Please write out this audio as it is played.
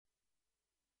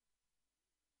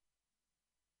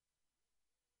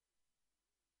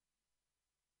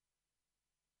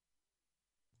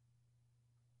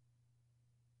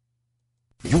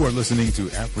You are listening to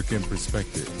African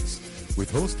Perspectives with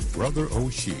host Brother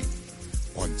Oshi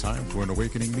on Time for an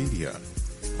Awakening Media,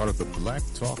 part of the Black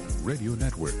Talk Radio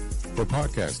Network. For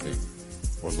podcasting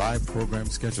or live program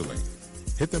scheduling,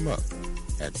 hit them up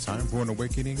at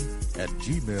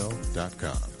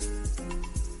timeforanawakening@gmail.com.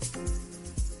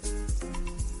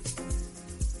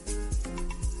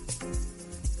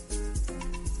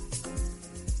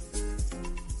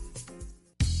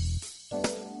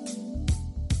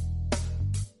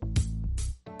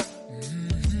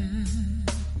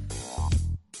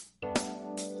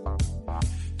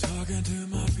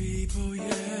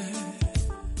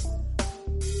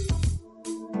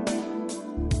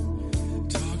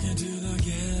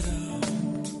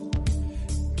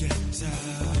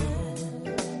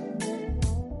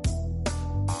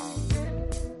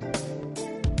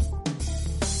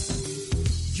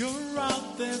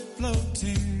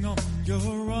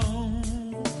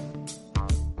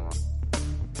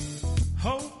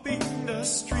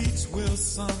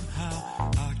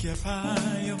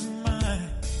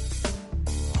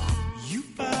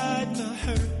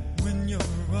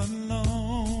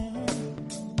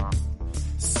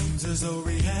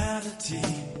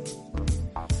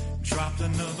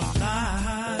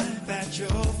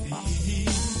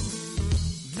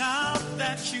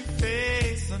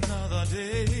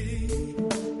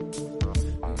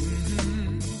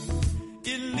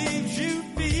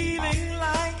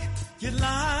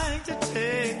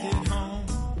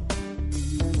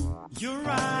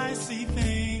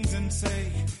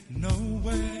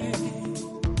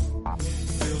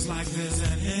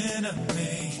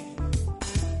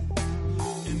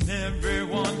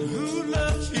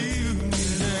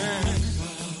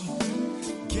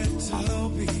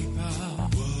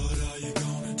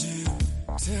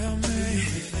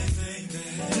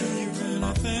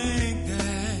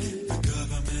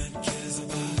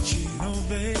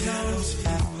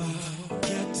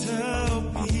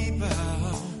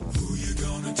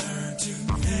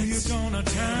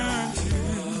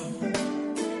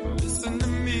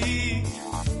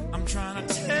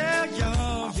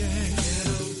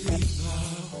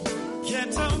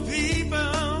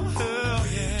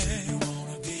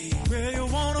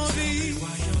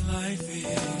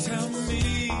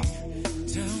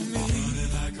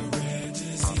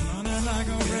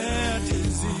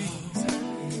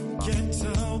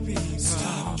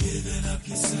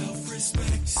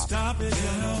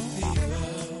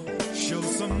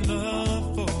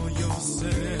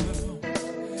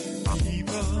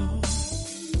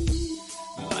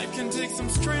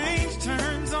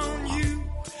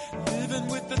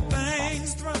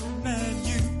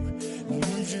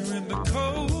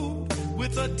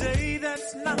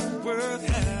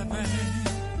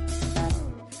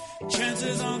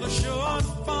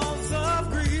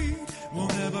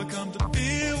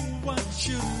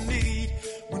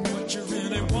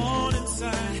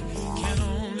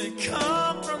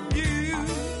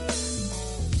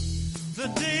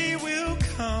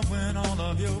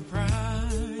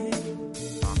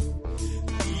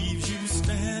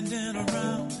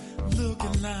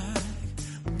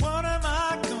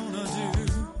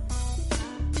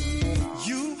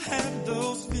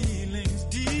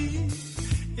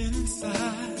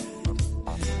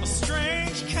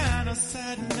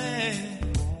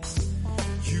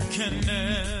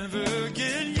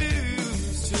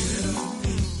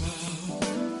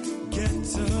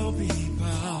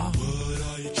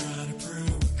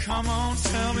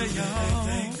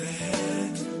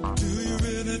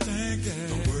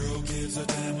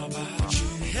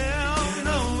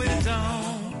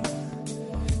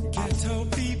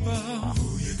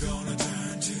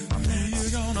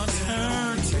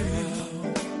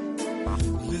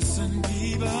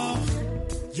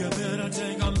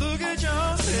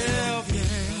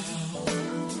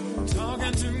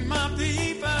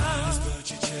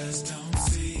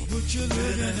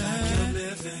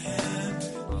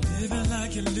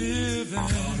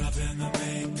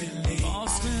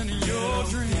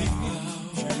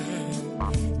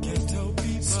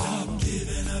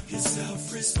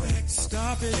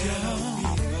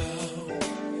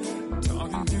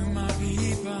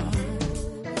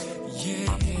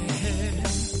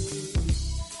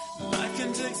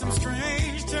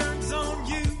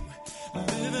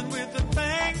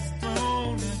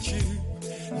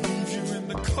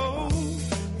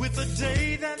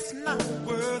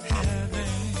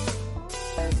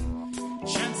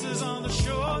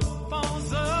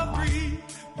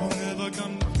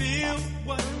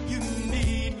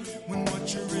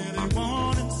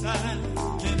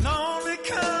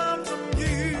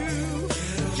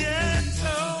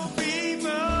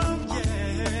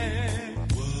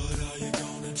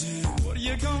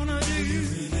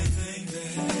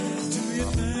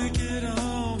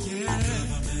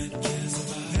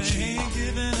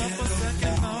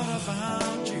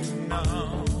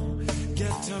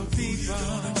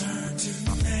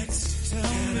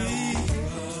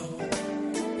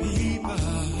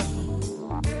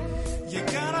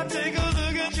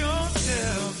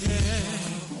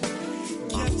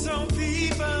 Ghetto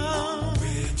people,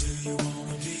 where do you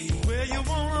wanna be? Where you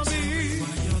wanna be?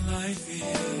 What your life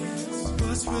is.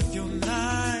 What's with your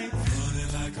life?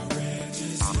 Running like a red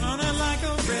disease. Running like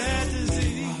a red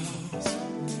disease.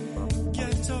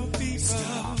 Ghetto people,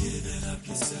 stop giving up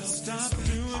yourself. Stop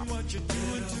doing what you're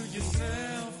doing to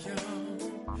yourself, yo.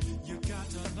 You got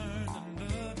to learn to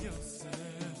love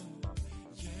yourself.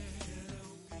 Yeah.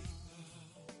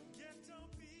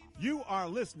 You are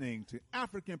listening to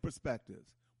African Perspectives,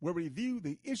 where we review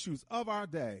the issues of our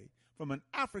day from an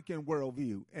African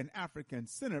worldview and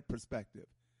African-centered perspective.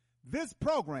 This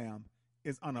program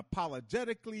is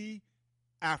unapologetically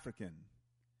African.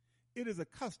 It is a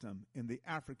custom in the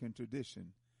African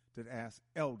tradition to ask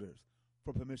elders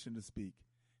for permission to speak,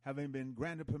 having been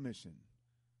granted permission.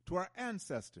 To our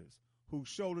ancestors, whose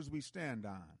shoulders we stand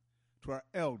on, to our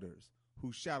elders,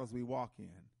 whose shadows we walk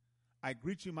in, I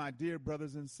greet you, my dear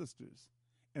brothers and sisters,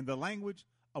 in the language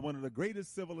of one of the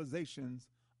greatest civilizations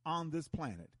on this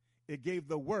planet. It gave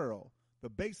the world the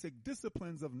basic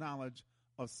disciplines of knowledge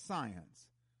of science,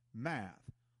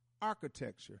 math,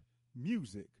 architecture,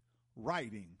 music,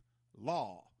 writing,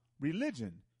 law,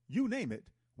 religion, you name it,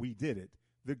 we did it.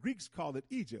 The Greeks called it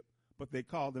Egypt, but they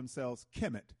called themselves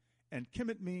Kemet, and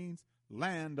Kemet means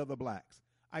land of the blacks.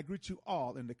 I greet you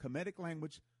all in the Kemetic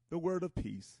language, the word of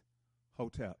peace,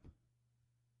 Hotep.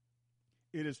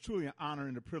 It is truly an honor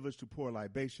and a privilege to pour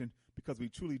libation because we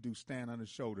truly do stand on the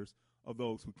shoulders of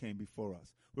those who came before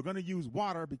us. We're going to use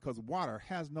water because water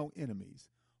has no enemies.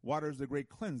 Water is the great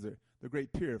cleanser, the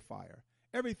great purifier.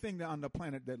 Everything on the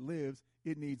planet that lives,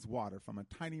 it needs water, from a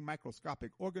tiny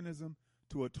microscopic organism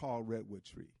to a tall redwood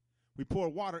tree. We pour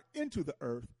water into the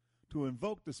earth to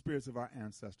invoke the spirits of our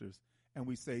ancestors, and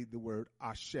we say the word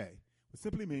Ashe, which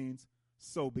simply means,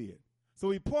 so be it. So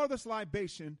we pour this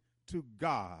libation to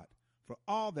God for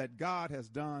all that God has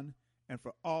done and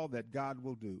for all that God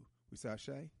will do. We say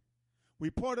Ashe. We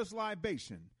pour this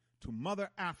libation to Mother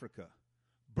Africa,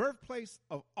 birthplace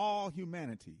of all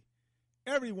humanity,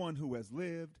 everyone who has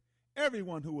lived,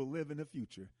 everyone who will live in the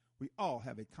future. We all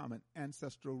have a common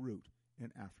ancestral root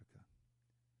in Africa.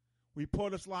 We pour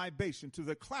this libation to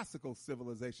the classical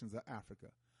civilizations of Africa.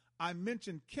 I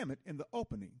mentioned Kemet in the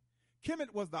opening.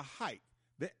 Kemet was the height,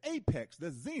 the apex,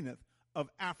 the zenith of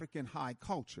African high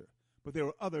culture. But there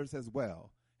were others as well,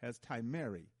 as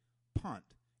Timeri, Punt,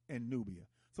 and Nubia.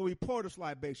 So we pour this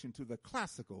libation to the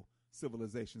classical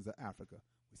civilizations of Africa.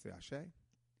 We say Ashe.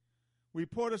 We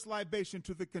pour this libation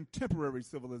to the contemporary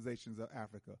civilizations of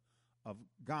Africa, of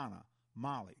Ghana,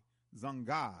 Mali,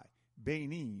 Zonghai,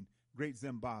 Benin, Great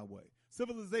Zimbabwe.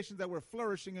 Civilizations that were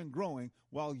flourishing and growing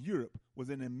while Europe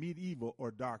was in a medieval or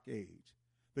dark age.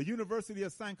 The University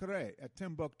of Sankore at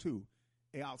Timbuktu,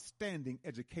 an outstanding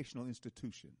educational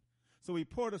institution. So we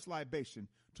pour this libation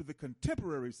to the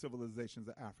contemporary civilizations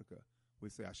of Africa. We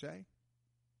say Ashe.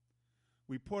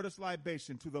 We pour this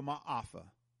libation to the Ma'afa,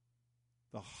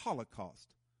 the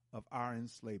Holocaust of our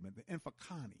enslavement, the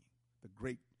Infakani, the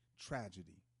great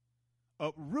tragedy,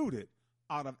 uprooted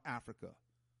out of Africa.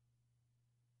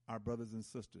 Our brothers and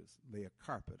sisters lay a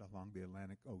carpet along the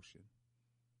Atlantic Ocean.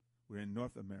 We're in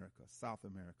North America, South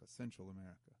America, Central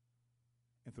America,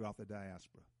 and throughout the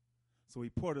diaspora. So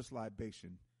we pour this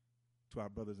libation to our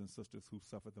brothers and sisters who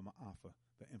suffered the Ma'afa,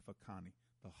 the Infakani,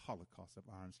 the Holocaust of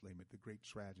our enslavement, the great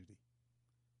tragedy.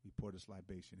 We pour this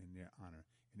libation in their honor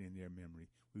and in their memory.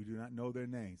 We do not know their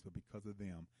names, but because of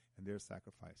them and their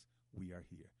sacrifice, we are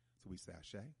here. So we say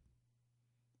Ashe.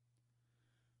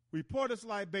 We pour this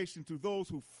libation to those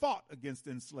who fought against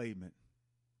enslavement.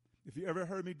 If you ever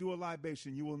heard me do a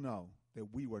libation, you will know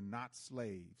that we were not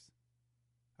slaves.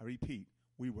 I repeat,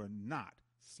 we were not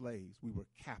slaves. We were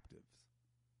captives.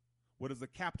 What does a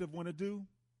captive want to do?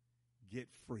 Get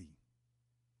free.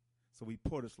 So we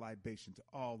pour this libation to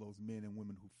all those men and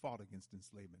women who fought against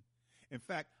enslavement. In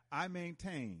fact, I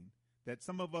maintain that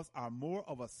some of us are more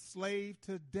of a slave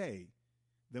today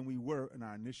than we were in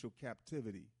our initial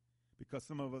captivity, because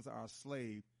some of us are a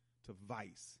slave to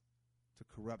vice, to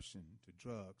corruption, to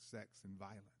drugs, sex, and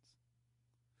violence.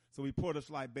 So we pour this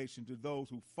libation to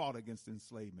those who fought against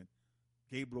enslavement.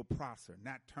 Gabriel Prosser,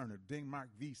 Nat Turner, Denmark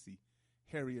Vesey,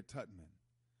 Harriet Tubman.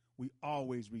 We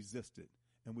always resisted,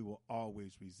 and we will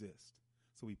always resist.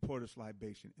 So we pour this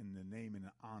libation in the name and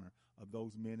the honor of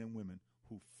those men and women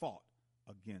who fought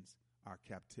against our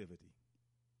captivity.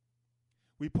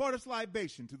 We pour this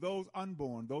libation to those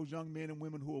unborn, those young men and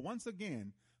women who will once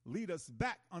again lead us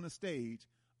back on the stage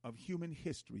of human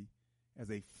history as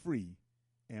a free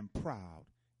and proud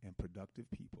and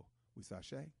productive people. We say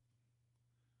Ashe.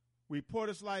 We pour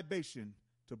this libation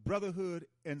to brotherhood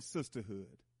and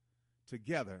sisterhood,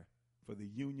 together for the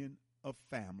union of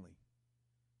family.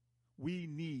 We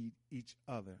need each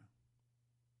other.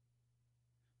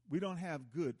 We don't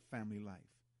have good family life.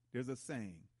 There's a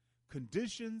saying,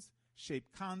 conditions shape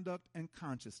conduct and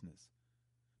consciousness.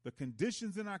 The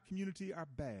conditions in our community are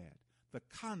bad. The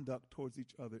conduct towards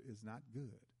each other is not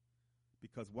good.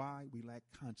 Because why? We lack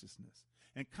consciousness.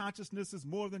 And consciousness is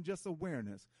more than just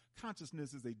awareness.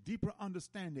 Consciousness is a deeper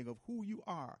understanding of who you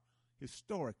are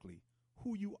historically,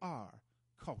 who you are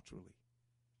culturally.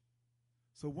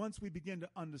 So once we begin to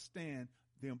understand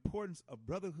the importance of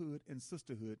brotherhood and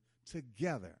sisterhood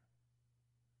together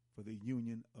for the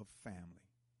union of family.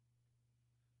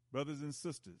 Brothers and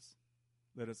sisters,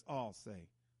 let us all say,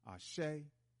 Ashe,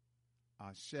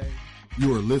 Ashe.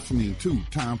 You are listening to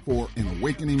Time for an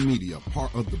Awakening Media,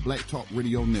 part of the Black Talk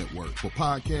Radio Network. For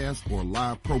podcasts or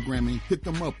live programming, hit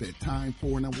them up at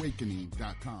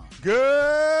timeforanawakening.com.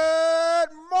 Good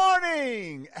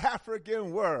morning,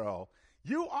 African world.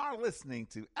 You are listening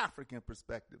to African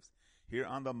Perspectives here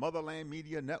on the Motherland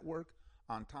Media Network,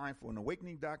 on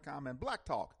timeforanawakening.com and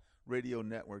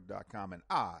blacktalkradionetwork.com. And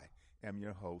I am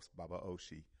your host, Baba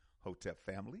Oshi. Hotep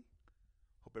family,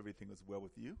 hope everything was well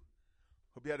with you.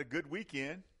 Hope you had a good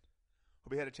weekend.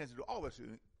 Hope you had a chance to do all the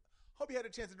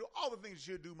things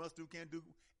you should do, must do, can do,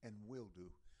 and will do.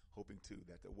 Hoping, too,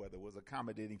 that the weather was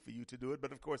accommodating for you to do it.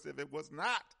 But, of course, if it was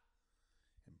not,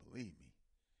 and believe me,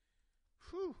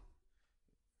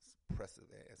 it's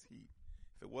oppressive ass heat.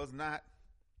 If it was not,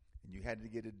 and you had to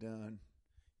get it done,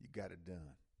 you got it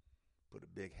done. Put a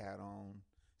big hat on,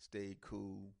 stayed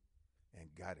cool,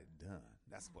 and got it done.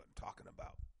 That's what I'm talking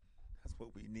about. That's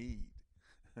what we need.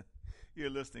 You're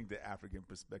listening to African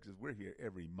Perspectives. We're here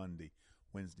every Monday,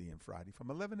 Wednesday, and Friday from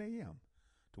 11 a.m.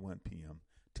 to 1 p.m.,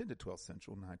 10 to 12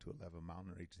 Central, 9 to 11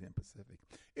 Mountain, or 8 to 10 Pacific.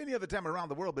 Any other time around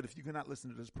the world, but if you cannot listen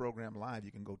to this program live,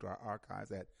 you can go to our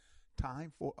archives at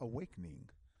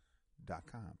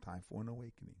timeforawakening.com,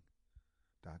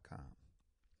 timeforanawakening.com.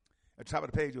 At the top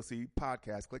of the page, you'll see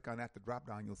podcasts. Click on that. The drop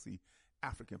down, you'll see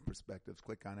African Perspectives.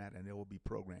 Click on that, and there will be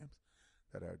programs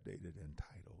that are dated and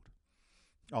titled.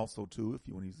 Also, too, if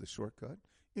you want to use the shortcut,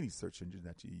 any search engine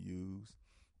that you use,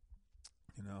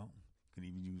 you can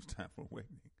even use Time for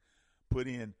Awakening. Put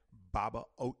in Baba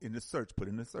in the search. Put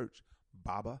in the search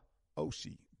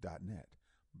BabaOshi.net,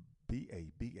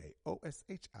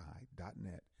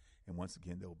 BabaOshi.net, and once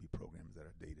again, there will be programs that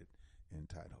are dated and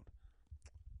titled.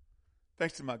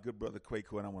 Thanks to my good brother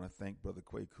Kwaku, and I want to thank Brother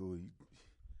Kwaku.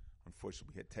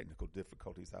 Unfortunately, we had technical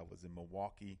difficulties. I was in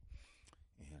Milwaukee,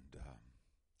 and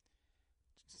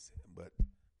but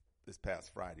this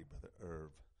past Friday, Brother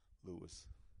Irv Lewis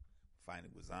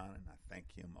finally was on, and I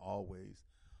thank him always.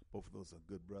 Both of those are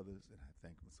good brothers, and I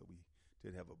thank them. So we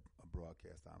did have a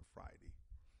broadcast on Friday,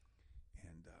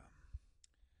 and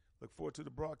look forward to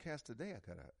the broadcast today. I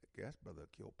got a guest, Brother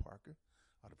Akil Parker,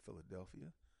 out of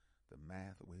Philadelphia, the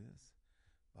math whiz.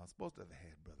 I was supposed to have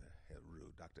had Brother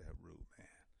Heru, Dr. Heru, man.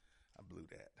 I blew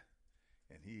that,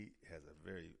 and he has a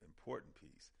very important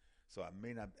piece. So I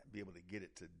may not be able to get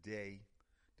it today.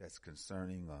 That's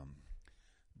concerning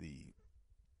the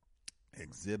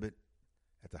exhibit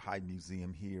at the High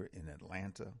Museum here in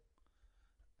Atlanta.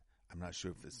 I'm not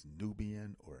sure if it's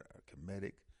Nubian or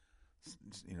Kemetic,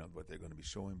 what they're going to be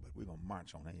showing, but we're going to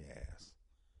march on their ass.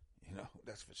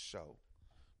 That's for sure.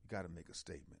 We got to make a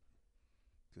statement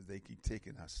because they keep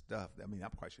taking our stuff. I mean,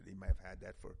 I'm quite sure they might have had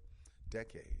that for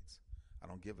decades. I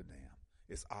don't give a damn.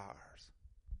 It's ours.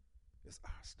 It's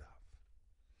our stuff.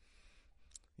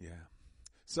 Yeah.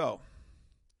 So,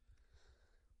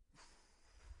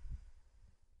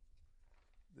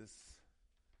 this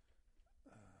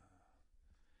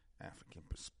African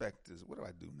Perspectives, what do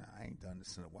I do now? I ain't done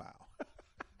this in a while.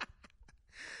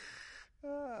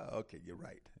 Okay, you're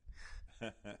right.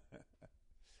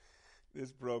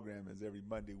 This program is every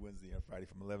Monday, Wednesday, and Friday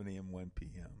from 11 a.m. 1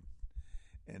 p.m.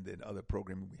 And then other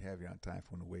programming we have here on Time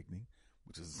for an Awakening,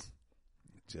 which is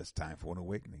just Time for an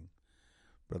Awakening.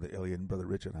 Brother Elliot and Brother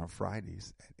Richard on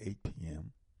Fridays at 8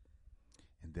 p.m.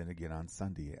 And then again on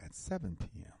Sunday at 7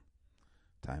 p.m.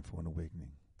 Time for an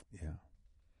Awakening. Yeah.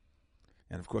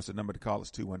 And, of course, the number to call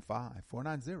is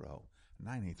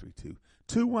 215-490-9832.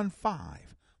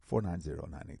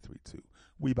 215-490-9832.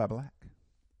 We Buy Black.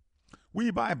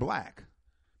 We Buy Black.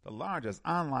 The largest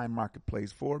online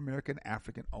marketplace for American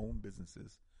African-owned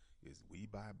businesses is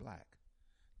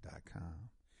WeBuyBlack.com.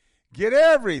 Get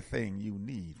everything you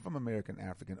need from American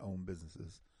African-owned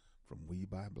businesses from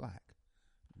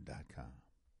WeBuyBlack.com.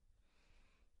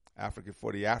 Africa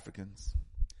for the Africans.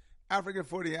 Africa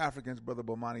for the Africans, Brother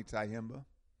Bomani Tayimba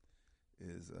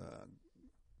is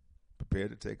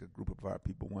prepared to take a group of our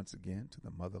people once again to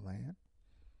the motherland.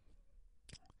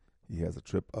 He has a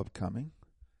trip upcoming.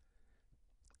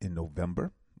 in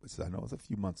November, which I know is a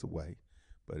few months away,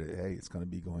 but hey, it's going to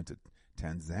be going to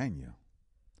Tanzania.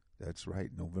 That's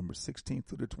right, November 16th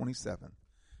through the 27th,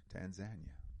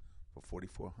 Tanzania, for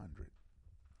 4,400.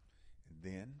 And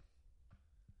then,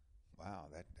 wow,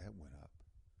 that went up.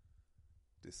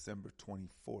 December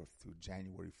 24th through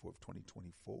January 4th,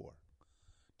 2024,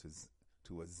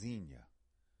 to Azania.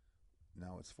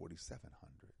 Now it's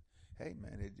 4,700. Hey,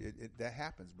 man, it that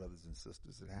happens, brothers and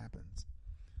sisters. It happens.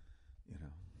 You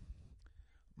know.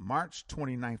 March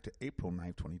 29th to April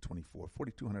 9th, 2024,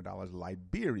 $4,200,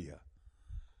 Liberia.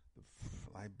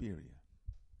 Liberia.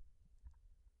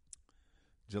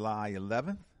 July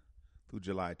 11th through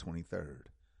July 23rd,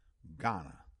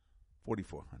 Ghana,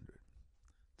 4,400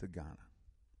 to Ghana.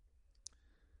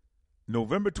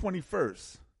 November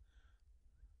 21st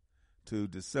to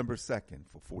December 2nd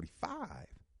for 45.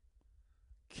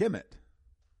 Kemet.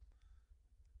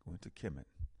 Going to Kemet.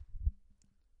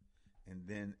 And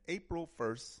then April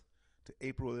 1st to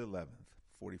April 11th,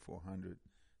 4,400,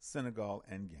 Senegal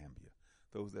and Gambia.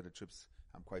 Those are the trips.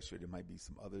 I'm quite sure there might be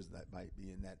some others that might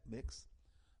be in that mix.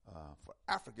 For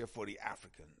Africa, for the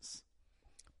Africans.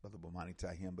 Brother Bomani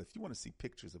Tahim. But if you want to see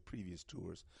pictures of previous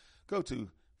tours, go to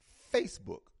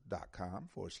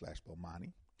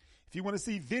Facebook.com/Bomani. If you want to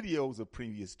see videos of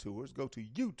previous tours, go to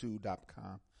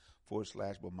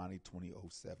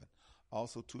YouTube.com/Bomani2007.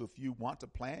 Also, too, if you want to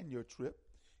plan your trip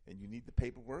and you need the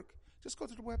paperwork, just go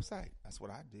to the website. That's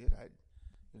what I did. I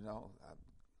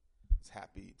was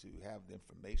happy to have the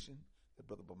information that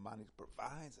Brother Bomani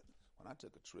provides when I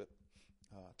took a trip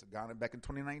to Ghana back in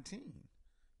 2019,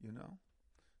 you know.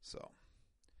 So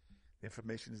the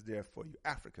information is there for you.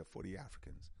 Africa for the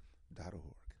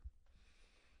Africans.org.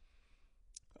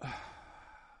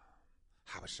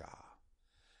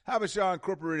 Habesha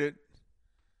Incorporated.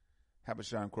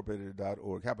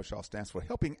 HabeshaIncorporated.org. Habesha stands for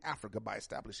Helping Africa by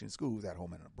Establishing Schools at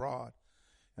Home and Abroad.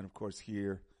 And, of course,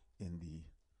 here in the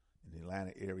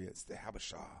Atlanta area, it's the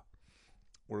Habesha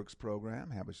Works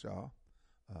Program. Habesha,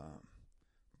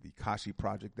 the Kashi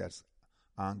project that's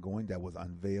ongoing, that was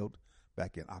unveiled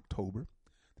back in October.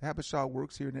 The Habesha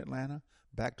Works here in Atlanta,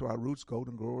 Back to Our Roots,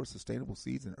 Golden Growers, Sustainable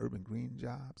Seeds, and Urban Green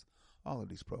Jobs. All of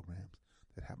these programs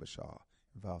that Habesha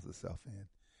involves itself in.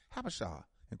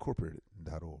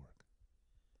 HabeshaIncorporated.org.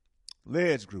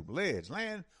 Ledge Group,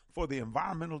 Land for the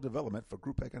Environmental Development for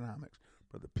Group Economics.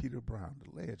 Brother Peter Brown, the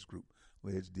Ledge Group.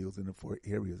 Ledge deals in the 4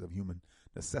 areas of human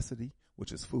necessity,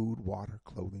 which is food, water,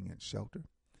 clothing, and shelter.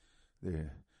 There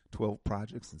are 12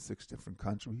 projects in 6 different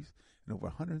countries and over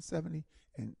 170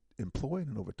 employed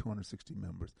and over 260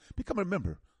 members. Become a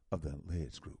member of the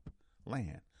Ledge Group.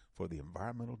 Land for the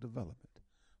Environmental Development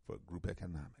for Group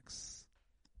Economics.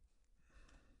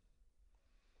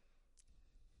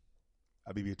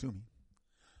 Abibitumi.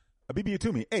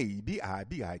 Abibitumi,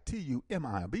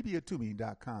 A-B-I-B-I-T-U-M-I,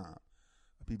 Abibitumi.com.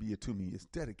 Abibitumi is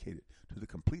dedicated to the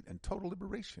complete and total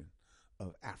liberation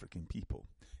of African people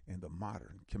in the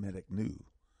modern Kemetic new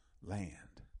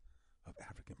land of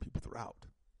African people throughout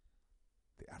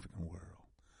the African world,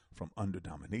 from under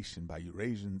domination by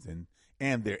Eurasians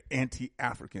and their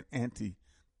anti-African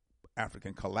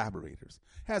collaborators.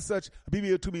 As such,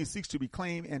 Abibitumi seeks to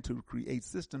reclaim and to create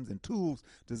systems and tools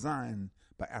designed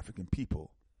by African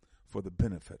people for the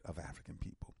benefit of African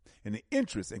people in the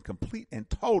interest in complete and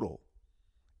total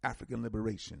African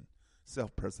liberation,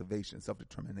 self-preservation,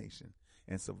 self-determination,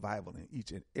 and survival in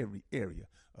each and every area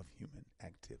of human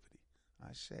activity.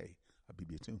 Ashe,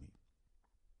 Abibitumi.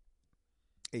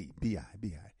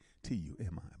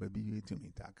 A-B-I-B-I-T-U-M-I,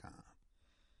 Abibitumi.com.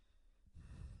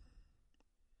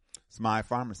 Smile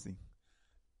Pharmacy,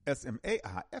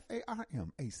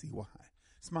 S-M-A-I-F-A-R-M-A-C-Y,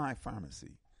 Smile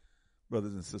Pharmacy.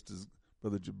 Brothers and sisters,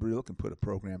 Brother Jabril can put a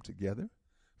program together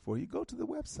for you. Go to the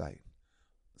website,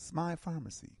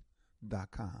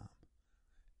 smilepharmacy.com,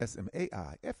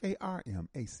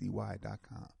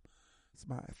 S-M-A-I-F-A-R-M-A-C-Y.com,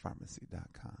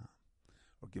 smilepharmacy.com.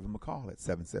 Or give them a call at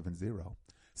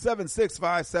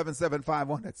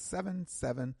 770-765-7751. That's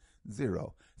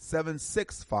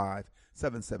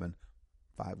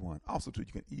 770-765-7751. Also, too,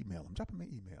 you can email them. Drop them an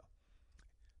email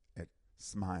at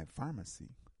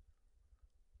smilepharmacy,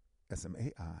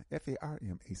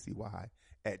 S-M-A-I-F-A-R-M-A-C-Y,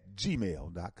 at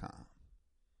gmail.com.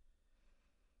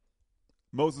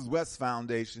 Moses West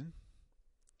Foundation.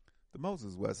 The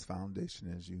Moses West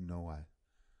Foundation, as you know, I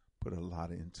put a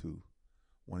lot into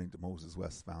wanting the Moses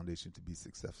West Foundation to be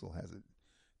successful as it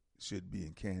should be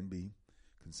and can be,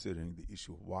 considering the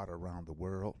issue of water around the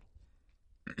world.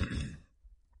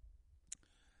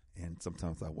 And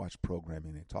sometimes I watch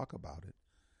programming and talk about it,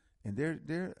 and there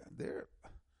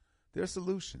are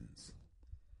solutions.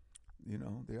 You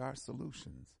know, there are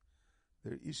solutions.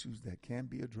 there are issues that can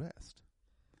be addressed.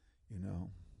 You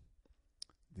know,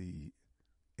 the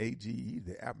AGE,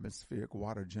 the atmospheric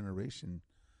water generation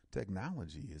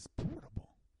technology, is portable.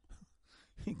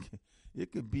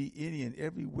 It could be any and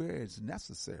everywhere it's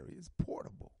necessary. It's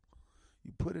portable.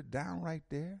 You put it down right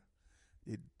there.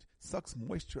 It sucks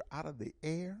moisture out of the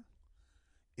air.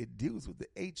 It deals with the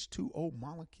H2O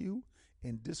molecule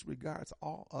and disregards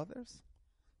all others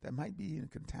that might be in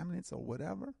contaminants or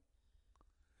whatever.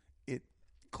 It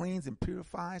cleans and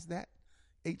purifies that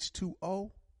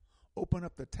H2O. Open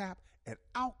up the tap, and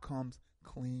out comes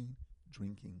clean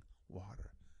drinking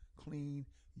water, clean,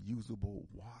 usable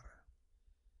water.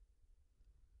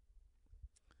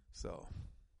 So,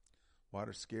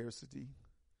 water scarcity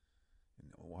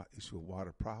and the issue of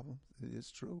water problems, it is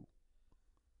true.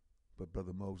 But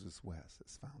Brother Moses West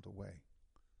has found a way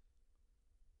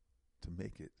to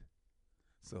make it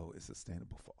so it's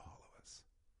sustainable for all of us.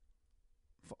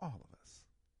 For all of us.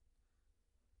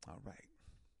 All right.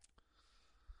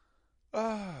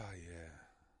 Ah, yeah.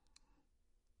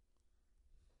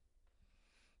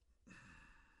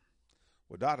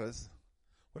 Brotha's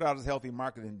Healthy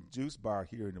Market and Juice Bar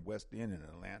here in the West End in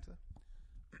Atlanta.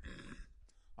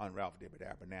 On Ralph David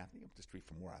Abernathy, up the street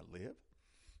from where I live.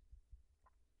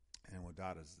 And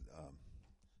Brotha's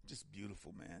just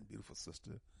beautiful, man. Beautiful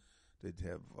sister. They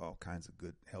have all kinds of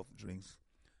good health drinks,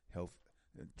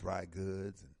 dry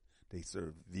goods, and they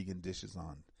serve vegan dishes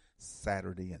on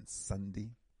Saturday and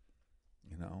Sunday.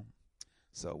 You know,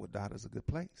 so Brotha's a good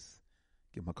place.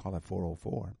 Give them a call at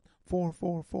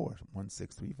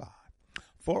 404-444-1635.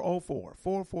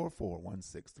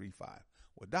 404-444-1635.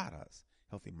 Brotha's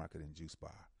Healthy Market and Juice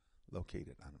Bar,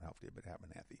 located on Ralph David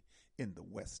Abernathy in the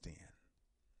West End.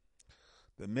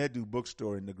 The Medu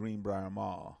Bookstore in the Greenbrier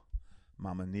Mall.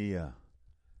 Mama Nia,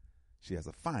 she has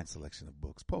a fine selection of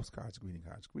books, postcards, greeting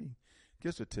cards,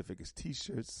 gift certificates,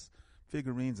 T-shirts,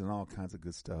 figurines, and all kinds of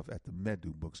good stuff at the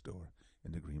Medu Bookstore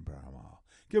in the Greenbrier Mall.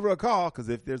 Give her a call, because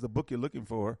if there's a book you're looking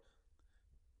for,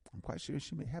 I'm quite sure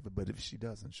she may have it, but if she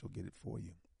doesn't, she'll get it for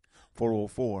you.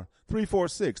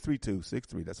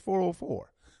 404-346-3263. That's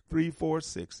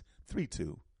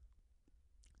 404-346-3263.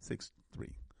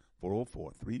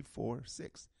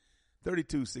 404-346-3263.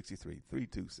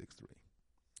 3263.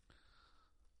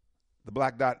 The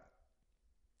Black Dot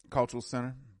Cultural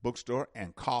Center, Bookstore,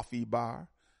 and Coffee Bar.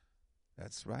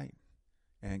 That's right.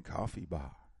 And Coffee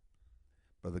Bar.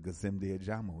 Brother Gazimde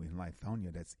Ajamu in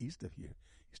Lithonia, that's east of here,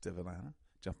 east of Atlanta.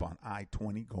 Jump on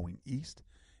I-20 going east,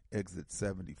 exit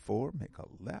 74, make a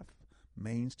left.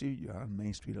 Main Street, you're on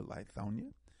Main Street of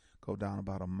Lithonia. Go down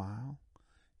about a mile,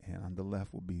 and on the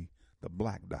left will be the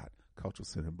Black Dot Cultural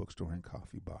Center, Bookstore, and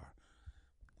Coffee Bar.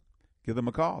 Give them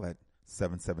a call at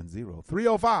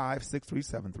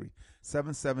 770-305-6373.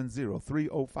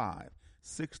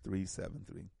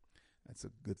 770-305-6373. That's a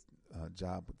good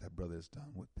job that brother has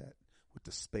done with that, with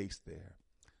the space there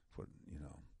for,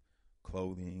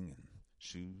 clothing and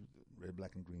shoes, red,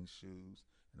 black, and green shoes,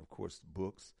 and of course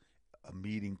books, a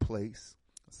meeting place,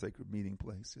 a sacred meeting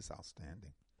place. It's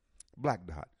outstanding. Black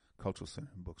Dot Cultural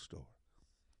Center and Bookstore.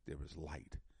 There is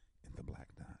light in the Black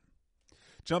Dot.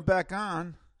 Jump back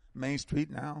on Main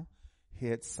Street now.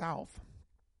 Head south.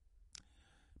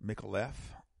 Make a left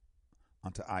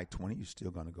onto I-20. You're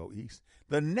still going to go east.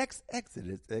 The next exit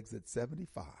is exit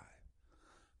 75.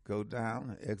 Go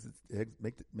down,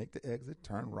 make the exit,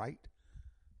 turn right.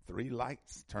 3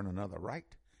 lights, turn another right.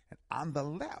 And on the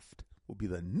left will be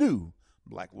the new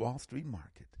Black Wall Street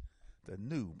Market. The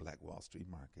new Black Wall Street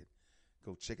Market.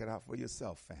 Go check it out for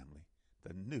yourself, family.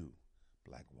 The new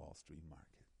Black Wall Street Market.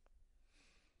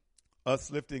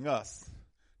 Us Lifting Us,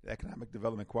 the Economic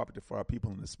Development Cooperative for Our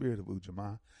People in the Spirit of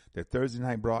Ujamaa. Their Thursday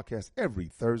night broadcast every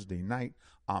Thursday night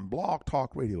on Blog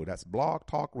Talk Radio. That's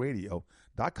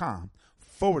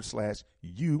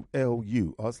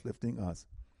blogtalkradio.com/ULU, Us Lifting Us.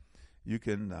 You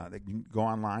can, they can go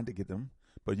online to get them,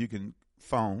 but you can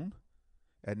phone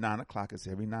at 9 o'clock. It's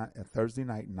every night, Thursday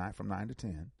night, from 9 to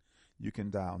 10. You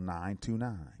can dial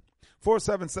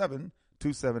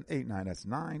 929-477-2789. That's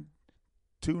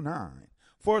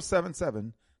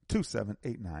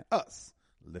 929-477-2789. Us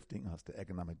Lifting Us, the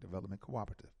Economic Development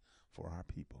Cooperative for Our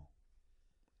People.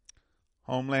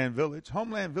 Homeland Village.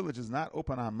 Homeland Village is not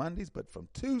open on Mondays, but from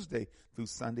Tuesday through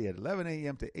Sunday at 11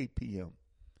 a.m. to 8 p.m.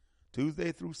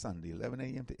 Tuesday through Sunday, 11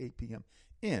 a.m. to 8 p.m.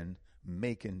 in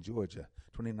Macon, Georgia,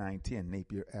 2910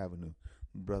 Napier Avenue.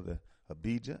 Brother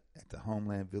Abijah at the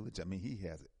Homeland Village. I mean, he's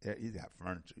got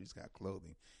furniture, he's got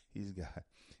clothing, he's got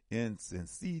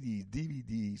incense, CDs,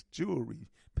 DVDs, jewelry,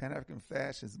 Pan-African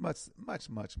fashions, much, much,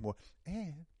 much more.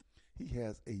 And he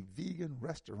has a vegan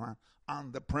restaurant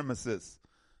on the premises.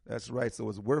 That's right. So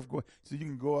it's worth going. So you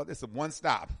can go out. It's a one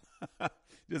stop.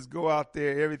 Just go out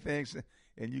there, everything,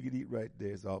 and you can eat right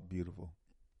there. It's all beautiful.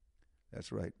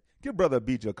 That's right. Give Brother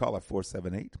Abijah a call at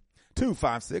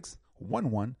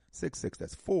 478-256-1166.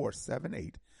 That's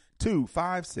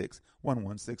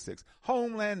 478-256-1166.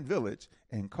 Homeland Village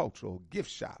and Cultural Gift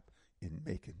Shop in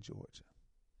Macon, Georgia.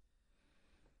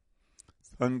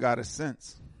 Sun Goddess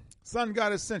Sense. Sun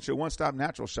Goddess Sense, your one-stop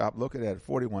natural shop located at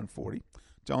 4140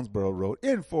 Jonesboro Road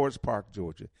in Forest Park,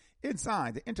 Georgia,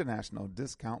 inside the International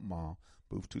Discount Mall,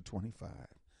 booth 225.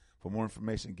 For more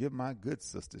information, give my good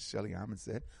sister, Shelly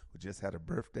Amundset, who just had a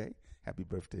birthday. Happy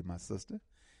birthday, my sister.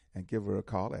 And give her a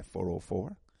call at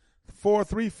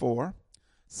 404-434-7963.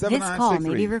 This call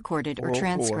may be recorded or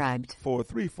transcribed.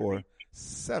 434-7963.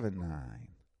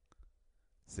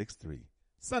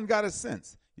 Sun Goddess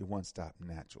Sense, your one-stop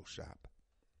natural shop.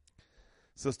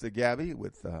 Sister Gabby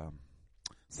with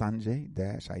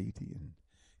Sanjay-Haiti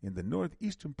in the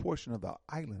northeastern portion of the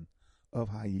island of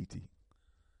Haiti.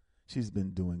 She's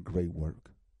been doing great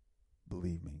work,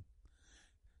 believe me.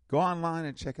 Go online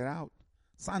and check it out.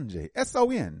 Sanjay,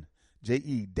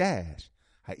 SONJE-Haiti,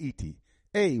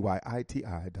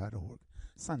 AYITI.org.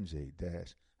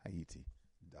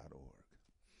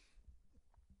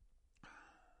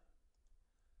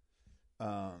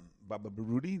 Sanjay-Haiti.org. Baba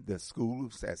Baruti, the school,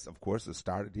 has, of course, has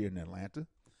started here in Atlanta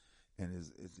and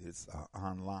is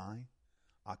online.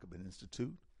 Akil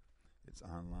Institute, it's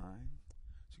online.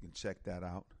 So you can check that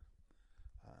out.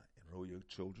 Enroll your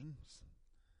children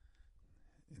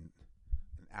in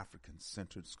an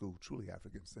African-centered school, truly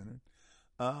African-centered.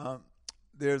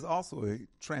 There's also a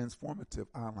transformative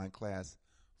online class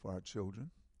for our children,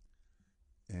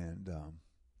 and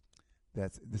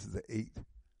this is an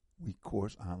 8-week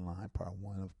course online, part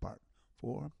 1 of part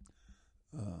 4.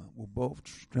 Will both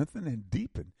strengthen and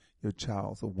deepen your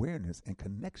child's awareness and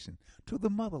connection to the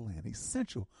motherland,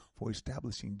 essential for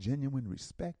establishing genuine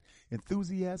respect,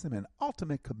 enthusiasm, and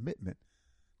ultimate commitment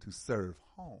to serve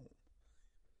home.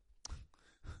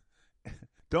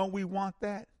 Don't we want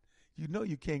that? You know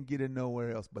you can't get it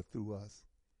nowhere else but through us.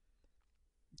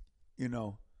 You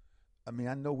know, I mean,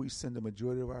 I know we send the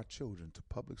majority of our children to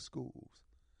public schools,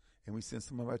 and we send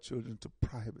some of our children to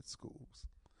private schools.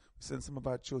 We send some of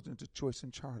our children to choice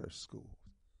and charter schools.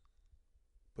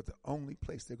 But the only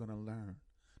place they're going to learn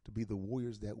to be the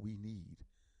warriors that we need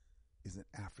is in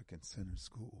African-centered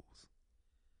schools.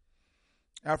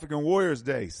 African Warriors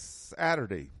Day,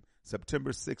 Saturday,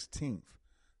 September 16th.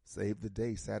 Save the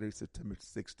day, Saturday, September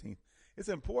 16th. It's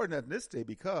important at this day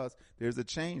because there's a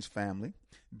change, family.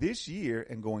 This year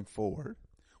and going forward,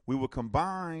 we will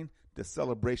combine the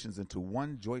celebrations into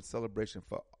one joint celebration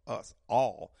for us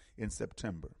all in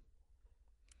September.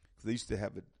 Because they used to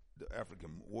have the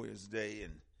African Warriors Day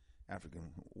and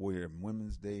African Warrior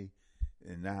Women's Day,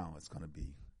 and now it's going to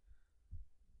be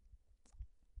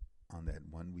on that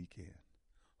one weekend.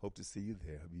 Hope to see you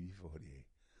there, BB48.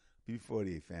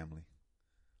 BB48 family.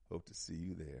 Hope to see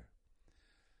you there.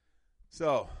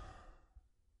 So,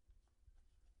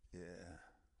 yeah.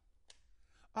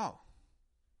 Oh,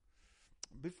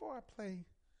 before I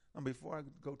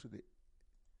go to the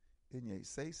Inye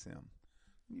Say Sim,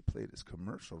 let me play this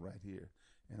commercial right here,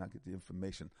 and I'll get the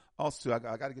information. Also, I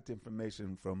got to get the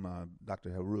information from Dr.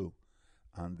 Heru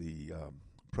on the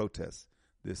protest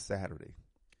this Saturday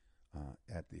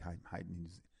at the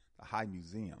High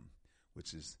Museum,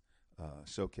 which is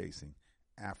showcasing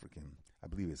African, I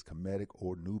believe it's Kemetic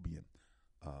or Nubian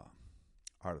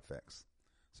artifacts.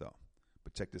 So,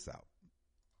 but check this out.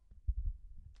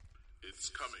 It's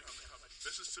coming.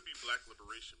 Mississippi Black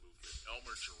Liberation Movement,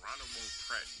 Elmer Geronimo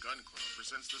Pratt Gun Club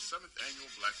presents the 7th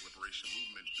Annual Black Liberation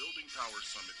Movement Building Power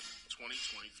Summit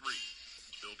 2023.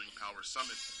 Building Power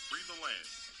Summit, Free the Land,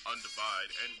 Undivide,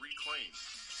 and Reclaim,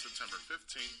 September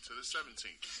 15th to the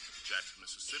 17th, Jackson,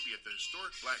 Mississippi at the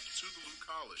historic Black Tougaloo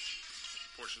College.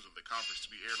 Portions of the conference to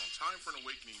be aired on Time for an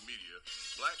Awakening Media,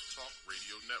 Black Talk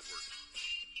Radio Network.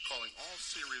 Calling all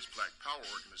serious Black power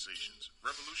organizations,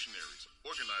 revolutionaries,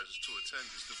 organizers to attend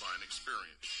this divine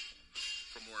experience.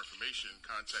 For more information,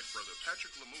 contact Brother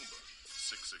Patrick Lumumba,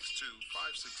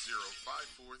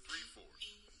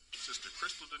 662-560-5434. Sister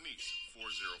Crystal Denise,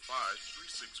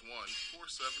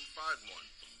 405-361-4751.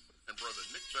 And Brother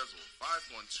Nick Bezel,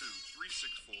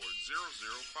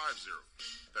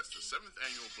 512-364-0050. That's the 7th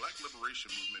Annual Black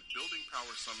Liberation Movement Building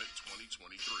Power Summit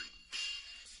 2023.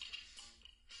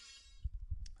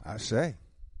 I say,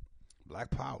 Black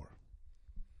Power.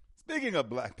 Speaking of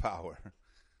Black Power,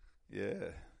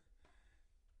 yeah,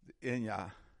 the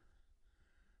Inya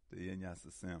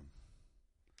Sasim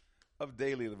of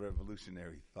Daily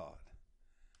Revolutionary Thought.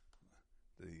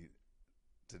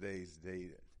 Today's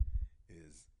date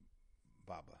is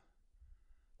Baba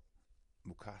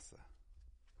Mukasa,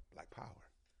 Black Power,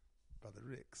 Brother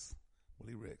Ricks,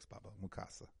 Willie Ricks, Baba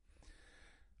Mukasa.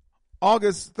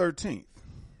 August 13th.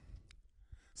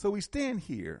 So we stand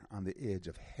here on the edge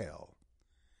of hell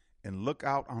and look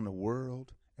out on the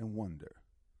world and wonder,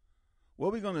 what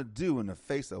are we going to do in the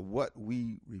face of what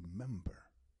we remember?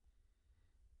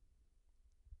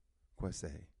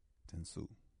 Kwese Tensu.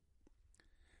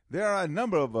 There are a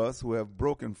number of us who have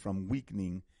broken from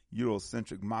weakening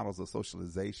Eurocentric models of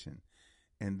socialization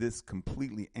in this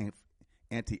completely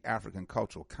anti-African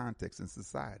cultural context in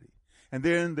society. And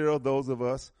then there are those of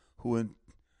us who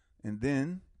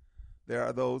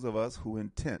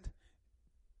intent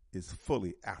is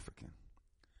fully African.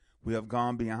 We have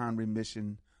gone beyond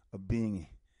remission of being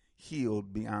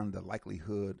healed beyond the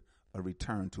likelihood of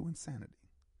return to insanity.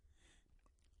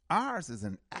 Ours is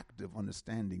an active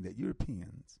understanding that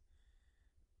Europeans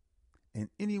and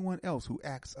anyone else who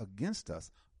acts against us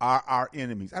are our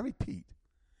enemies. I repeat,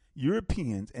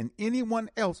 Europeans and anyone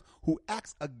else who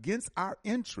acts against our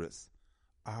interests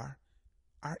are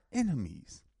our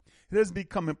enemies. It has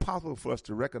become impossible for us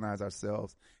to recognize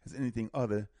ourselves as anything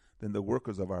other than the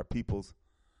workers of our peoples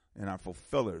and our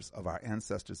fulfillers of our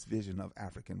ancestors' vision of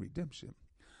African redemption.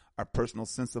 Our personal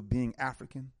sense of being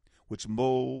African, which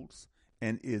molds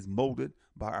and is molded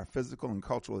by our physical and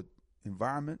cultural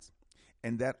environments,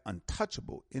 and that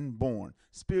untouchable, inborn,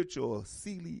 spiritual,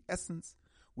 seely essence,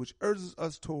 which urges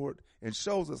us toward and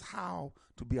shows us how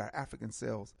to be our African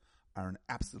selves, are in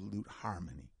absolute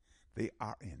harmony. They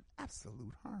are in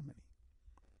absolute harmony.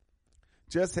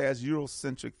 Just as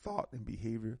Eurocentric thought and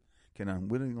behavior can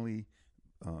unwittingly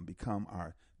become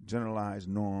our generalized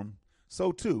norm,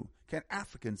 so too can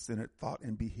African-centered thought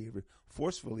and behavior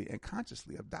forcefully and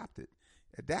consciously adapted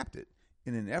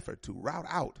in an effort to rout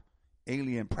out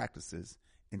alien practices,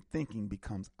 and thinking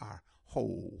becomes our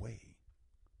whole way.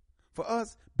 For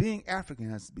us, being African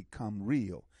has become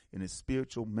real in its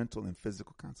spiritual, mental, and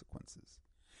physical consequences.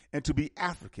 And to be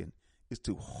African is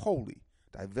to wholly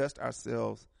divest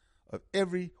ourselves of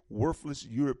every worthless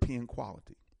European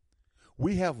quality.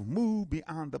 We have moved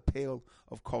beyond the pale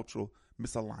of cultural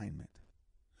misalignment.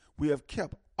 We have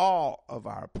kept all of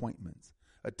our appointments,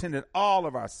 attended all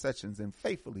of our sessions, and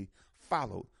faithfully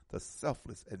followed the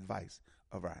selfless advice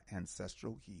of our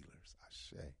ancestral healers.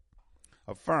 Ashe.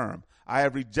 Affirm, I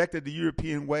have rejected the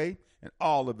European way and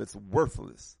all of its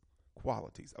worthless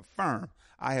qualities. Affirm,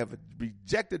 I have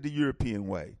rejected the European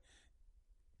way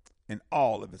and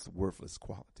all of its worthless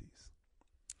qualities.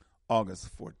 August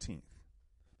 14th.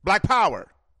 Black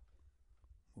Power.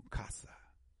 Mukasa.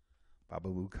 Baba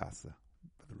Mukasa.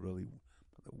 Brother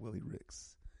Willie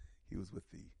Ricks. He was with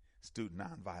the Student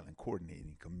Nonviolent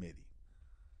Coordinating Committee.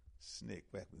 SNCC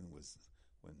back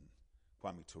when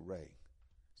Kwame Ture,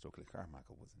 Stokely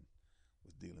Carmichael was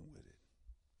dealing with it.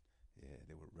 Yeah,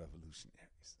 they were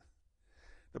revolutionaries.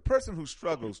 The person who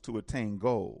struggles to attain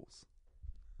goals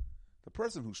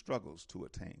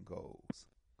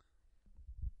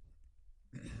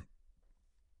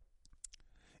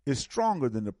is stronger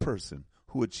than the person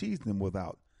who achieves them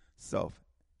without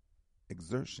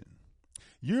self-exertion.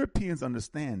 Europeans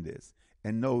understand this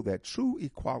and know that true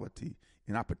equality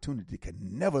and opportunity can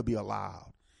never be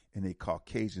allowed in a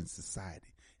Caucasian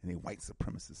society, in a white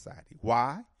supremacist society.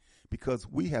 Why? Because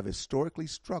we have historically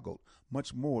struggled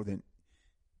much more than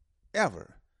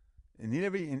ever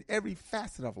in every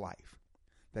facet of life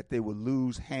that they will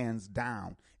lose hands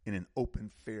down in an open,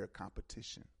 fair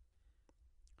competition.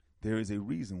 There is a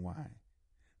reason why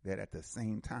that at the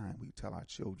same time we tell our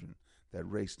children that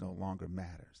race no longer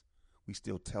matters. We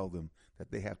still tell them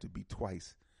that they have to be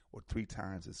twice or three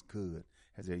times as good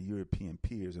as their European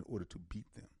peers in order to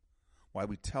beat them. Why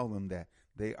we tell them that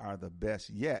they are the best,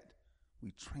 yet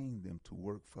we train them to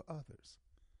work for others.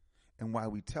 And why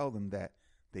we tell them that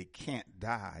they can't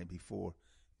die before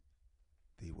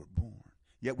they were born.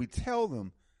 Yet we tell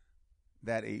them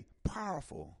that a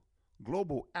powerful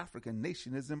global African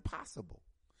nation is impossible.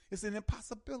 It's an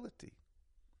impossibility.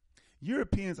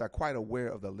 Europeans are quite aware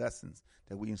of the lessons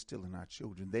that we instill in our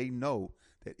children. They know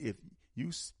that if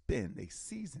you spend a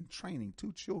season training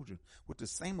two children with the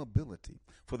same ability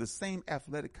for the same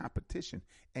athletic competition,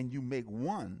 and you make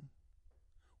one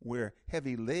wear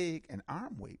heavy leg and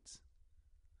arm weights,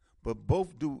 but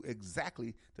both do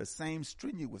exactly the same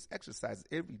strenuous exercises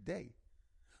every day,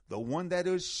 the one that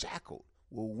is shackled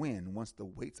will win once the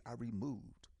weights are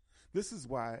removed. This is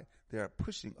why they are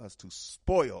pushing us to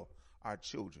spoil our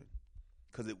children,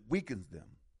 because it weakens them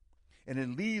and it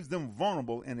leaves them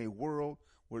vulnerable in a world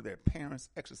where their parents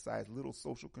exercise little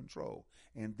social control,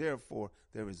 and therefore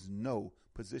there is no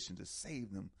position to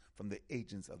save them from the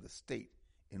agents of the state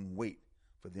and wait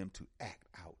for them to act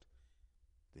out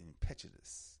the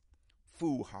impetuous,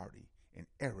 foolhardy, and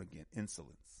arrogant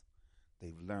insolence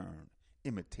they've learned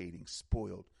imitating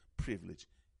spoiled, privileged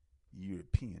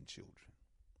European children.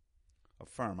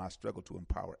 Affirm, I struggle to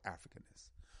empower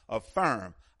Africanness.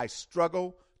 Affirm, I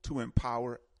struggle to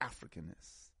empower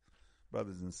Africanness.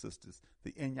 Brothers and sisters,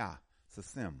 the Inya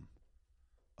Sasim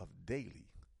of daily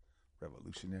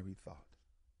revolutionary thought.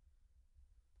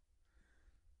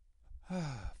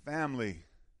 Family,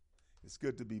 it's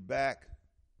good to be back.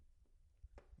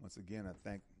 Once again, I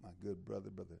thank my good brother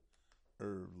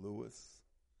Irv Lewis,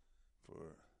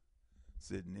 for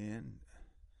sitting in,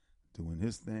 doing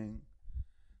his thing,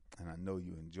 and I know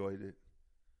you enjoyed it.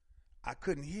 I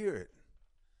couldn't hear it.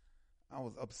 I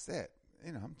was upset.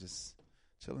 I'm just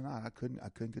chilling out. I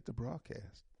couldn't get the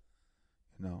broadcast,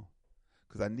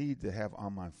 because I need to have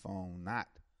on my phone not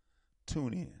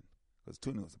tune in, because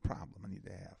tuning was a problem. I need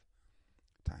to have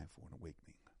Time for an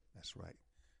Awakening. That's right,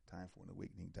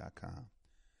 timeforanawakening.com.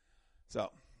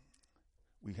 So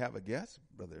we have a guest,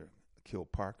 Brother Akil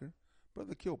Parker.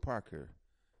 Brother Akil Parker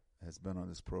has been on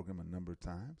this program a number of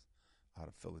times out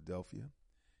of Philadelphia.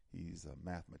 He's a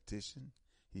mathematician.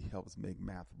 He helps make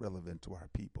math relevant to our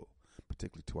people,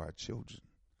 particularly to our children.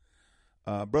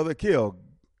 Brother Akil,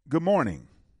 good morning.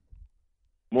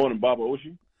 Morning, Baba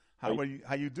Oshi. How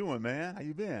you doing, man? How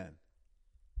you been?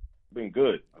 Been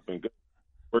good. I've been good.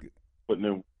 Putting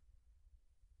in,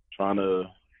 trying to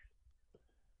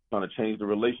change the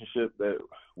relationship that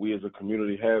we as a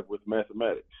community have with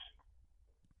mathematics.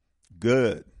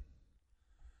 Good,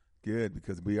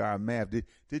 because we are math.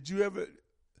 Did you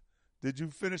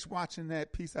finish watching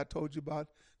that piece I told you about,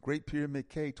 Great Pyramid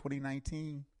K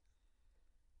 2019?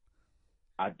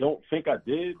 I don't think I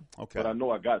did, okay, but I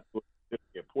know I got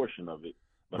a portion of it.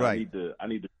 But right. I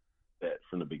need to that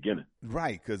from the beginning.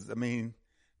 Right, because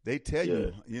they tell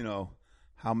you,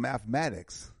 how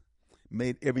mathematics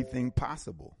made everything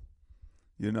possible.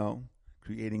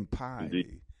 Creating pi,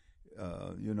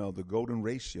 the golden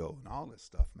ratio and all this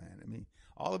stuff, man.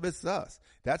 All of it's us.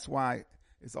 That's why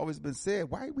it's always been said,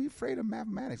 why are we afraid of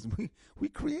mathematics? We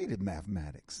created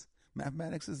mathematics.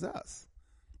 Mathematics is us,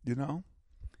 And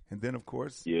then, of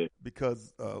course,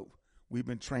 because we've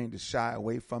been trained to shy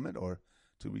away from it or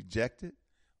to reject it,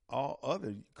 all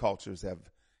other cultures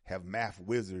have math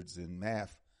wizards and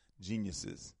math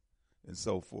geniuses and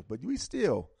so forth. But we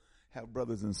still have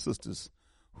brothers and sisters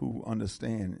who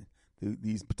understand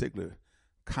these particular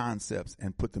concepts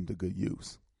and put them to good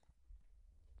use.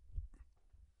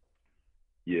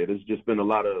 Yeah, there's just been a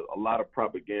lot of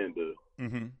propaganda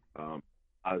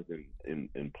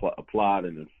applied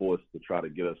and enforced to try to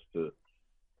get us to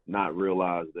not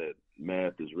realize that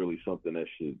math is really something that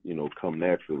should, come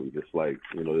naturally. Just like,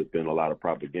 there's been a lot of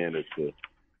propaganda to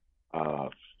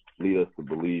lead us to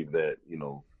believe that,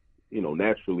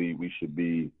 naturally we should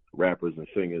be rappers and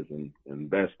singers and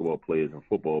basketball players and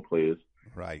football players.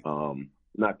 Right.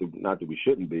 Not that we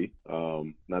shouldn't be.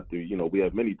 We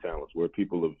have many talents. We're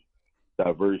people of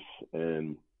diverse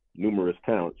and numerous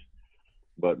talents,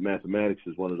 but mathematics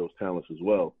is one of those talents as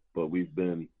well. But we've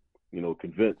been,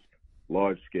 convinced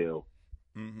large scale,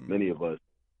 many of us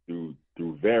through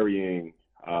varying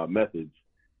methods,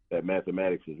 that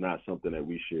mathematics is not something that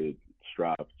we should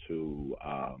strive to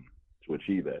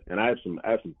achieve at. And I have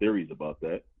some theories about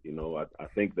that. I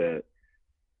think that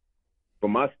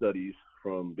from my studies,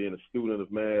 from being a student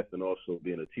of math and also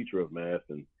being a teacher of math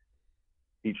and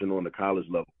teaching on the college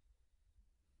level,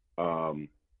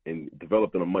 and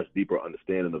developing a much deeper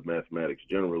understanding of mathematics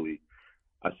generally,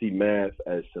 I see math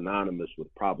as synonymous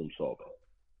with problem solving.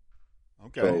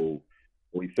 Okay. So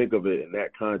when we think of it in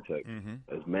that context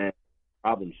as math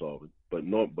problem solving, but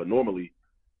normally,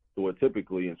 or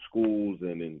typically in schools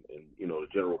and in the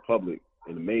general public,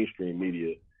 in the mainstream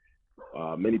media,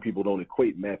 many people don't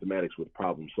equate mathematics with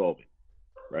problem solving,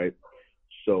 right?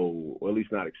 So, or at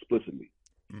least not explicitly.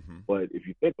 But if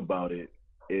you think about it,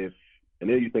 and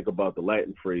then you think about the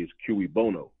Latin phrase cui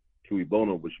bono,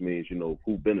 which means,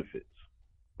 who benefits,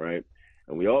 right?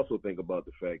 And we also think about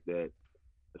the fact that,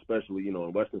 especially, in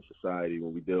Western society,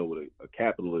 when we deal with a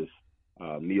capitalist,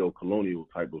 neo-colonial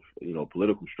type of,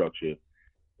 political structure,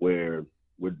 where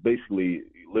we're basically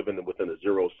living within a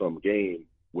zero-sum game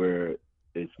where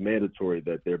it's mandatory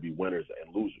that there be winners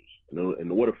and losers.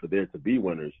 In order for there to be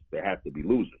winners, there have to be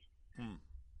losers.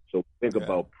 So think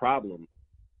about problems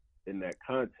in that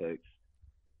context.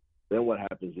 Then what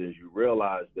happens is you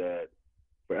realize that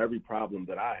for every problem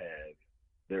that I have,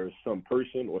 there is some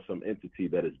person or some entity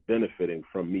that is benefiting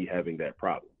from me having that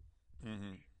problem.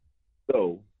 Mm-hmm.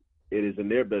 So it is in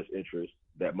their best interest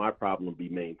that my problem be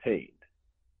maintained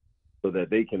so that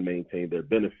they can maintain their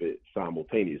benefit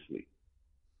simultaneously.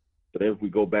 So if we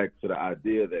go back to the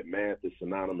idea that math is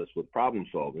synonymous with problem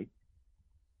solving,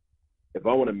 if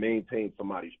I want to maintain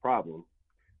somebody's problem,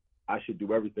 I should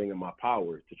do everything in my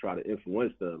power to try to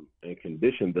influence them and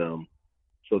condition them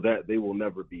so that they will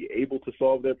never be able to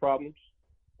solve their problems,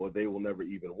 or they will never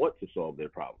even want to solve their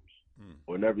problems,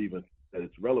 or never even that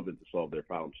it's relevant to solve their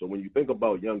problems. So when you think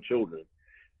about young children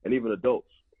and even adults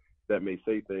that may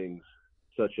say things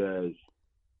such as,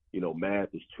 math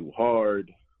is too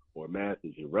hard, or math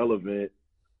is irrelevant,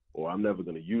 or I'm never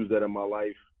going to use that in my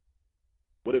life.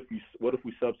 What if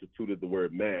we substituted the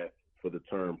word math for the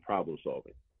term problem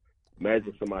solving?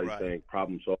 Imagine somebody saying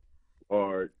problem solving is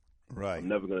hard. Right. I'm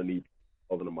never going to need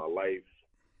solving in my life.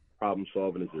 Problem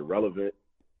solving is irrelevant.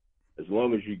 As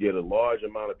long as you get a large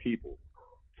amount of people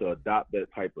to adopt that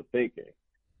type of thinking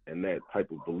and that type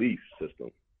of belief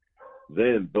system,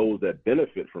 then those that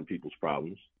benefit from people's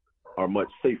problems are much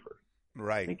safer.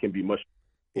 Right. And can be much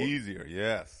easier.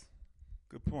 Yes.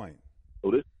 Good point.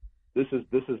 So this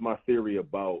is my theory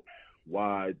about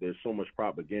why there's so much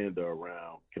propaganda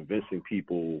around convincing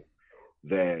people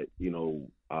that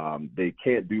they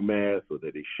can't do math, or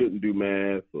that they shouldn't do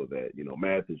math, or that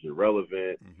math is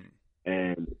irrelevant. Mm-hmm.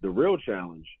 And the real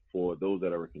challenge for those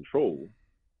that are in control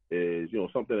is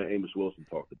something that Amos Wilson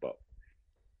talked about.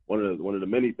 One of the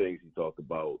many things he talked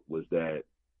about was that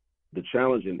the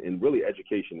challenge in really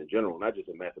education in general, not just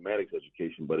in mathematics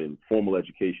education, but in formal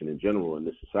education in general in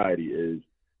this society, is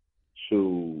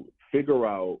to figure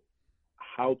out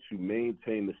how to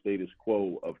maintain the status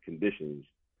quo of conditions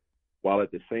while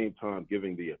at the same time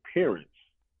giving the appearance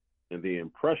and the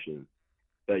impression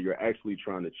that you're actually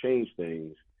trying to change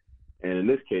things. And in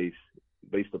this case,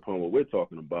 based upon what we're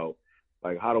talking about,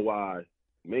 like how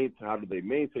do they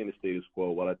maintain the status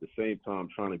quo while at the same time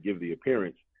trying to give the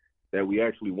appearance that we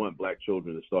actually want black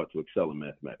children to start to excel in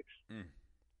mathematics,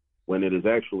 when it is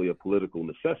actually a political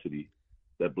necessity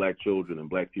that black children and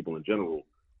black people in general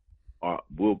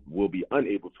will be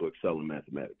unable to excel in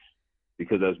mathematics,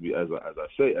 because as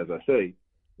I say,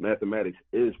 mathematics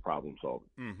is problem solving.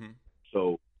 Mm-hmm.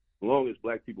 So as long as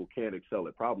black people can't excel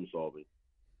at problem solving,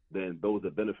 then those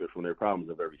that benefit from their problems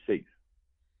are very safe,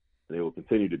 and they will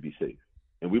continue to be safe.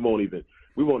 And we won't even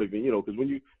because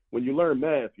when you learn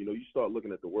math, you start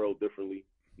looking at the world differently.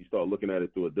 You start looking at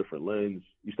it through a different lens.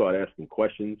 You start asking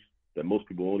questions that most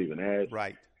people won't even ask.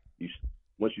 Right.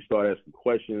 Once you start asking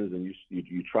questions and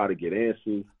you try to get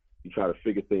answers, you try to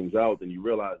figure things out, then you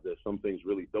realize that some things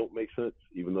really don't make sense,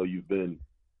 even though you've been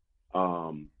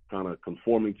kind of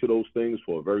conforming to those things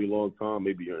for a very long time,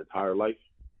 maybe your entire life.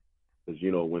 Because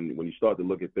when you start to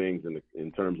look at things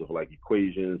in terms of like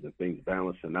equations and things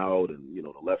balancing out, and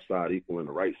the left side equaling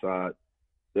the right side,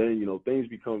 then things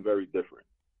become very different,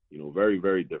 very,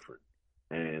 very different.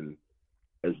 And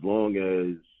as long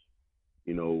as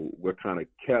we're kind of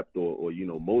kept or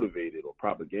motivated or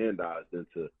propagandized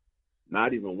into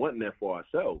not even wanting that for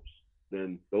ourselves,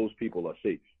 then those people are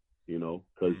safe,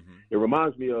 because It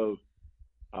reminds me of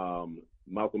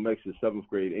Malcolm X's 7th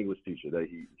grade English teacher that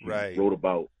he wrote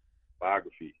about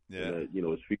biography. Yeah. And,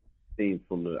 it's seen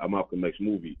from the Malcolm X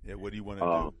movie. Yeah. What do you want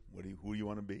to do? Who do you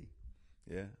want to be?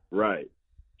 Yeah. Right.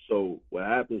 So what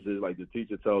happens is, like, the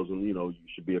teacher tells him, you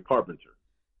should be a carpenter,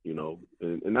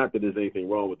 and not that there's anything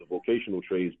wrong with the vocational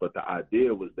trades, but the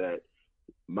idea was that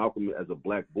Malcolm, as a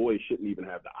black boy, shouldn't even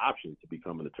have the option to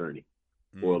become an attorney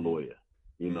or a lawyer.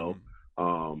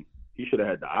 He should have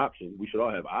had the option. We should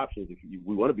all have options. If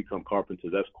we want to become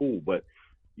carpenters, that's cool, but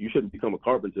you shouldn't become a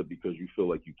carpenter because you feel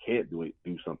like you can't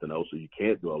do something else, or you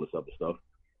can't do all this other stuff,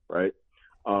 right?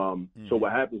 So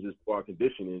what happens is, through our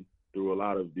conditioning, through a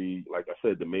lot of the, like I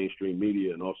said, the mainstream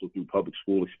media, and also through public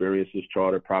school experiences,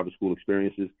 charter, private school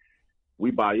experiences,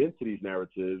 we buy into these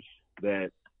narratives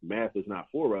that math is not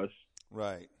for us.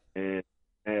 Right. And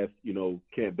math,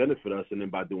 can't benefit us. And then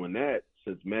by doing that,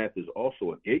 since math is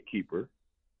also a gatekeeper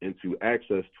into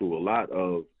access to a lot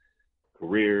of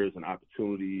careers and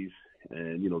opportunities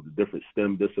and, the different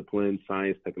STEM disciplines,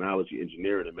 science, technology,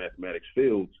 engineering, and mathematics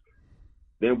fields,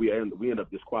 then we end up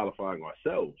disqualifying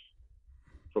ourselves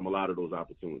from a lot of those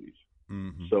opportunities.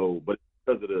 Mm-hmm. So, but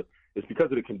it's because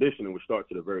of the conditioning, which starts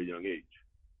at a very young age.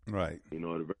 Right. At a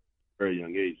very, very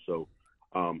young age. So,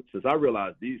 since I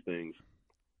realized these things,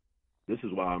 this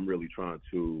is why I'm really trying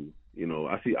to,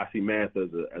 I see math as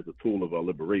a tool of our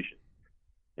liberation,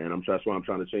 and that's why I'm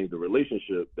trying to change the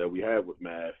relationship that we have with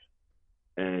math,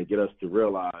 and get us to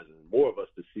realize, and more of us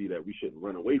to see, that we shouldn't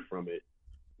run away from it.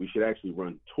 we should actually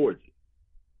run towards it.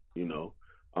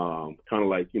 Kind of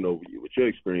like, with your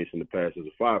experience in the past as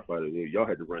a firefighter, y'all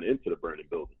had to run into the burning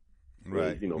building.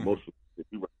 Right. Whereas, most of us,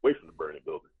 we run away from the burning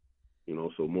building.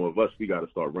 So more of us, we got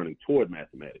to start running toward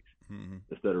mathematics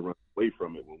instead of running away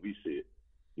from it when we see it.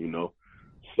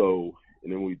 So,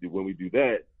 and then when we do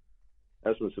that,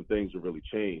 that's when some things will really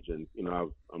change. And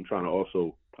I've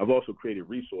also created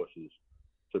resources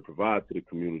to provide to the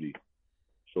community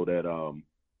so that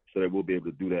we'll be able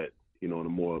to do that, in a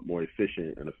more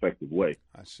efficient and effective way.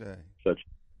 I say. Such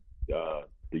the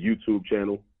YouTube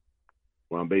channel,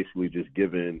 where I'm basically just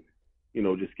giving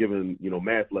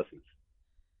math lessons.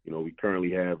 We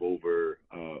currently have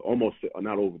almost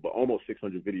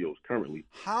 600 videos currently.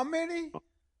 How many?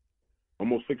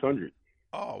 Almost 600.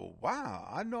 Oh, wow.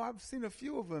 I know I've seen a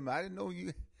few of them. I didn't know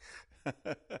you.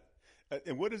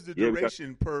 And what is the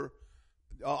duration per?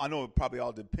 I know it probably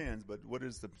all depends, but what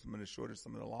is some of the shortest,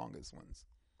 some of the longest ones?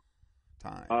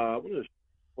 Time. On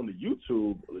the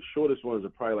YouTube, the shortest ones are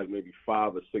probably like maybe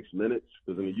 5 or 6 minutes.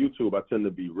 Because in the YouTube, I tend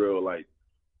to be real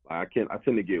I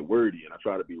tend to get wordy, and I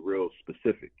try to be real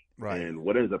specific. Right. And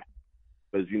what ends up,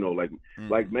 is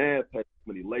like math has so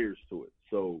many layers to it.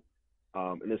 So,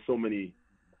 and there's so many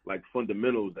like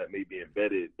fundamentals that may be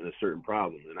embedded in a certain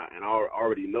problem. And I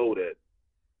already know that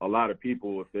a lot of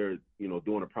people, if they're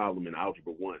doing a problem in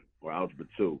algebra 1 or algebra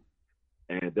 2,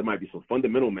 and there might be some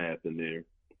fundamental math in there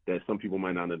that some people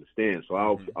might not understand. So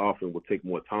I often will take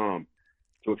more time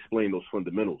to explain those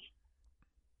fundamentals,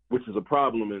 which is a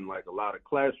problem in like a lot of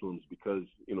classrooms because,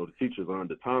 the teachers are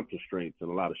under time constraints and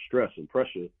a lot of stress and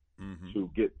pressure to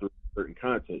get through certain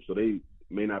content. So they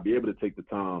may not be able to take the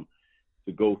time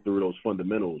to go through those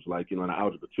fundamentals. Like, in an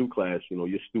algebra 2 class,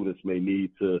 your students may need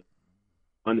to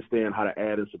understand how to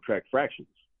add and subtract fractions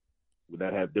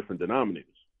that have different denominators.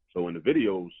 So in the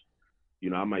videos,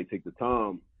 I might take the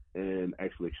time and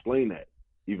actually explain that,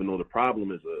 even though the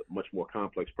problem is a much more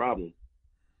complex problem,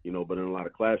 but in a lot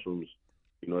of classrooms,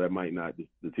 that might not,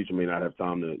 the teacher may not have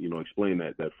time to, explain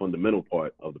that fundamental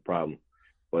part of the problem.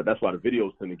 But that's why the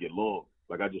videos tend to get long.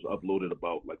 Like I just uploaded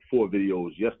about like 4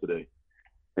 videos yesterday,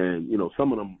 and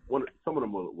some of them were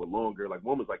longer. Like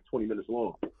one was like 20 minutes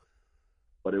long,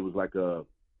 but it was like I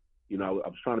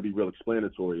was trying to be real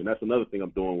explanatory, and that's another thing I'm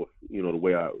doing with the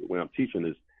way I'm teaching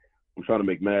is I'm trying to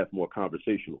make math more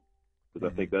conversational, because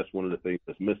I think that's one of the things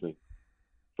that's missing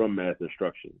from math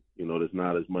instruction. There's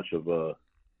not as much of a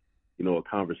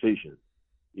conversation,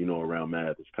 around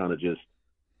math. It's kind of just,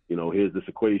 here's this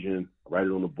equation, write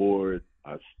it on the board,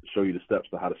 I show you the steps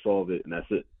to how to solve it, and that's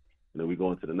it. And then we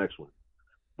go into the next one.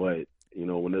 But,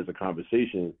 when there's a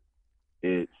conversation,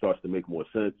 it starts to make more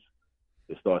sense.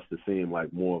 It starts to seem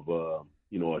like more of a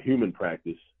human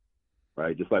practice,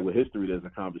 right? Just like with history, there's a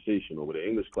conversation, or with an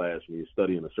English class, when you're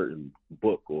studying a certain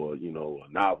book or,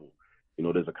 a novel,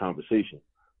 there's a conversation.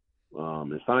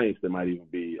 In science, there might even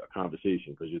be a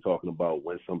conversation because you're talking about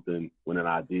when an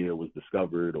idea was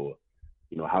discovered, or,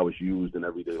 how it's used in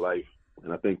everyday life.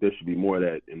 And I think there should be more of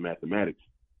that in mathematics.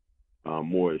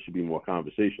 It should be more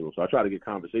conversational. So I try to get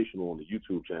conversational on the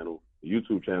YouTube channel. The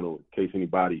YouTube channel, in case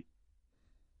anybody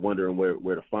wondering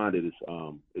where to find it, is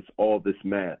it's All This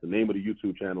Math. The name of the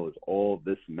YouTube channel is All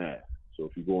This Math. So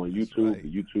if you go on YouTube,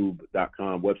 the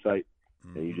youtube.com website,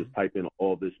 and you just type in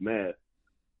All This Math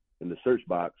in the search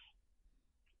box,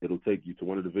 it'll take you to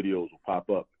one of the videos will pop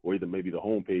up, or either maybe the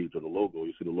homepage or the logo.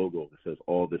 You see the logo that says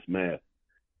All This Math,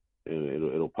 and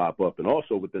it'll pop up. And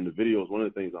also within the videos, one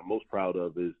of the things I'm most proud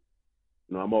of is,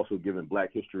 I'm also giving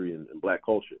Black history and Black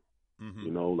culture,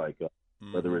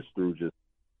 whether it's through just,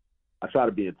 I try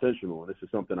to be intentional, and this is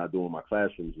something I do in my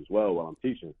classrooms as well while I'm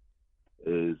teaching,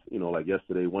 is, like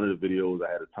yesterday, one of the videos,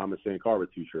 I had a Thomas Sankara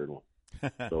t-shirt on.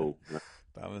 So,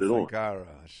 Thomas Sankara,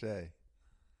 Shay.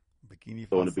 Bikini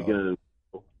so in the beginning,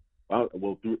 at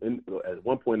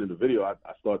one point in the video, I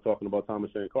started talking about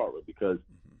Thomas Sankara because,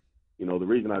 the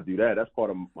reason I do that's part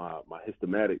of my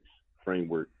hystematics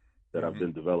framework that I've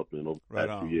been developing over the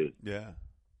past few years. Yeah.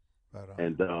 Right on.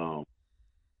 And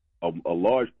a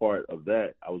large part of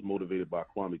that, I was motivated by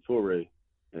Kwame Ture,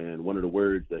 and one of the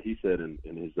words that he said in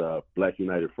his Black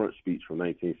United Front speech from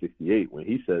 1968, when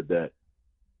he said that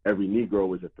every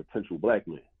Negro is a potential Black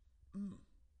man.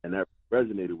 And that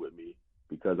resonated with me,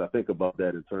 because I think about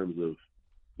that in terms of,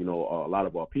 a lot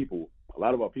of our people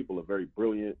are very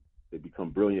brilliant. They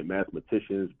become brilliant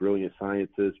mathematicians, brilliant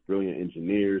scientists, brilliant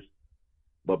engineers.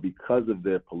 But because of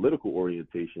their political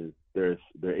orientation, they're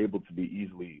able to be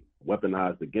easily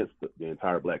weaponized against the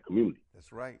entire Black community.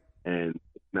 That's right. And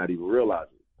not even realize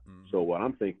it. So what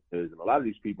I'm thinking is, a lot of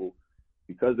these people,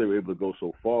 because they were able to go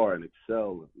so far and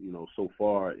excel, so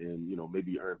far, and,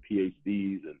 maybe earn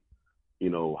PhDs and,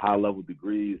 high level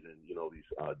degrees and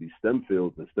these STEM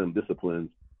fields and STEM disciplines,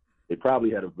 they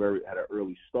probably had an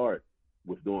early start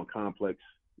with doing complex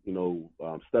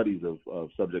studies of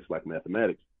subjects like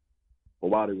mathematics. But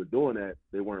while they were doing that,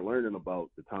 they weren't learning about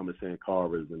the Thomas Hand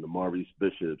Carvers and the Maurice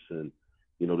Bishops and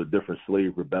the different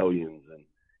slave rebellions, and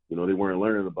they weren't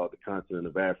learning about the continent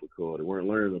of Africa, or they weren't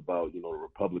learning about the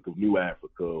Republic of New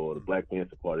Africa or the Black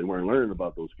Panther Party. They weren't learning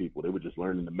about those people. They were just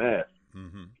learning the math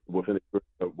within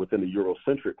the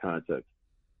Eurocentric context.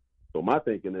 So my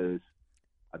thinking is,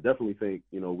 I definitely think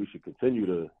we should continue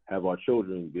to have our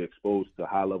children be exposed to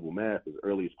high level math as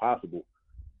early as possible,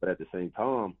 but at the same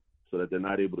time, so that they're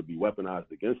not able to be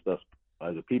weaponized against us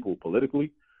as a people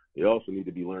politically, they also need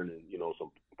to be learning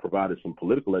provided some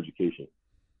political education,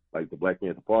 like the Black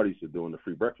Panther Parties are doing the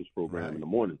free breakfast program in the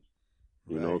mornings.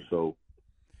 So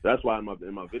that's why in my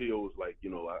videos, like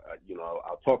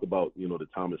I'll talk about the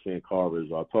Thomas Hand Carvers,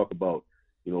 or I'll talk about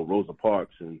Rosa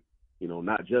Parks, and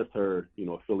not just her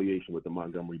affiliation with the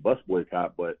Montgomery bus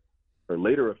boycott, but her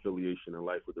later affiliation in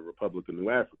life with the Republic of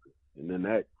New Africa, and then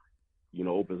that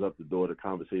opens up the door to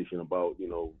conversation about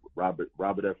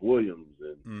Robert F. Williams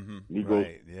and Negro,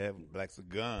 Blacks with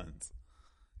Guns.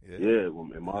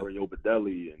 And Mario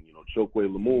Bedelli and Chokwe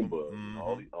Lumumba, and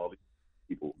all these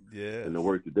people, and the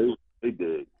work that they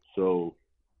did. So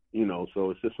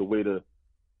so it's just a way to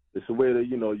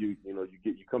you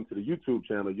come to the YouTube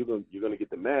channel, you're gonna get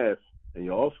the math, and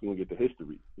you're also gonna get the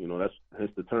history. That's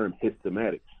hence the term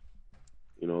hystematics.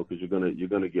 Because you're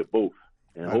gonna get both,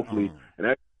 and hopefully and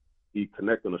actually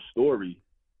connecting a story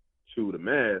to the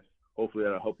math. Hopefully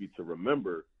that'll help you to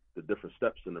remember the different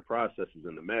steps and the processes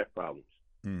in the math problems.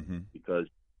 Because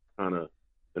and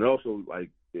also like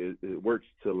it works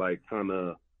to like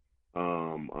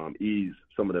ease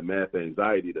some of the math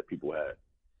anxiety that people have.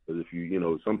 Because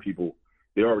if some people,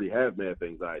 they already have math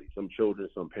anxiety. Some children,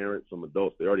 some parents, some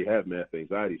adults, they already have math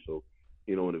anxiety. So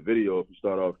in a video, if you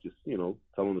start off just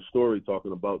telling a story,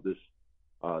 talking about this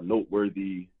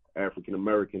noteworthy African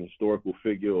American historical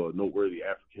figure or noteworthy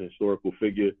African historical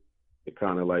figure, it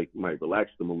kind of like might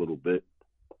relax them a little bit,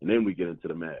 and then we get into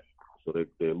the math. So they're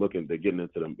getting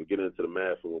into the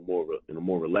math in a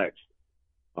more relaxed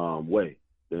way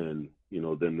than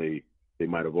they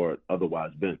might have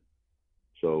otherwise been.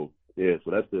 So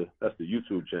so that's the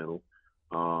YouTube channel.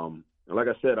 And like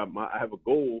I said, I have a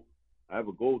goal. I have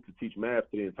a goal to teach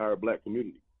math to the entire Black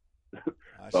community.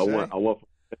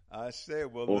 I say,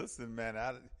 listen, man.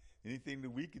 Anything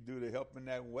that we could do to help in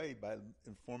that way by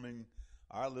informing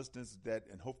our listeners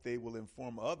and hope they will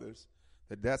inform others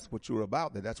that's what you're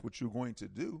about, that's what you're going to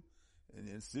do, and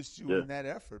assist you in that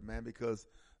effort, man, because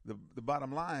the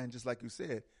bottom line, just like you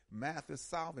said, math is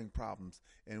solving problems,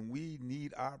 and we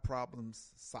need our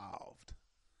problems solved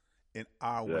in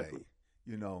our way,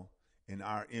 in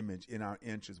our image, in our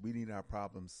interest. We need our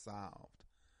problems solved,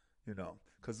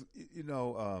 because,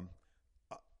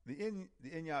 the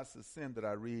Inyas Sin that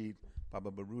I read,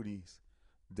 Baba Baruti's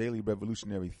Daily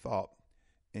Revolutionary Thought,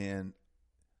 and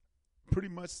pretty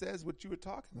much says what you were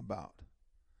talking about,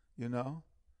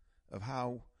 of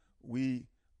how we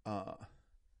have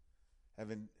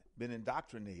been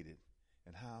indoctrinated,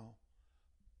 and how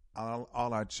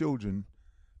all our children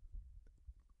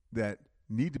that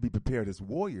need to be prepared as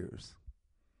warriors,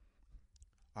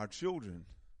 our children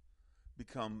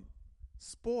become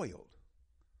spoiled,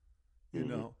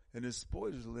 and this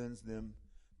spoilage lends them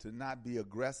to not be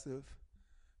aggressive,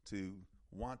 to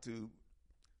want to,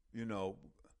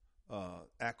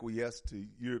 acquiesce to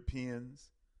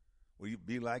Europeans, or you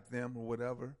be like them or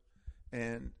whatever,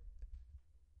 and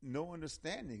no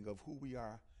understanding of who we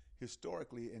are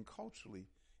historically and culturally,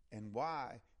 and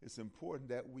why it's important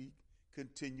that we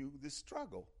continue this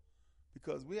struggle,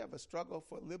 because we have a struggle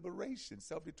for liberation,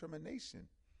 self-determination,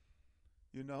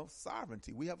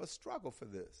 sovereignty. We have a struggle for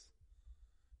this.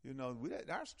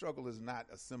 Our struggle is not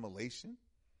assimilation,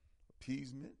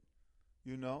 appeasement.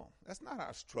 That's not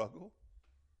our struggle.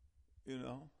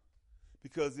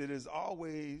 Because it'll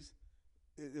always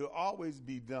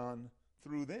be done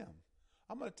through them.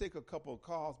 I'm going to take a couple of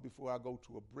calls before I go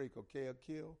to a break, okay,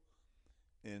 Akil?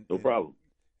 No problem.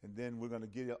 And then we're going to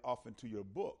get off into your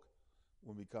book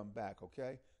when we come back,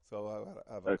 okay? So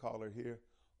I have a caller here.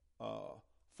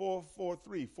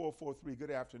 443.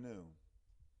 Good afternoon.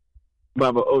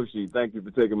 Baba Oshi, thank you for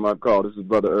taking my call. This is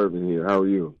Brother Irvin here. How are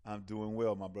you? I'm doing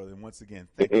well, my brother. And once again,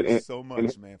 thank you so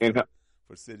much, man,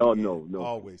 for sitting in. No.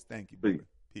 Always. Thank you, brother.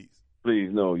 Peace.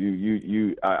 Please, no.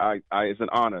 It's an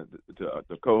honor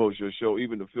to co-host your show,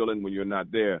 even to fill in when you're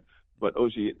not there. But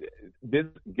Oshi, this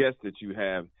guest that you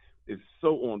have is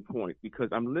so on point,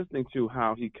 because I'm listening to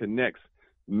how he connects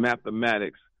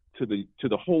mathematics to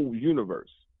the whole universe.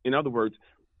 In other words,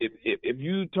 if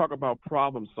you talk about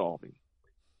problem solving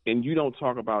and you don't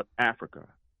talk about Africa,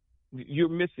 you're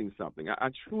missing something. I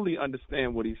truly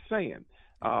understand what he's saying,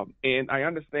 and I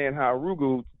understand how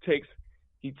Rugu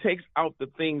takes out the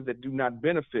things that do not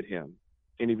benefit him,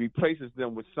 and he replaces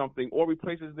them with something or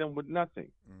replaces them with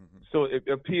nothing. Mm-hmm. So it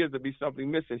appears to be something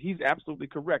missing. He's absolutely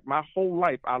correct. My whole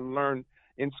life I learned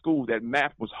in school that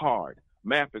math was hard.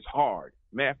 Math is hard.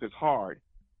 Math is hard.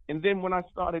 And then when I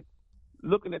started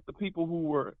looking at the people who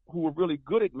were really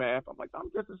good at math, I'm like, I'm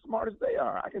just as smart as they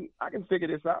are. I can figure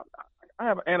this out. I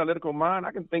have an analytical mind.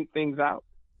 I can think things out.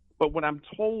 But when I'm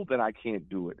told that I can't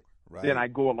do it, right, then I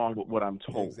go along with what I'm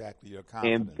told. Exactly, your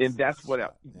confidence. And that's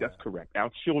what that's correct.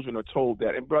 Our children are told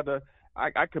that. And brother,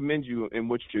 I commend you in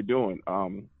what you're doing.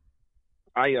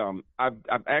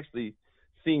 I've actually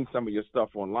seen some of your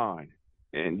stuff online,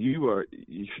 and you're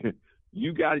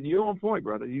on point,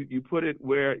 brother. You put it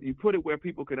where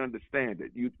people can understand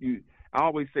it. I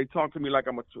always say, talk to me like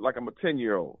I'm a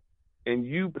 10-year-old, and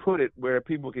you put it where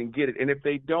people can get it. And if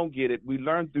they don't get it, we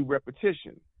learn through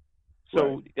repetition.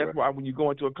 So that's why when you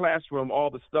go into a classroom, all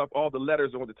the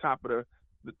letters are on the top of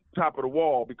the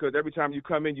wall, because every time you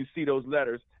come in, you see those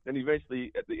letters, and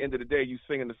eventually at the end of the day, you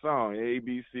singing the song A,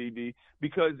 B, C, D,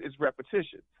 because it's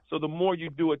repetition. So the more you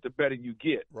do it, the better you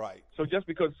get. Right. So just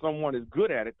because someone is good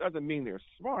at it doesn't mean they're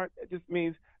smart. It just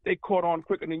means they caught on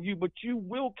quicker than you, but you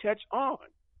will catch on.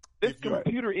 This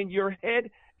computer in your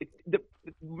head, the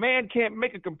man can't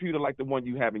make a computer like the one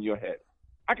you have in your head.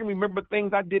 I can remember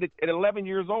things I did at 11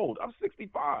 years old. I'm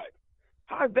 65.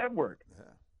 How does that work? Yeah.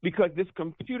 Because this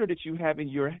computer that you have in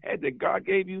your head that God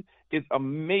gave you is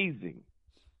amazing.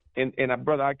 And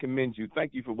brother, I commend you.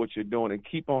 Thank you for what you're doing, and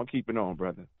keep on keeping on,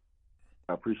 brother.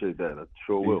 I appreciate that. I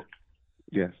sure will.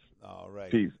 Yes. All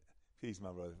right. Peace. Peace,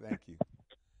 my brother. Thank you.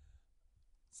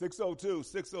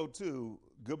 602.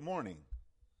 Good morning.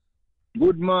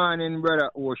 Good morning, Brother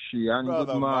Oshi, and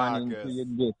Brother good morning Marcus. to your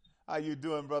guest. How you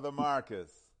doing, Brother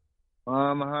Marcus?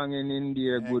 I'm hanging in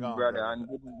there, good brother, and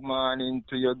good morning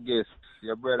to your guests,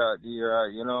 your brother there,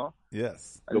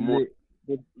 Yes. Good morning.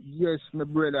 Yes, my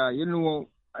brother,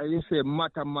 I say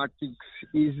mathematics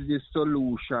is the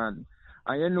solution.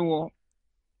 And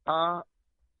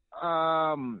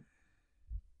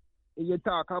you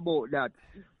talk about that.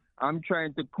 I'm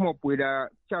trying to come up with a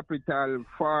capital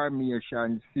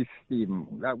formation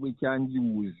system that we can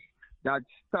use that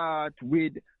start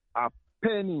with a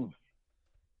penny.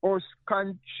 Us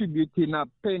contributing a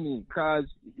penny, because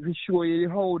we show you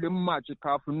how the magic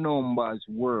of numbers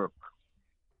work.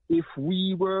 If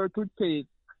we were to take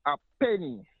a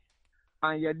penny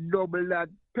and you double that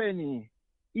penny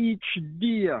each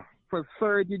day for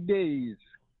 30 days,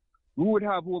 we would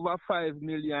have over $5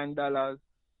 million.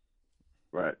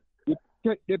 Right. You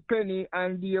take the penny,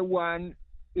 and day one,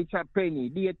 it's a penny.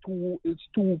 Day two, it's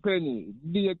 2 pennies.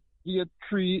 Day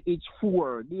 3, it's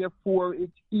 4. Day 4,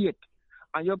 it's 8.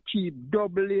 And you keep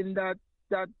doubling them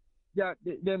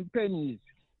pennies.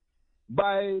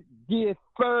 By day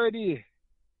 30,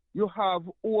 you have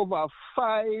over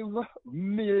 $5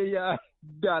 million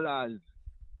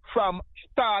from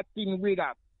starting with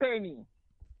a penny.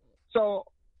 So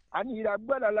I need a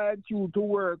brother like you to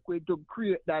work with to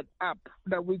create that app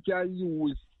that we can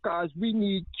use, because we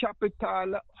need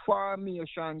capital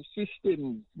formation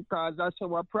systems, because that's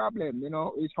our problem,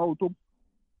 is how to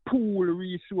pool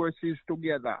resources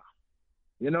together,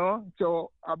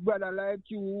 So a brother like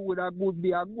you would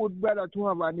be a good brother to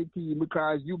have on the team,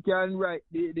 because you can write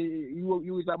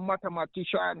you is a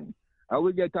mathematician, and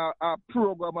we get a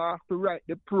programmer to write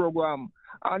the program,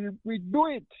 and we do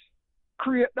it.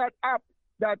 Create that app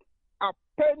that a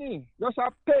penny, just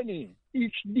a penny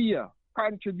each day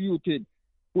contributed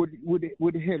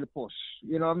would help us.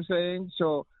 You know what I'm saying?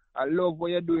 So I love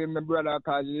what you're doing, my brother,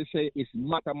 because you say it's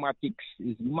mathematics.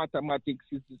 Mathematics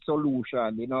is the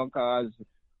solution, because,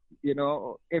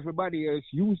 everybody else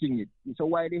using it. So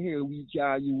why the hell we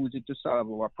can't use it to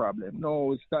solve our problem?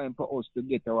 No, it's time for us to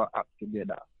get our act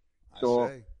together.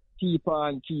 So keep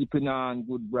on keeping on,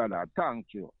 good brother.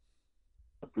 Thank you.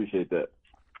 Appreciate that.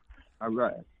 All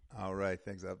right.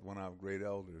 Thanks. That's one of our great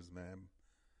elders, man.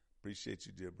 Appreciate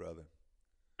you, dear brother.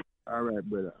 All right,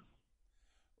 brother.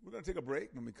 We're going to take a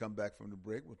break. When we come back from the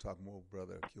break, we'll talk more with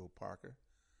Brother Akil Parker.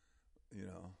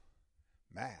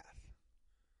 Math.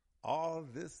 All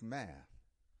this math.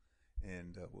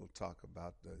 And we'll talk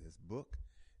about his book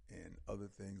and other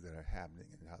things that are happening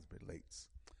and how it relates.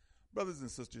 Brothers and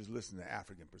sisters, listen to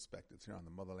African Perspectives here on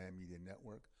the Motherland Media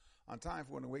Network, on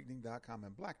TimeForAnAwakening.com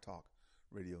and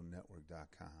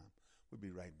BlackTalkRadioNetwork.com. We'll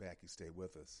be right back. You stay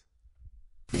with us.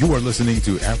 You are listening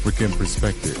to African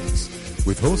Perspectives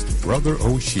with host Brother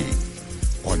Oshi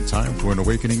on Time for an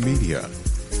Awakening Media,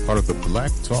 part of the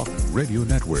Black Talk Radio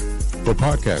Network. For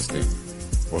podcasting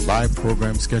or live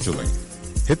program scheduling,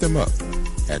 hit them up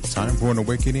at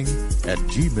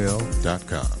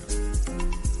timeforanawakening@gmail.com.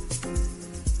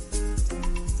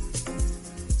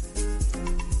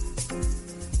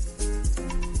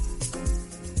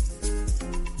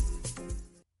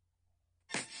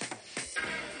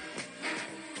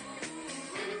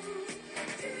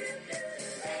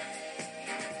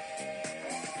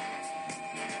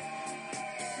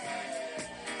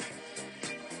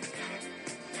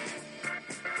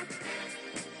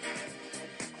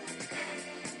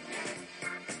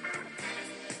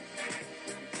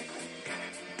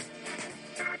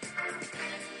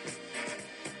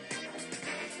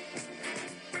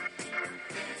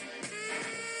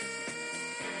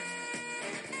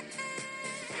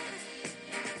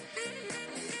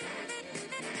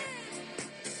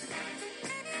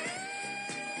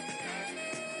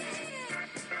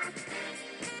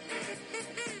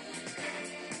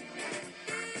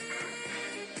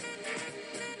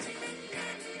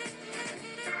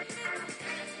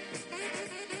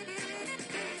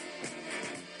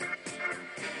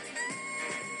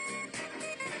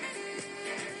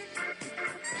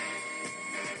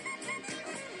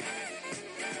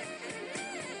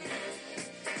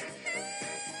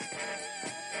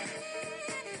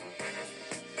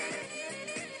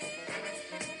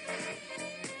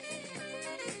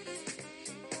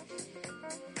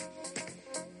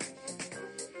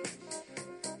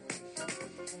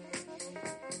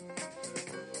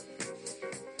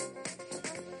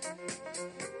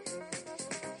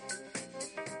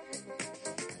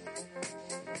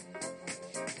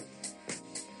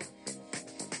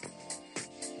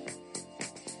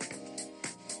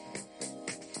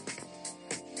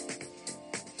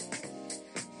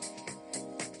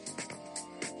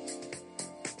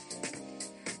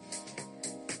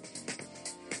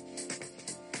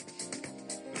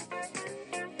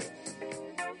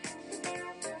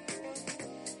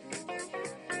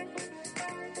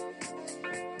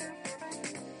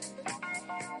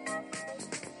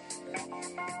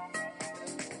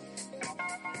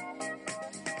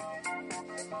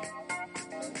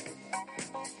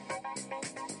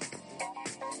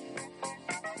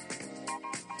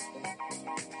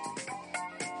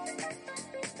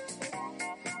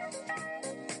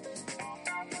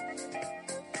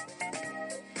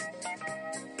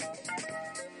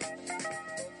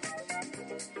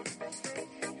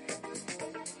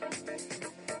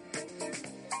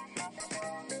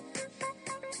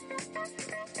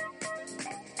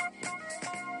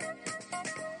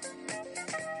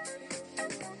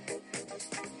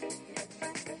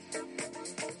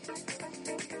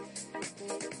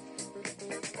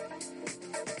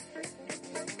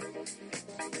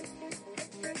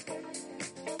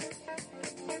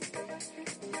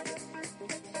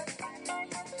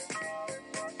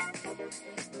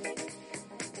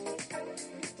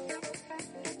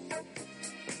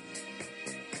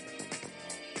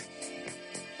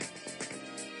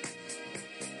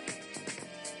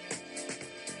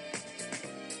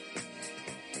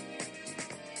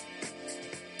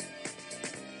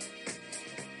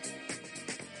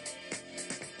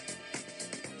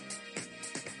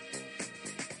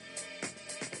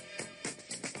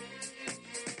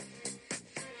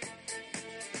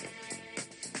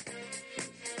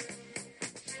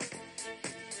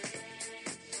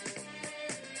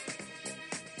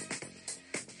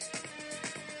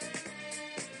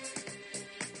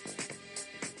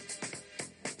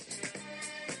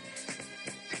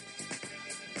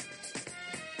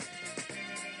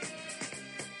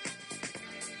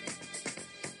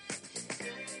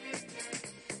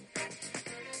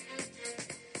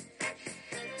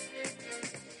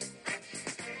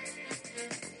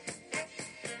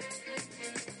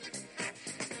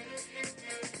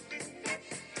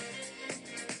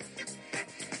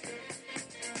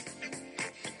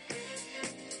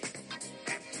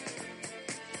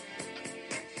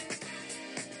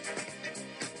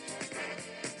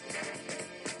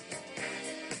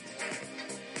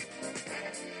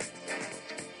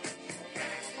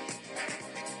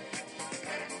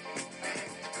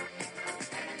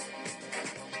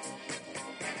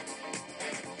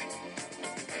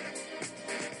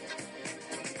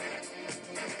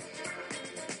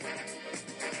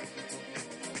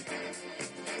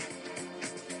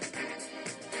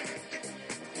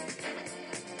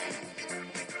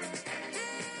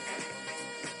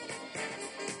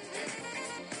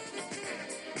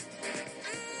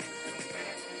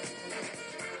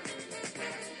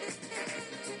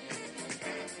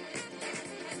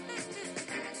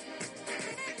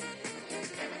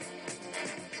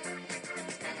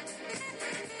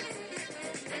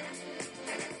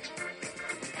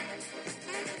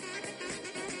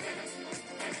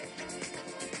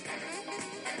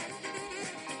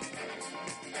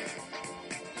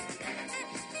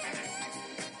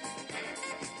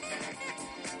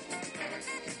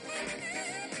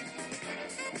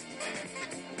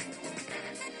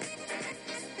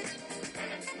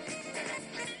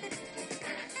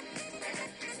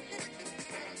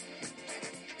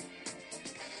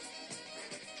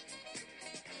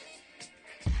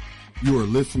 You are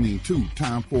listening to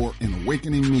Time for an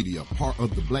Awakening Media, part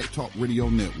of the Black Talk Radio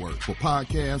Network. For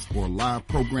podcasts or live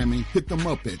programming, hit them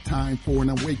up at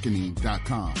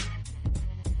timeforanawakening.com.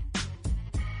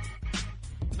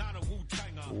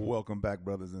 Welcome back,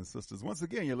 brothers and sisters. Once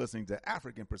again, you're listening to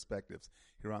African Perspectives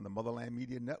here on the Motherland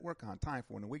Media Network on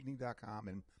timeforanawakening.com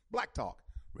and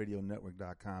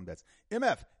blacktalkradionetwork.com. That's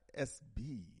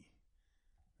MFSB.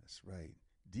 That's right.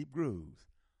 Deep Grooves.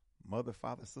 Mother,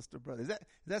 father, sister, brother. Is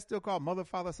that still called mother,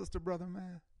 father, sister, brother,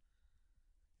 man?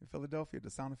 In Philadelphia,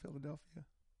 the sound of Philadelphia?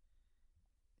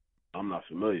 I'm not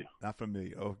familiar. Not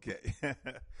familiar. Okay.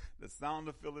 The sound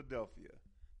of Philadelphia.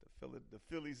 The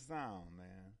Philly sound,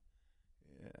 man.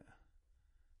 Yeah.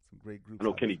 Some great groups. I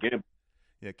know Kenny Gamble.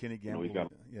 Yeah, Kenny Gamble.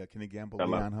 Kenny Gamble, got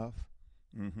Leon Huff.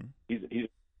 Mm-hmm. He's in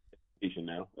education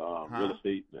now. Real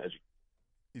estate.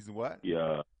 He's what?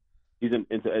 Yeah. He's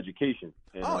into education.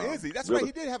 And, is he? That's right.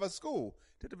 He did have a school.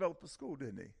 Did develop a school,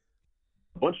 didn't he?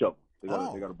 A bunch of them.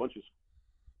 They got a bunch of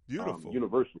beautiful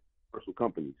universal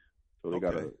companies. So they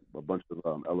got a bunch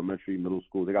of elementary, middle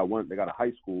school. They got a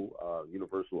high school,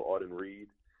 Universal Art and Reed,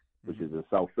 which is in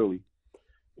South Philly.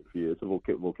 It's a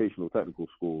vocational technical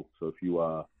school. So if you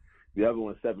ever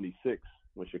on 76,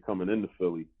 once you're coming into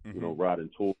Philly,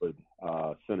 riding toward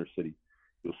Center City,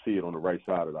 you'll see it on the right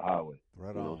side of the highway.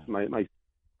 Right on. It's nice.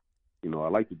 I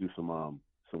like to do some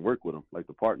work with them, like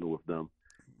to partner with them,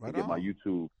 and get my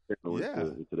YouTube channel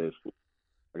into their school.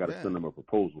 I got to send them a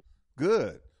proposal.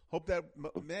 Good. Hope that,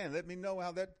 man, let me know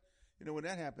how that, when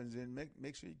that happens, and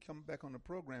make sure you come back on the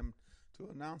program to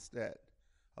announce that.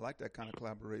 I like that kind of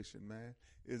collaboration, man.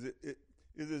 Is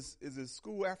it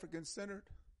school African centered?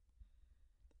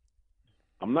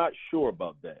 I'm not sure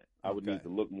about that. I would need to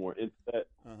look more into that.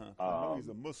 I know he's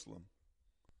a Muslim.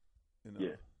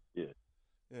 Yeah.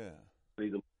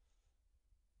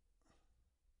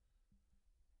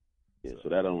 So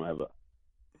that I don't have a.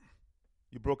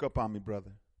 You broke up on me,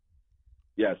 brother.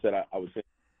 Yeah, I said I would say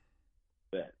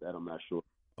that I'm not sure.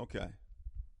 Okay.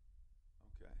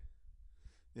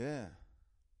 Yeah.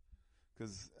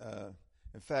 Because,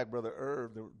 in fact, Brother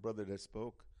Irv, the brother that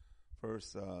spoke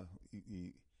first,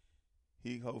 he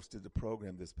hosted the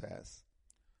program this past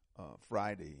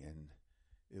Friday, and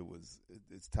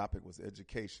its topic was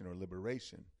education or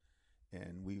liberation,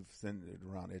 and we've centered it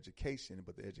around education,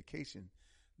 but the education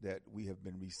that we have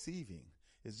been receiving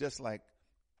is just like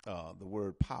the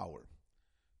word power.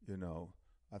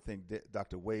 I think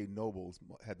Dr. Wade Nobles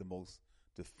had the most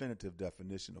definitive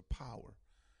definition of power,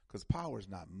 because power is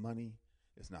not money,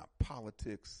 it's not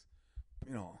politics,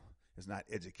 it's not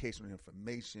educational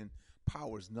information.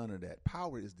 Power is none of that.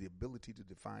 Power is the ability to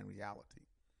define reality,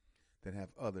 then have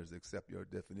others accept your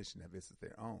definition of it as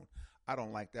their own. I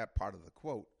don't like that part of the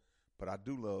quote, but I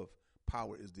do love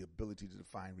power is the ability to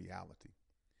define reality,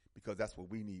 because that's what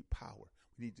we need, power.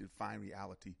 We need to define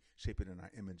reality, shape it in our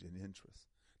image and interest.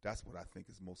 That's what I think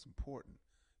is most important,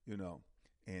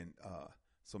 and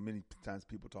so many times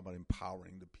people talk about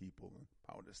empowering the people and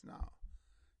power this now.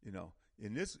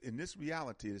 In this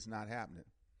reality, it's not happening.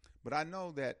 But I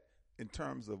know that in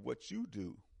terms of what you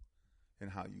do and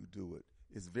how you do it,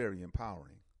 it's very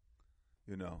empowering,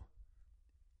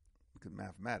 because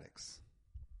mathematics.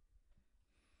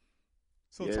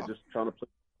 So just trying to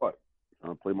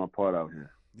play my part out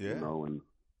here. Yeah. And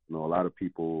a lot of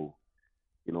people,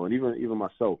 and even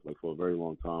myself, like for a very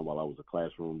long time while I was a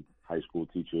classroom high school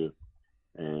teacher,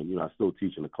 and I still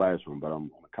teach in the classroom, but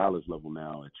I'm on a college level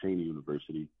now at Cheney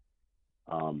University.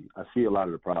 I see a lot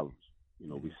of the problems.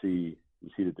 We see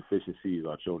the deficiencies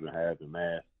our children have in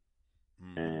math,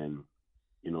 and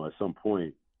at some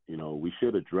point, we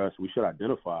should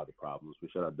identify the problems. We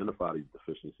should identify these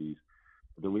deficiencies.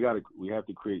 But then we have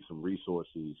to create some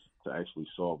resources to actually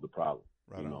solve the problem.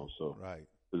 Right. Right.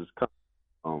 It's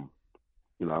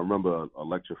I remember a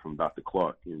lecture from Dr.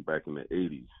 Clark back in the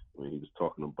 80s when he was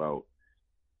talking about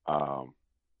Al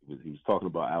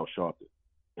Sharpton,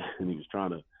 and he was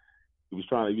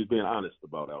being honest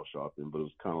about Al Sharpton, but it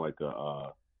was kind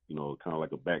of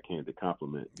like a backhanded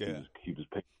compliment. Yeah.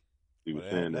 He was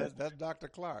saying that's Dr.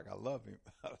 Clark. I love him.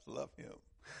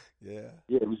 Yeah.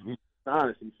 Yeah, he was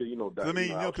honest. And he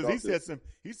said, because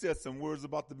he said some words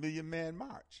about the Million Man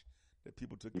March that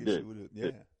people took issue with.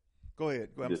 Yeah. Go ahead.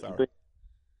 I'm sorry.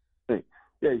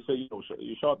 Yeah, he said,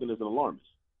 Sharpton is an alarmist.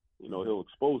 He'll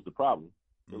expose the problem.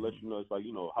 He'll let you know it's like,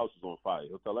 house is on fire.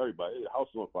 He'll tell everybody, hey, the house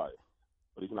is on fire.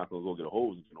 But he's not going to go get a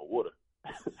hose and get no water.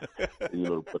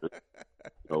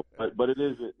 But it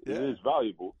is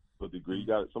valuable to a degree.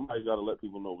 Somebody's got to let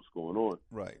people know what's going on.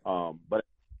 Right. But at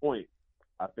this point,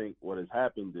 I think what has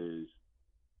happened is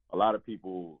a lot of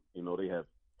people, they have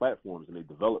platforms and they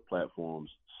develop platforms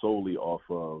solely off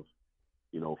of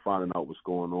finding out what's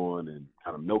going on and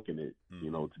kind of milking it,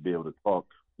 to be able to talk,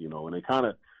 and it kind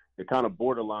of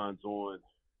borderlines on,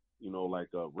 like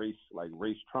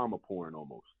race trauma porn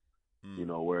almost,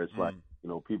 where it's like,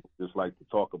 people just like to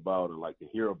talk about and like to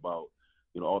hear about,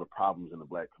 all the problems in the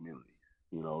black community.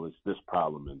 It's this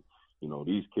problem, and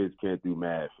these kids can't do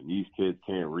math, and these kids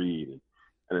can't read,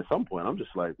 and at some point I'm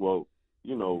just like, well,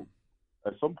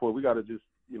 at some point we got to just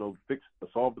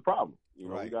solve the problem.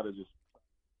 Right. We got to just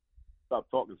stop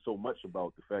talking so much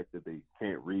about the fact that they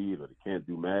can't read or they can't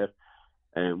do math,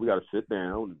 and we got to sit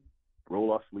down and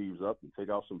roll our sleeves up and take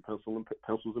out some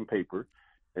pencils and paper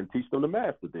and teach them the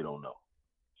math that they don't know.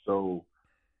 So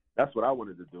that's what I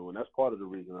wanted to do, and that's part of the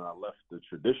reason that I left the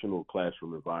traditional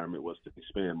classroom environment, was to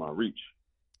expand my reach.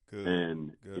 Good.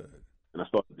 And I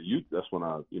started the youth. That's when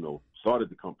I, started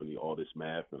the company, All This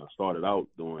Math, and I started out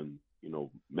doing,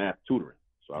 math tutoring.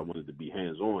 So I wanted to be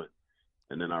hands-on.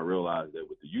 And then I realized that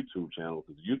with the YouTube channel,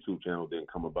 because the YouTube channel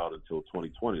didn't come about until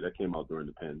 2020. That came out during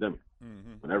the pandemic,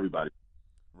 when everybody.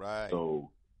 Right.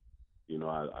 So,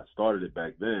 I started it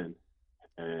back then,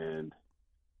 and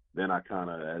then I kind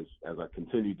of, as I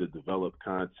continued to develop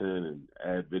content and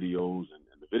add videos,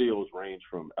 and the videos range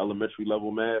from elementary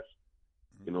level math,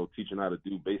 teaching how to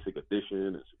do basic addition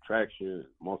and subtraction, and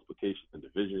multiplication and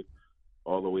division,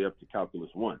 all the way up to Calculus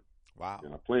 1. Wow.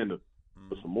 And I plan to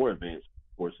put some more advanced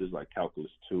courses like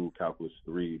Calculus 2, Calculus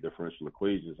 3, differential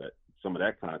equations, some of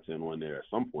that content on there at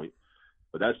some point.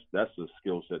 But that's a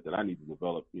skill set that I need to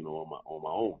develop, on my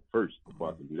own first before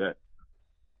I can do that.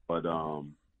 But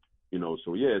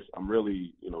so yes, I'm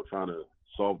really, trying to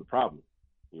solve the problem,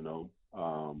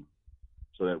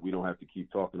 so that we don't have to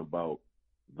keep talking about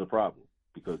the problem,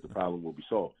 because the problem will be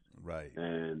solved. Right.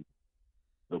 And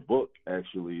the book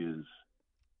actually is,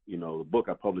 the book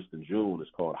I published in June is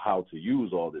called How to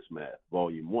Use All This Math,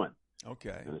 Volume 1.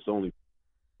 Okay. And it's only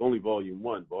Volume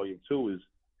 1. Volume 2 is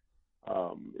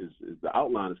the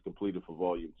outline is completed for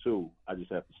Volume 2. I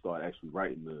just have to start actually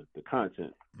writing the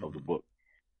content of the book.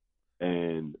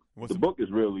 And the book is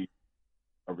really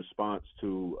a response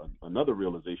to another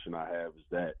realization I have, is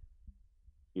that,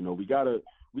 we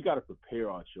gotta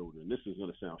prepare our children. This is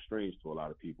going to sound strange to a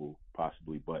lot of people,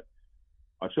 possibly, but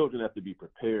our children have to be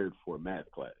prepared for a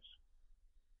math class.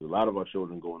 A lot of our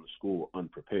children go into school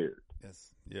unprepared.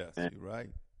 Yes, you're right.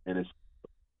 And it's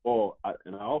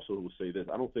and I also will say this: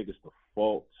 I don't think it's the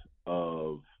fault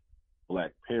of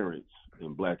black parents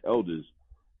and black elders.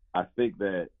 I think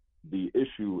that the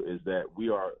issue is that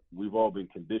we've all been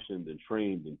conditioned and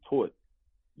trained and taught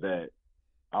that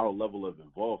our level of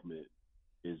involvement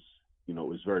is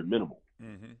very minimal.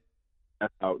 Mm-hmm.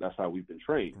 That's how we've been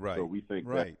trained. Right. So we think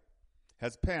that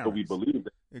as parents, so we believe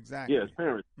that. Exactly. Yeah, as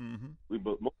parents, mm-hmm.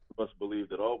 Most of us believe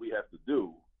that all we have to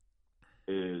do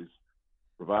is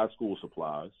provide school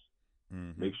supplies,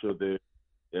 make sure they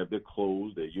have their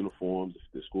clothes, their uniforms. If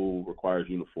the school requires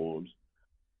uniforms,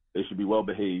 they should be well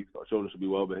behaved. Our children should be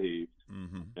well behaved,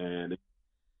 and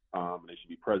they should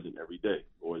be present every day,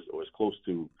 or as close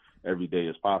to every day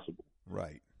as possible.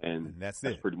 Right. And that's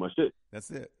pretty much it. That's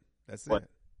it. What's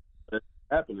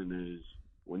happening is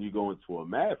when you go into a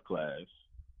math class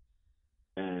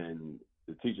and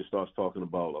the teacher starts talking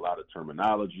about a lot of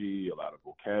terminology, a lot of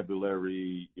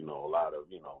vocabulary, a lot of,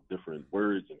 different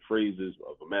words and phrases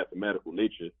of a mathematical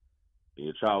nature, and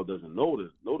your child doesn't know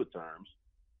the terms,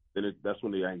 then that's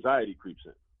when the anxiety creeps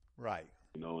in. Right.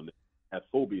 And that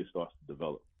phobia starts to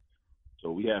develop.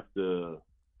 So we have to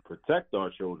protect our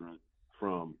children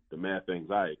from the math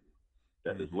anxiety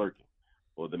that is lurking,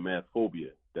 or the math phobia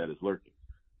that is lurking.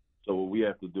 So what we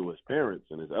have to do as parents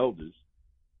and as elders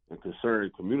and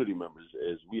concerned community members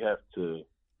is we have to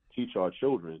teach our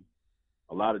children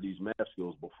a lot of these math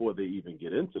skills before they even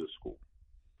get into the school.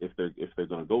 If they're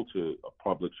going to go to a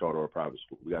public, charter, or private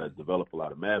school, we got to develop a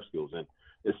lot of math skills. And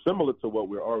it's similar to what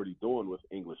we're already doing with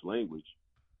English language.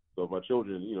 So if our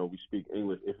children, we speak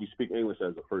English, if we speak English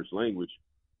as a first language,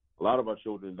 a lot of our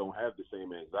children don't have the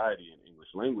same anxiety in English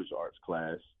language arts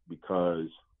class because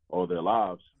all their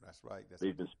lives,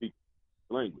 they've been speaking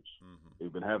language.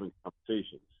 They've been having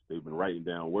conversations. They've been writing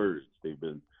down words. They've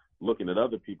been looking at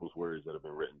other people's words that have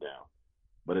been written down.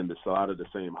 But in a lot of the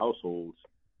same households,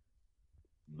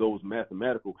 those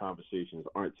mathematical conversations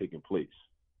aren't taking place.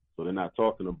 So they're not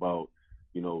talking about,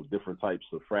 different types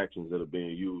of fractions that are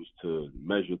being used to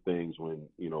measure things when,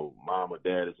 mom or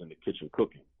dad is in the kitchen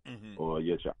cooking, or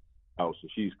you're at your house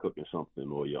and she's cooking something,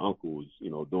 or your uncle is,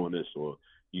 doing this, or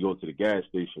you go to the gas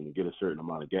station to get a certain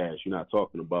amount of gas. You're not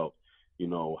talking about,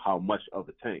 how much of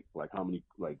a tank, like how many,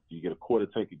 like do you get a quarter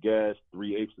tank of gas,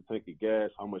 3/8 a tank of gas,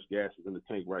 how much gas is in the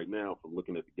tank right now from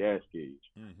looking at the gas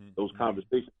gauge. Those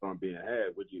conversations aren't being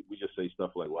had. We just say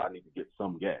stuff like, well, I need to get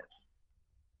some gas.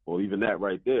 Well, even that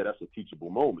right there, that's a teachable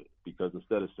moment, because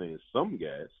instead of saying some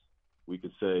gas, we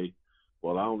could say,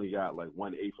 well, I only got like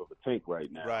 1/8 of a tank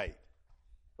right now. Right.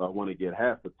 So I want to get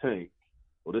half a tank.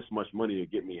 Well, this much money will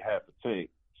get me half a tank.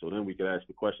 So then we could ask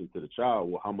the question to the child,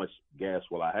 well, how much gas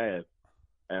will I have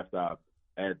after I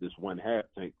add this 1/2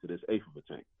 tank to this 1/8 of a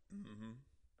tank?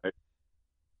 Right?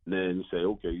 And then you say,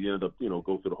 okay, you end up,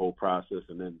 go through the whole process,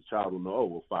 and then the child will know, oh,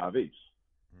 well, 5/8,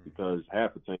 because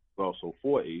half a tank is also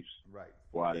 4/8. Right.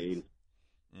 4/8.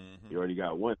 You already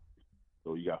got 1,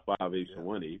 so you got 5/8 and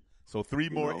 1/8. So 3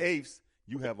 more eighths,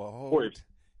 you have a whole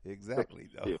exactly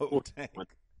the whole tank.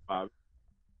 5,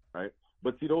 right?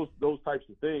 But see, those types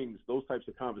of things, those types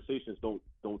of conversations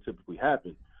don't typically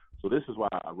happen. So this is why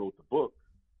I wrote the book.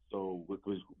 So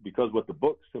because what the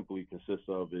book simply consists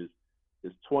of is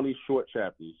 20 short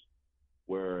chapters,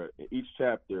 where each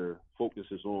chapter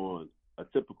focuses on a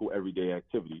typical everyday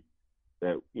activity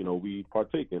that we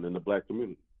partake in the Black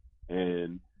community,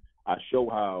 and I show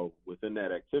how within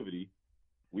that activity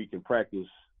we can practice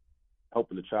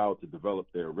helping the child to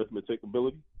develop their arithmetic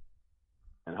ability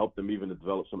and help them even to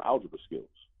develop some algebra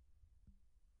skills.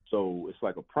 So it's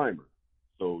like a primer.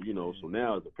 So, so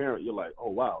now as a parent, you're like, oh,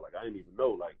 wow, like I didn't even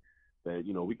know like that,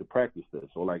 we could practice this.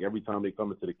 So like every time they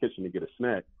come into the kitchen to get a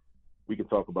snack, we can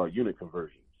talk about unit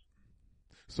conversions.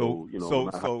 So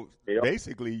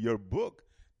basically your book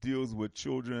deals with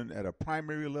children at a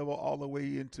primary level all the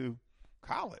way into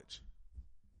college.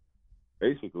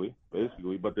 Basically,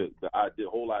 but the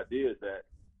whole idea is that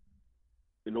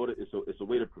it's a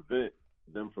way to prevent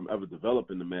them from ever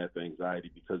developing the math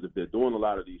anxiety, because if they're doing a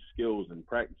lot of these skills and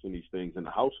practicing these things in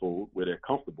the household where they're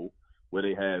comfortable, where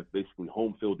they have basically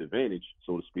home field advantage,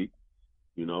 so to speak,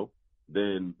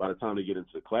 then by the time they get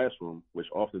into the classroom, which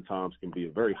oftentimes can be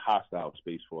a very hostile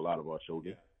space for a lot of our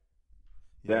children,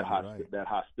 that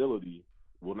hostility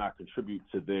will not contribute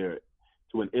to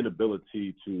an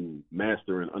inability to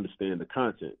master and understand the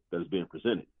content that is being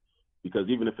presented. Because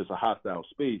even if it's a hostile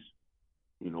space,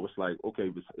 it's like,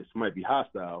 okay, it might be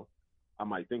hostile. I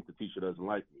might think the teacher doesn't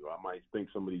like me, or I might think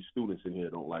some of these students in here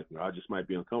don't like me, or I just might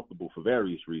be uncomfortable for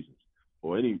various reasons,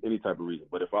 or any type of reason.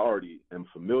 But if I already am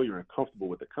familiar and comfortable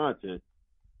with the content,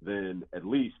 then at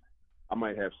least I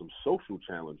might have some social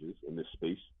challenges in this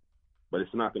space, but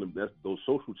it's not going to, those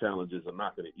social challenges are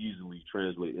not going to easily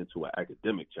translate into an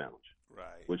academic challenge,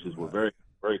 which is what very,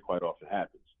 very quite often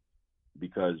happens,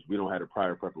 because we don't have a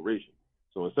prior preparation.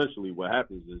 So essentially what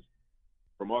happens is,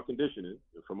 from our conditioning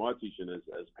and from our teaching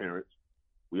as parents,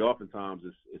 we oftentimes,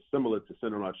 it's similar to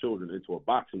sending our children into a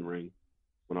boxing ring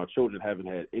when our children haven't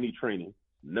had any training,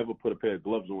 never put a pair of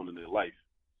gloves on in their life,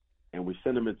 and we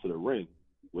send them into the ring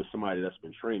with somebody that's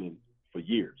been training for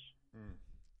years.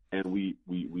 And we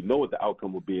know what the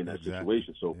outcome will be in that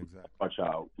situation. So our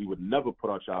child, we would never put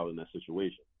our child in that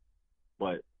situation.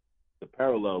 But the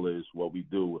parallel is what we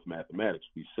do with mathematics.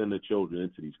 We send the children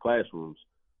into these classrooms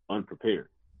unprepared.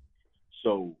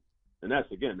 So, and that's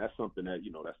something that,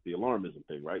 that's the alarmism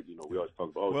thing, right? We always talk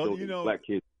about, Black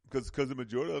kids. Because the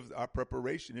majority of our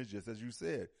preparation is just as you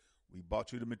said. We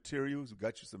bought you the materials. We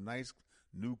got you some nice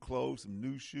new clothes, some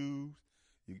new shoes.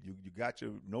 You got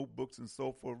your notebooks and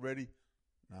so forth ready.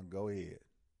 Now go ahead.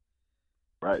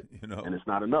 Right. And it's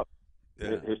not enough. The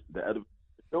evidence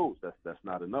shows that's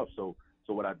not enough. So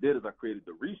what I did is I created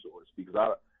the resource, because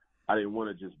I didn't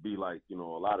want to just be like, a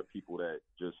lot of people that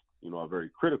just, are very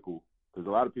critical, because a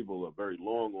lot of people are very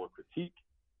long on critique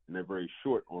and they're very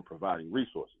short on providing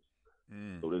resources.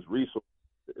 So this resource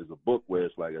is a book where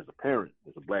it's like, as a parent,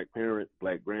 as a Black parent,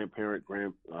 Black grandparent,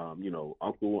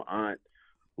 uncle, aunt,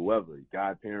 whoever,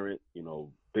 godparent,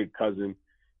 big cousin,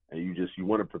 and you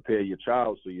want to prepare your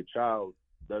child so your child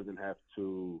doesn't have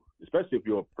to, especially if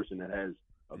you're a person that has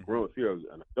if you're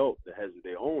an adult that has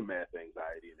their own math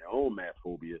anxiety and their own math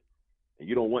phobia, and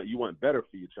you want better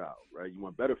for your child, right? You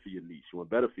want better for your niece, you want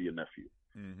better for your nephew,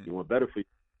 you want better for your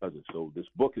cousin. So this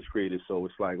book is created so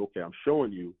it's like, okay, I'm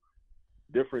showing you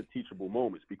different teachable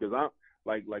moments, because I'm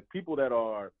like people that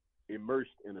are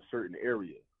immersed in a certain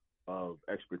area of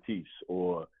expertise,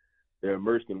 or they're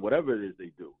immersed in whatever it is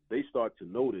they do, they start to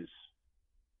notice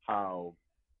how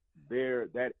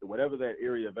whatever that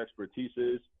area of expertise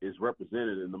is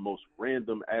represented in the most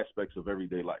random aspects of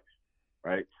everyday life,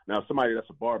 right? Now, somebody that's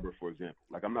a barber, for example,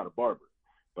 like I'm not a barber,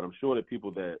 but I'm sure that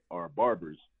people that are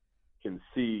barbers can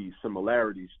see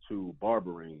similarities to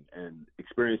barbering and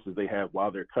experiences they have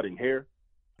while they're cutting hair,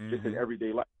 just in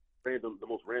everyday life, the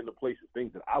most random places,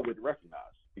 things that I wouldn't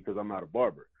recognize. because I'm not a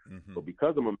barber. Mm-hmm. But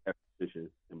because I'm a mathematician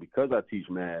and because I teach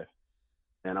math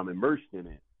and I'm immersed in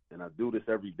it and I do this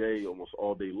every day, almost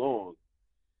all day long,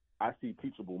 I see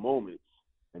teachable moments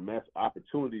and math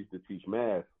opportunities to teach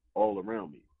math all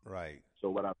around me. Right. So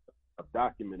what I've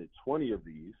documented 20 of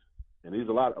these, and these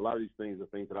a lot of these things are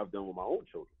things that I've done with my own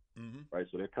children, right?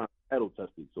 So they're kind of battle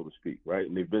tested, so to speak, right?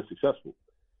 And they've been successful.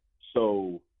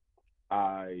 So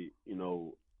I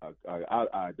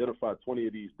identified 20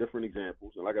 of these different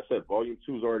examples, and like I said, volume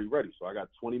 2 is already ready. So I got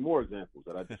 20 more examples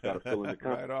that I just got to fill in the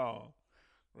content.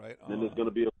 Right on. Then there's going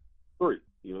to be a 3.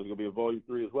 There's going to be a volume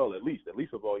 3 as well, at least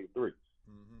a volume 3.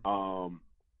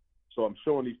 So I'm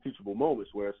showing these teachable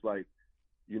moments where it's like,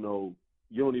 you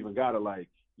don't even gotta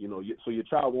so your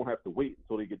child won't have to wait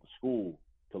until they get to school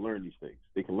to learn these things.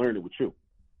 They can learn it with you,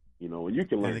 and you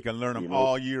can learn. And they can learn them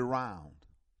all year round.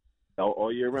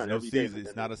 All year round. There's no season.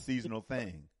 It's not a seasonal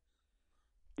thing.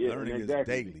 Yeah, learning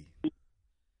exactly. is daily.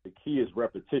 The key is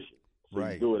repetition. So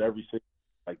right. You do it every single.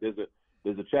 Like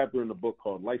there's a chapter in the book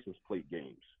called License Plate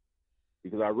Games,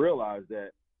 because I realized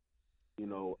that,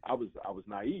 I was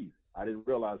naive. I didn't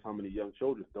realize how many young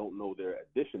children don't know their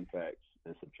addition facts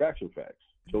and subtraction facts.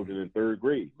 Children in 3rd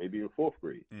grade, maybe in 4th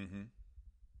grade.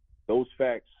 Those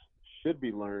facts should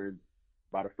be learned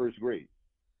by the 1st grade.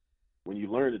 When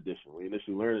you learn addition, when you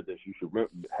initially learn addition, you should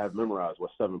have memorized what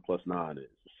 7 plus 9 is,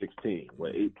 16.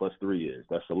 What 8 plus 3 is,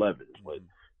 that's 11. What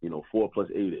 4 plus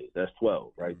 8 is, that's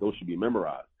 12. Right? Those should be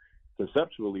memorized.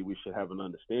 Conceptually, we should have an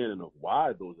understanding of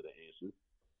why those are the answers,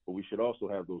 but we should also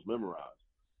have those memorized.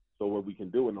 So what we can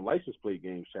do in the license plate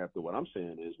games chapter, what I'm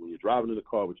saying is when you're driving in the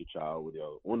car with your child, whether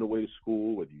you're on the way to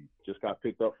school, whether you just got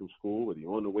picked up from school, whether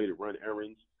you're on the way to run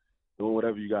errands, doing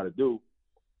whatever you got to do,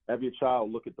 have your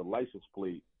child look at the license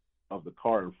plate of the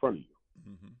car in front of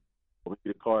you. Or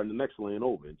maybe the car in the next lane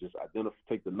over, and just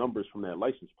take the numbers from that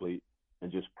license plate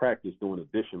and just practice doing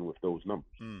addition with those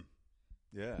numbers.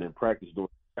 Yeah. And then practice doing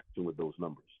subtraction with those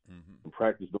numbers. And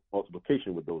practice doing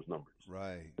multiplication with those numbers.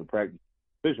 Right. And practice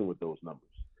division with those numbers.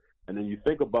 And then you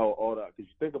think about all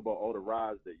the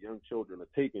rides that young children are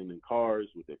taking in cars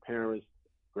with their parents,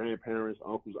 grandparents,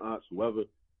 uncles, aunts, whoever,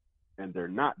 and they're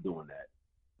not doing that.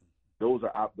 Those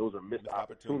are missed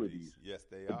opportunities. Yes,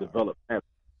 they to are. Develop habits.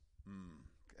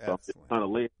 So I'm just trying to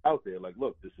lay it out there, like,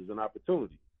 look, this is an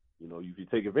opportunity. If you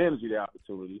take advantage of the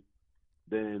opportunity,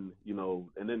 then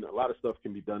and then a lot of stuff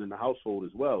can be done in the household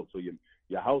as well. So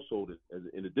your household,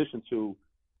 in addition to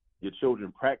your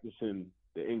children practicing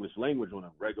the English language on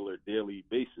a regular daily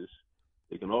basis,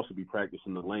 they can also be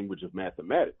practicing the language of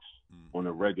mathematics on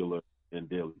a regular and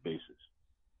daily basis.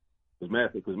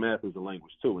 Because math is a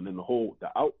language too. And then the whole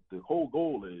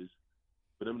goal is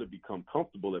for them to become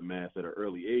comfortable at math at an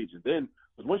early age. And then,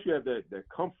 because once you have that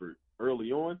comfort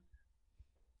early on,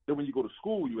 then when you go to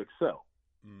school, you excel.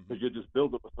 Because you're just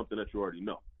building up something that you already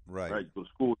know. Right. You go to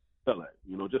school, you excel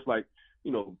at. Just like,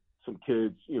 some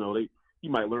kids, you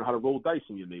might learn how to roll dice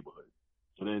in your neighborhood.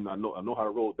 So then I know how to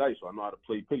roll dice, so I know how to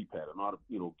play pity pat. I know how to,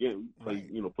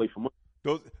 play for money.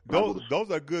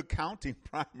 Those are good counting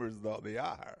primers, though. They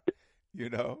are,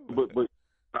 But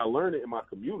I learn it in my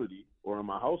community or in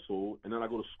my household, and then I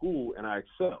go to school and I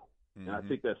excel. And I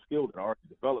take that skill that I already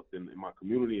developed in my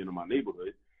community and in my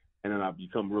neighborhood, and then I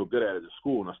become real good at it at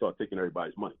school, and I start taking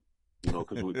everybody's money.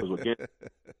 Because we're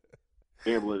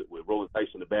gambling, we're rolling dice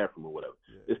in the bathroom or whatever.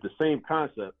 Yeah. It's the same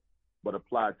concept, but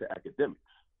applied to academics.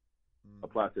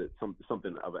 Applied to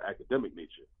something of an academic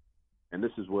nature, and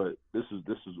this is what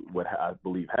I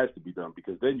believe has to be done,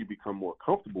 because then you become more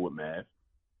comfortable with math.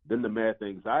 Then the math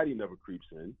anxiety never creeps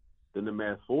in. Then the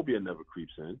math phobia never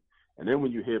creeps in. And then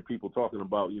when you hear people talking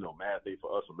about math ain't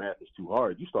for us or math is too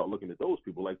hard, you start looking at those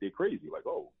people like they're crazy. Like,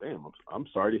 oh damn, I'm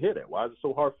sorry to hear that. Why is it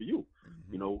so hard for you?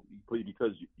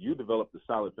 Because you developed a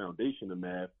solid foundation of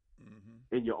math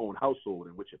in your own household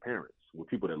and with your parents, with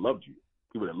people that loved you,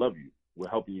 we're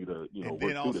helping you to, and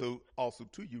work then through also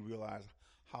too, you realize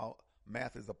how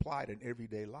math is applied in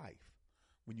everyday life.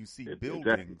 When you see buildings,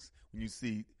 exactly. When you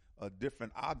see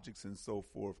different objects and so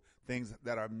forth, things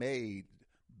that are made,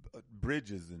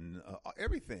 bridges and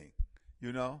everything,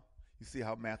 you see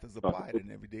how math is applied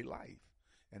in everyday life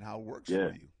and how it works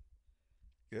for you.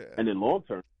 Yeah. And then long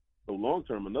term,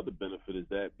 another benefit is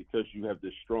that because you have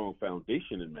this strong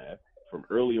foundation in math from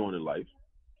early on in life,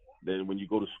 then when you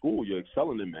go to school, you're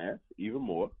excelling in math even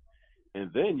more.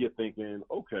 And then you're thinking,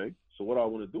 okay, so what do I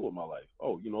want to do with my life?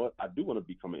 Oh, you know what? I do want to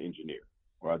become an engineer,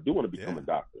 or I do want to become a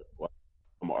doctor, or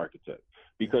I'm an architect.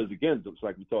 Because again, just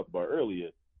like we talked about earlier,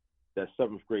 that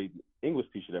 7th grade English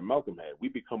teacher that Malcolm had, we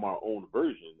become our own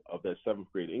version of that 7th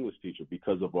grade English teacher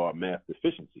because of our math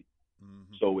deficiency.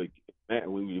 So we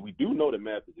do know that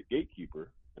math is a gatekeeper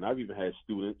and I've even had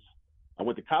students. I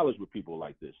went to college with people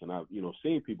like this, and I've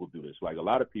seen people do this. Like a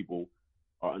lot of people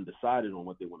are undecided on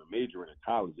what they want to major in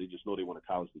college. They just know they want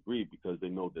a college degree because they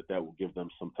know that will give them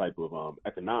some type of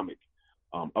economic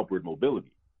upward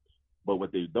mobility. But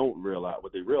what they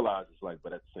realize is like,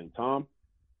 but at the same time,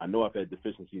 I know I've had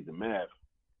deficiencies in math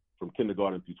from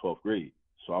kindergarten through 12th grade.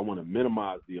 So I want to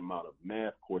minimize the amount of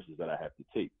math courses that I have to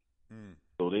take.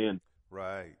 So then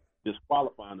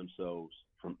disqualifying themselves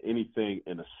from anything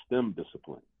in a STEM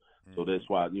discipline. So that's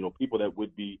why, people that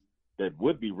would be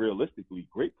realistically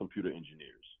great computer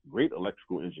engineers, great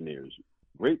electrical engineers,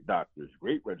 great doctors,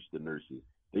 great registered nurses,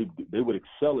 they would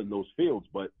excel in those fields.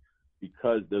 But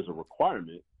because there's a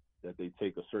requirement that they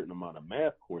take a certain amount of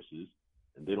math courses,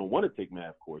 and they don't want to take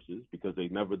math courses because they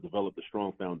never developed a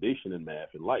strong foundation in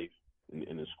math in life,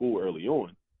 in the school early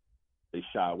on, they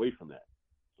shy away from that.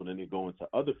 So then they go into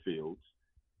other fields,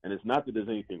 and it's not that there's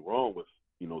anything wrong with,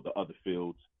 the other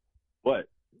fields, but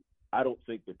I don't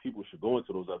think that people should go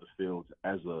into those other fields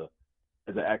as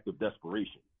an act of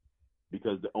desperation,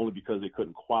 because they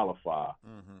couldn't qualify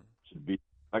to be.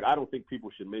 Like, I don't think people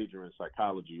should major in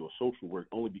psychology or social work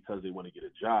only because they want to get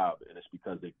a job, and it's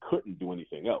because they couldn't do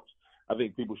anything else. I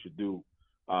think people should do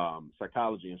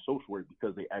psychology and social work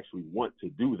because they actually want to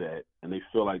do that, and they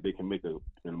feel like they can make a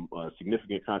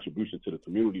significant contribution to the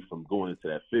community from going into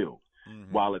that field.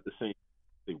 While at the same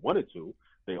time, they wanted to,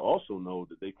 they also know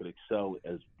that they could excel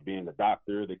as being a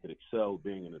doctor, they could excel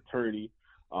being an attorney,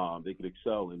 they could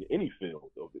excel in any field,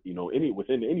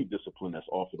 within any discipline that's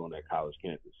offered on that college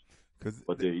campus.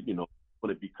 But they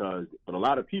but a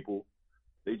lot of people,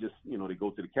 they just, they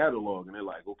go to the catalog and they're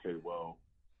like, okay, well,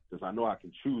 because I know I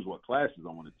can choose what classes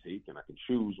I want to take and I can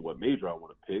choose what major I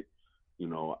want to pick,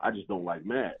 I just don't like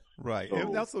math. Right. So,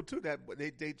 and also too that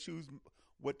they choose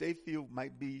what they feel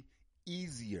might be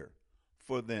easier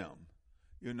for them,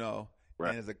 Right.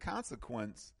 And as a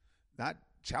consequence, not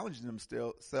challenging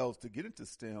themselves to get into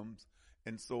STEMs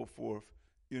and so forth,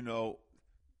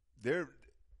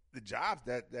 the jobs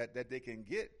that they can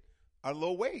get are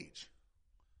low wage,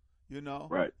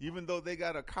 Right. Even though they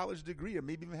got a college degree or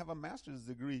maybe even have a master's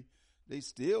degree, they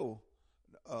still,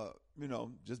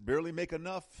 just barely make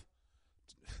enough.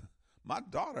 My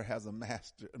daughter has a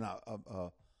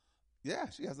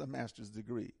she has a master's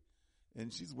degree,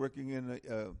 and she's working in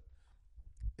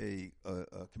a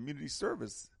community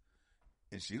service,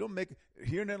 and she don't make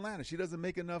here in Atlanta. She doesn't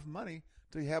make enough money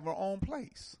to have her own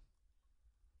place.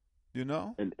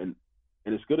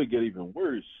 And it's going to get even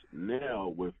worse now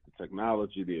with the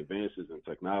technology, the advances in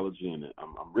technology, and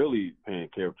I'm really trying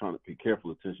to pay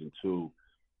careful attention to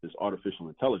this artificial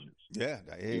intelligence. Yeah,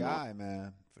 the AI,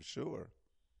 man, for sure.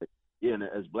 Yeah, and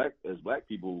as black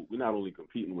people, we're not only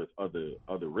competing with other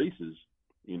races,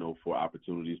 for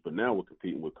opportunities, but now we're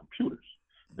competing with computers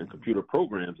and computer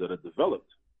programs that are developed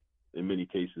in many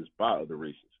cases by other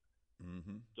races.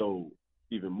 So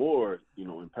even more,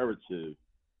 imperative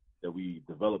that we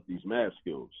develop these math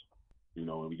skills,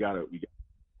 and we gotta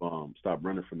stop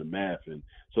running from the math. And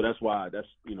so that's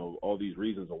all these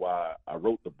reasons of why I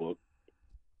wrote the book,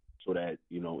 so that,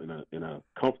 in a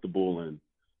comfortable and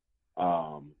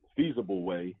feasible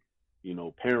way,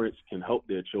 parents can help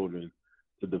their children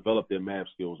to develop their math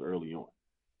skills early on,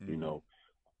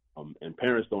 and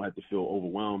parents don't have to feel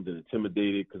overwhelmed and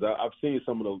intimidated, because I've seen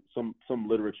some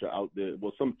literature out there,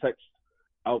 some texts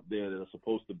out there that are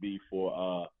supposed to be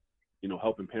for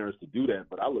helping parents to do that.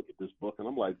 But I look at this book and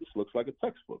I'm like, this looks like a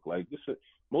textbook. Like this,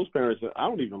 most parents, I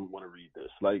don't even want to read this.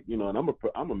 Like, and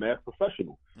I'm a math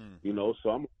professional,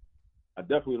 so I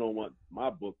definitely don't want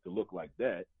my book to look like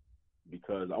that,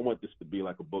 because I want this to be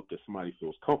like a book that somebody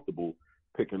feels comfortable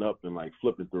picking up and like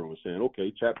flipping through and saying,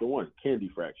 okay, chapter 1, candy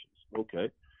fractions.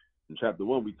 Okay. In chapter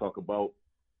 1, we talk about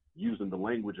using the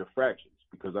language of fractions,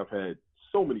 because I've had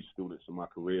so many students in my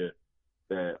career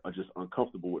that are just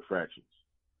uncomfortable with fractions.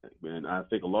 And I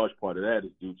think a large part of that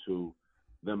is due to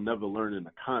them never learning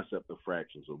the concept of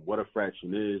fractions or what a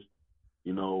fraction is,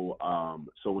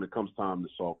 so when it comes time to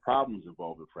solve problems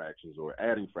involving fractions or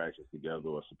adding fractions together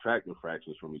or subtracting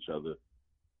fractions from each other,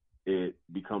 it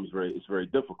becomes very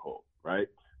difficult, right?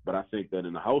 But I think that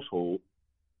in the household,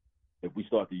 if we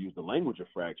start to use the language of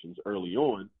fractions early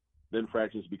on, then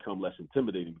fractions become less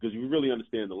intimidating, because if you really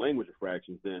understand the language of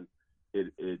fractions, then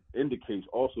it indicates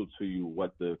also to you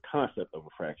what the concept of a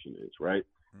fraction is, right?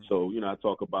 So, I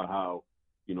talk about how,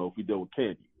 if we deal with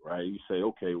candy, right, you say,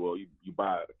 okay, well, you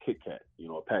buy a Kit Kat,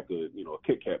 a pack of, a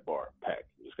Kit Kat bar pack.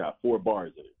 It's got 4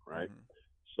 bars in it, right?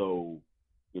 So,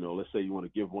 let's say you want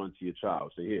to give one to your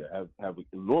child. Say, here, have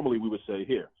normally we would say,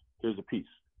 here's a piece.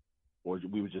 Or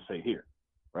we would just say, here,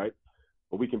 right?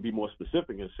 But we can be more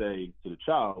specific and say to the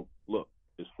child, look,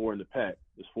 There's 4 in the pack.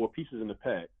 There's 4 pieces in the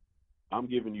pack. I'm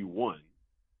giving you 1.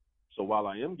 So while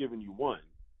I am giving you 1,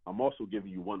 I'm also giving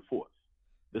you 1/4.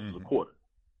 This is a quarter.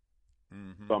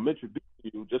 So I'm introducing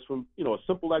you just from, a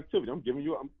simple activity. I'm giving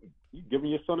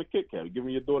your son a Kit Kat, giving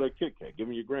your daughter a Kit Kat,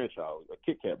 giving your grandchild a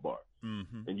Kit Kat bar,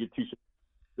 and you're teaching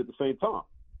at the same time,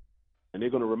 and they're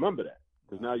going to remember that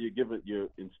because now you're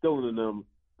instilling in them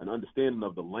an understanding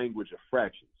of the language of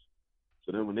fractions.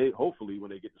 So then when they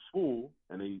get to school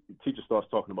and the teacher starts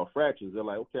talking about fractions, they're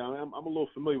like, okay, I'm a little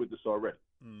familiar with this already.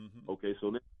 Okay,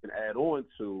 so then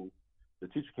the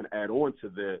teacher can add on to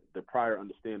the prior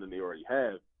understanding they already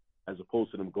have, as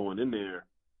opposed to them going in there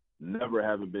never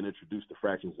having been introduced to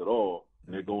fractions at all,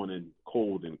 and they're going in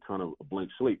cold and kind of a blank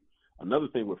slate. Another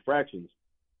thing with fractions,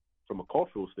 from a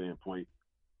cultural standpoint,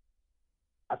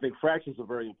 I think fractions are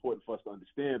very important for us to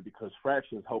understand because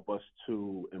fractions help us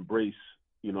to embrace,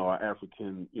 our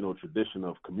African, tradition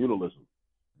of communalism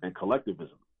and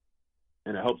collectivism.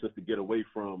 And it helps us to get away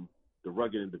from the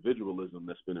rugged individualism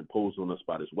that's been imposed on us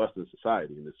by this Western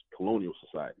society and this colonial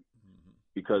society.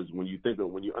 Because when you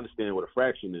understand what a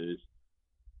fraction is,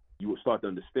 you will start to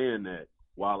understand that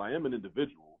while I am an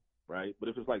individual, right? But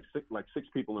if it's like six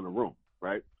people in a room,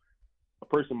 right?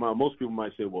 Most people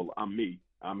might say, well, I'm me,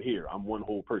 I'm here, I'm one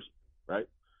whole person, right?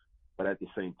 But at the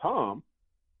same time,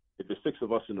 if there's 6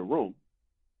 of us in the room,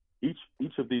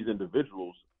 each of these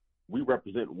individuals, we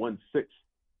represent 1/6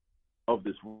 of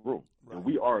this room, and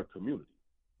we are a community.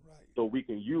 Right. So we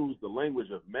can use the language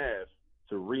of math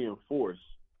to reinforce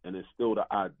and instill the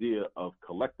idea of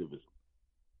collectivism.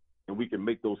 And we can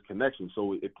make those connections.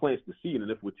 So it plants the seed. And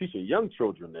if we're teaching young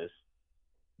children this,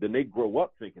 then they grow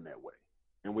up thinking that way.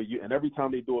 And every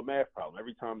time they do a math problem,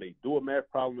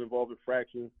 involving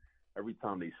fractions, every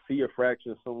time they see a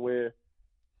fraction somewhere,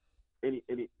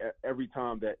 every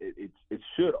time that it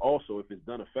should also, if it's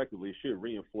done effectively, it should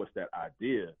reinforce that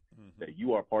idea that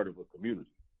you are part of a community.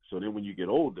 So then when you get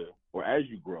older or as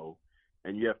you grow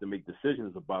and you have to make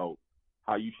decisions about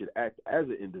how you should act as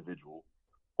an individual,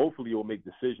 hopefully you'll make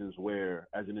decisions where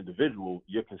as an individual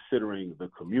you're considering the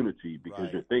community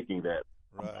because you're thinking that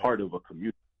I'm part of a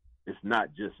community. It's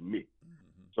not just me.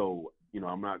 So,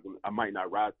 I might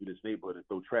not ride through this neighborhood and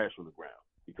throw trash on the ground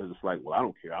because it's like, well, I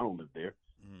don't care. I don't live there.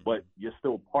 But you're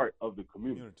still part of the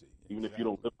community, even if you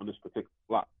don't live on this particular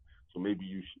block. So maybe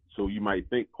you might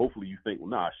think, hopefully you think, well,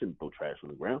 nah, I shouldn't throw trash on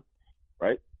the ground,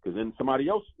 right? Because then somebody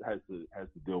else has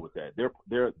to deal with that.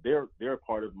 They're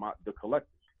part of the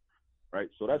collective, right?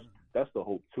 So that's the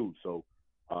hope too. So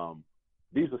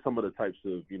these are some of the types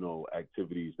of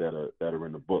activities that are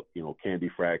in the book. Candy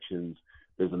fractions.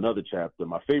 There's another chapter.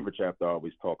 My favorite chapter I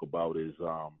always talk about is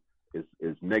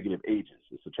negative ages.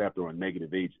 It's a chapter on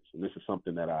negative ages, and this is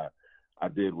something that I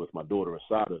did with my daughter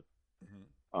Asada,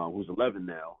 who's 11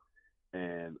 now,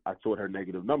 and I taught her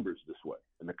negative numbers this way,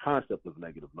 and the concept of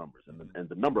negative numbers, and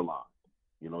the number line.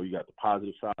 You got the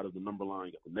positive side of the number line,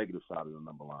 you got the negative side of the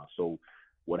number line. So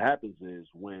what happens is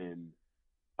when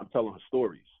I'm telling her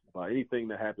stories about anything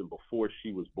that happened before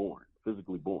she was born,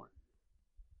 physically born,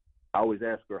 I always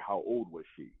ask her how old was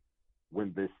she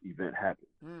when this event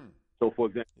happened. So for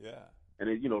example, and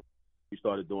then, we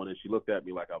started doing it. She looked at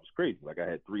me like I was crazy, like I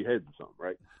had 3 heads or something,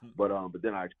 right? But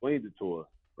then I explained it to her,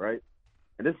 right?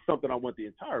 And this is something I want the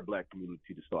entire Black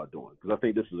community to start doing because I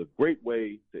think this is a great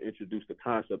way to introduce the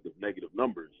concept of negative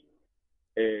numbers.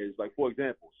 Is like, for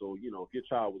example, so if your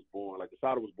child was born, like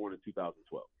Asada was born in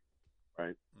 2012,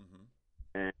 right?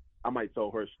 And I might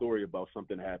tell her a story about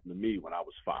something that happened to me when I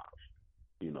was 5,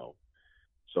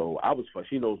 So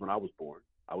she knows when I was born.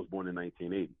 I was born in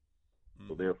 1980.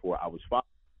 So therefore, I was 5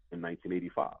 in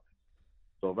 1985.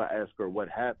 So if I ask her what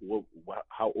happened,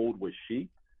 how old was she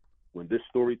when this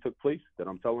story took place that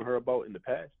I'm telling her about in the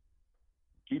past,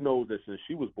 she knows that since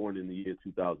she was born in the year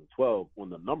 2012, on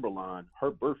the number line, her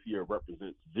birth year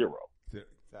represents 0.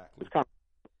 Exactly. It's kind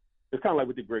of like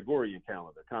with the Gregorian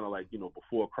calendar, kind of like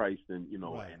before Christ and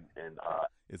and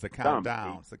it's a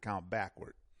countdown, it's a count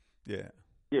backward. Yeah,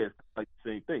 it's like the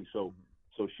same thing. So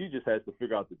she just has to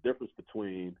figure out the difference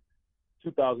between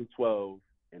 2012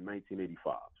 and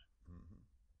 1985.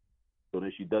 So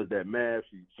then she does that math.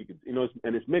 She can,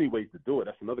 and there's many ways to do it.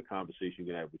 That's another conversation you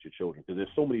can have with your children because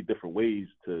there's so many different ways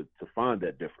to find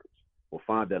that difference or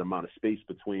find that amount of space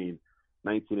between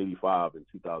 1985 and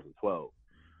 2012.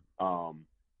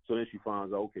 So then she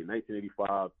finds out, okay,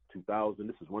 1985, 2000.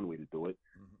 This is one way to do it.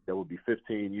 That would be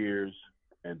 15 years,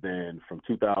 and then from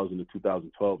 2000 to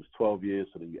 2012 is 12 years.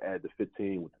 So then you add the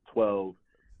 15 with the 12.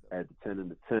 Add the 10 and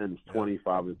the 10 is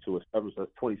 25 and 2 is 7, so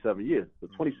that's 27 years. The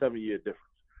 27-year difference.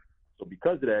 So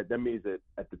because of that, that means that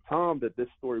at the time that this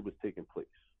story was taking place,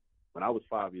 when I was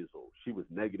 5 years old. She was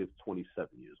negative 27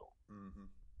 years old.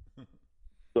 Mm-hmm.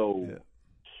 So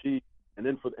and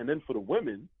then for the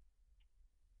women,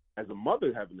 as a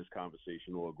mother having this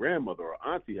conversation, or a grandmother or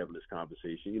auntie having this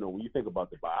conversation, when you think about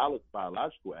the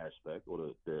biological aspect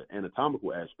or the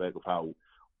anatomical aspect of how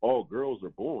all girls are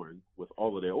born with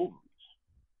all of their ovaries.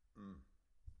 Mm.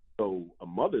 So a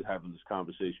mother having this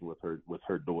conversation with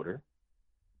her daughter,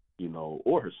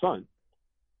 or her son,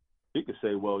 he could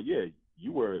say, well, yeah,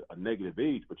 you were a negative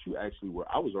age, but you actually were,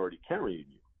 I was already carrying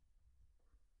you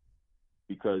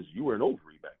because you were an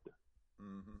ovary back then.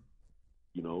 Mm-hmm.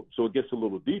 So it gets a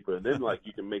little deeper, and then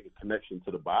you can make a connection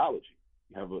to the biology.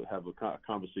 You have a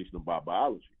conversation about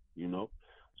biology,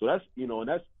 So that's and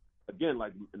that's again,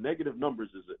 negative numbers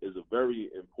is a very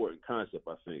important concept,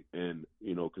 I think, and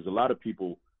because a lot of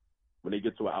people, when they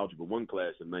get to an Algebra 1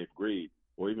 class in 9th grade,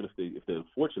 or even if they're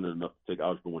fortunate enough to take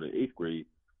Algebra 1 in 8th grade,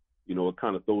 it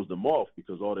kind of throws them off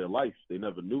because all their life they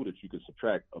never knew that you could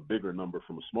subtract a bigger number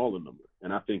from a smaller number,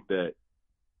 and I think that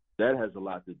has a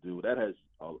lot to do. That has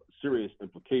serious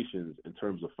implications in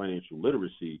terms of financial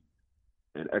literacy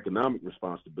and economic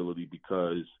responsibility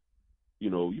because,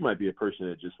 you might be a person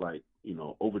that just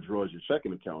overdraws your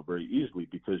checking account very easily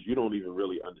because you don't even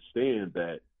really understand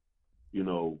that,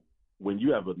 when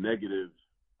you have a negative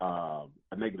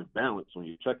balance on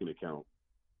your checking account,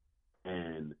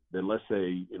 and then let's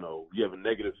say, you have a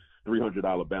negative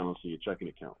 $300 balance on your checking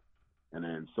account, and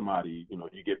then somebody,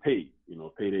 you get paid,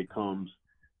 payday comes,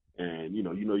 and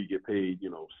you get paid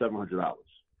 $700,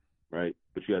 right?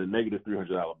 But you had a negative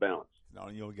 $300 balance. No,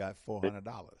 you only got $400.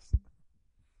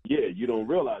 Yeah, you don't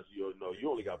realize you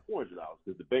only got $400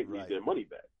 because the bank needs their money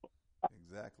back.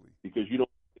 Exactly. Because you don't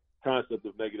know the concept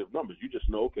of negative numbers. You just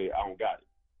know, okay, I don't got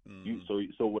it.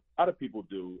 Mm-hmm. So what a lot of people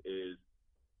do is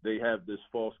they have this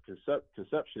false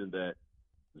conception that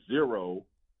zero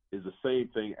is the same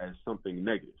thing as something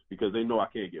negative because they know I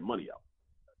can't get money out.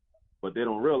 But they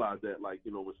don't realize that,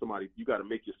 when somebody, you got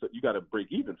to break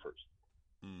even first.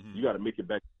 Mm-hmm. You got to make it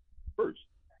back first.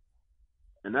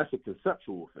 And that's a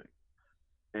conceptual thing.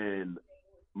 And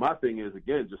my thing is,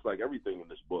 again, just like everything in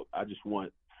this book, I just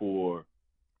want for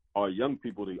our young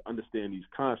people to understand these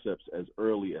concepts as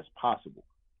early as possible.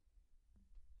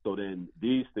 So then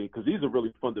these things, because these are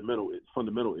really fundamental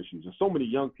issues. And so many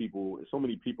young people and so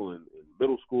many people in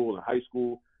middle school and high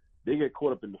school, they get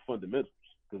caught up in the fundamentals,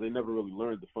 because they never really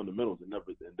learned the fundamentals and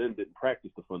then didn't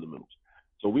practice the fundamentals.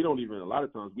 So a lot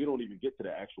of times we don't even get to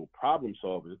the actual problem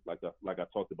solving like I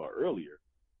talked about earlier,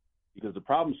 because the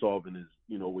problem solving is,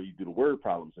 where you do the word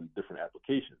problems and different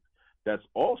applications. That's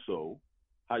also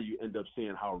how you end up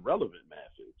seeing how relevant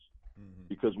math is. Mm-hmm.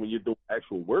 Because when you're doing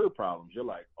actual word problems, you're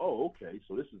like, oh, okay,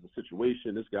 so this is a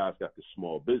situation. This guy's got this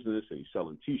small business and he's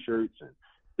selling T-shirts, and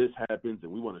this happens,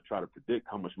 and we want to try to predict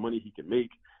how much money he can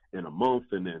make in a month,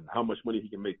 and then how much money he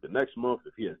can make the next month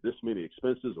if he has this many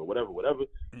expenses or whatever.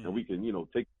 Mm-hmm. And we can,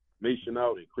 take information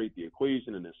out and create the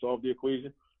equation and then solve the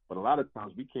equation. But a lot of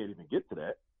times we can't even get to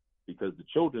that because the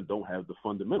children don't have the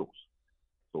fundamentals.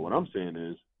 So what I'm saying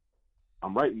is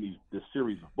I'm writing this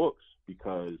series of books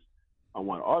because I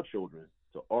want our children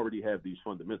to already have these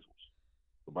fundamentals.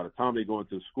 So by the time they go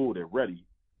into school, they're ready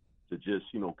to just,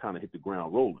 kind of hit the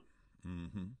ground rolling.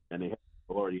 Mm-hmm. And they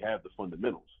already have the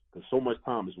fundamentals, because so much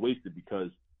time is wasted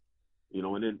because,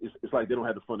 and then it's like they don't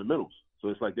have the fundamentals. So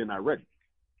it's like they're not ready,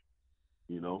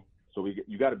 So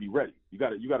you got to be ready. You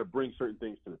got to bring certain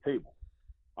things to the table,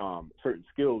 certain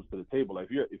skills to the table. Like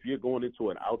if you're going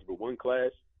into an Algebra 1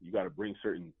 class, you got to bring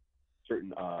certain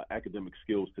academic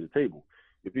skills to the table.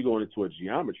 If you're going into a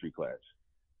geometry class,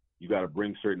 you got to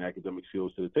bring certain academic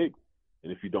skills to the table.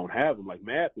 And if you don't have them, like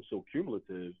math is so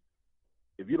cumulative,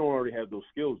 if you don't already have those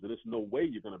skills, then there's no way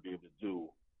you're going to be able to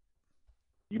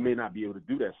you may not be able to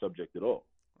do that subject at all.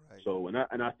 Right. So,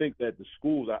 and I think that the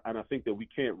schools, and I think that we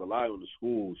can't rely on the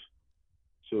schools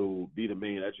to be the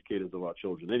main educators of our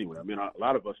children anyway. I mean, a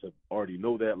lot of us have already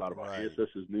know that. A lot of our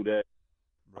ancestors knew that.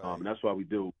 Right. And that's why we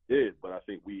did what we did. But I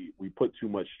think we put too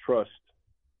much trust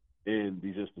in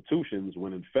these institutions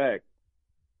when, in fact,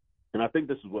 and I think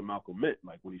this is what Malcolm meant,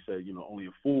 like when he said, only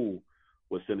a fool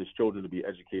would send his children to be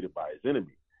educated by his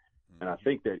enemy. Mm-hmm. And I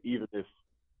think that even if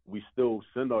we still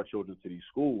send our children to these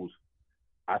schools,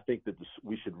 I think that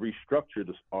we should restructure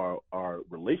our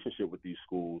relationship with these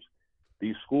schools.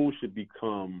 These schools should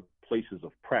become places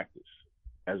of practice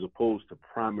as opposed to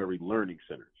primary learning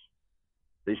centers.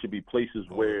 They should be places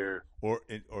where or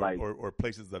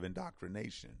places of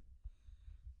indoctrination.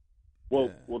 Well,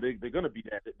 they're going to be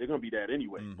that. They're going to be that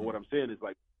anyway. Mm-hmm. But what I'm saying is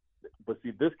but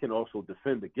see, this can also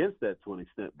defend against that to an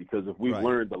extent, because if we've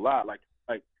learned a lot, like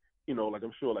like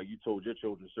I'm sure like you told your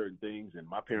children certain things, and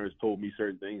my parents told me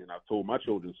certain things, and I've told my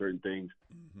children certain things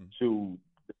to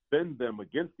defend them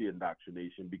against the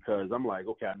indoctrination, because I'm like,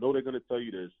 okay, I know they're going to tell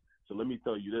you this, so let me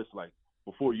tell you this, like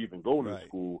before you even go into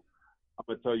school, I'm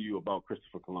going to tell you about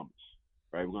Christopher Columbus,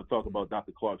 right? We're going to talk about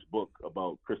Dr. Clark's book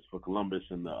about Christopher Columbus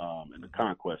and the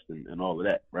conquest and all of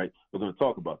that, right? We're going to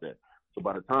talk about that. So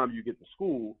by the time you get to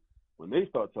school, when they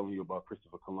start telling you about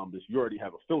Christopher Columbus, you already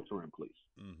have a filter in place,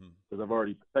 because I've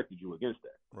already protected you against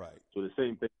that. Right. So the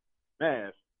same thing with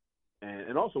math,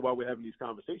 and also while we're having these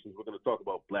conversations, we're going to talk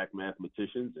about black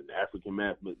mathematicians and African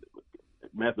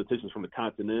mathematicians from the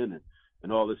continent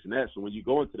and all this and that. So when you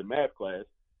go into the math class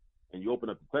and you open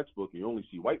up the textbook and you only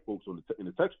see white folks in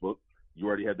the textbook, you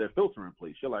already have that filter in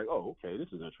place. You're like, oh, okay, this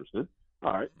is interesting.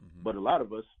 All right. But a lot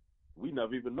of us, we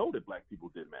never even know that black people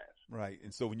did math. Right.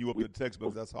 And so when you open the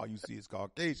textbooks, that's all you see is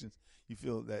Caucasians. You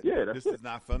feel that this is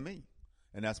not for me.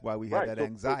 And that's why we have that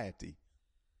anxiety.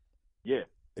 Yeah.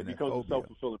 It becomes a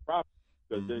self-fulfilling prophecy,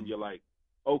 because then you're like,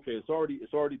 okay, it's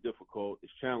already difficult,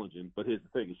 it's challenging, but here's the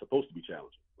thing, it's supposed to be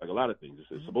challenging. Like a lot of things,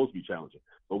 it's supposed to be challenging.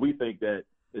 But we think that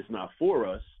it's not for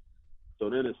us, so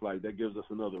then it's like that gives us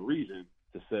another reason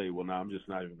to say, well, no, I'm just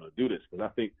not even going to do this, because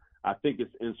I think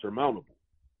it's insurmountable,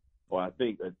 or I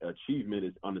think achievement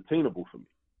is unattainable for me,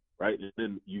 right? And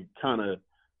then you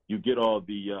get all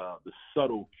the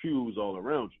subtle cues all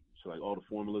around you. So like all the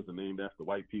formulas are named after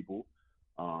white people.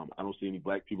 I don't see any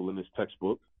black people in this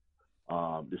textbook.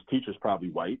 This teacher's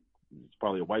probably white. It's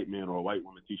probably a white man or a white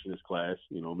woman teaching this class.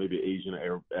 Maybe an Asian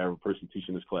or Arab person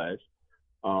teaching this class.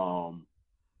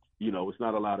 It's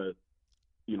not a lot of,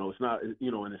 it's not,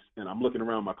 and I'm looking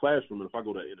around my classroom, and if I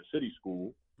go to inner city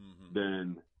school,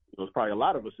 then there's probably a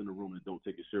lot of us in the room that don't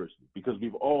take it seriously, because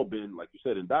we've all been, like you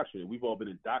said, indoctrinated. We've all been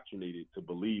indoctrinated to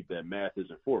believe that math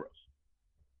isn't for us.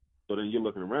 So then you're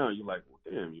looking around, you're like, well,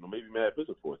 damn, maybe math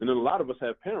isn't for us. And then a lot of us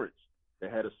have parents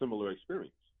that had a similar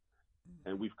experience.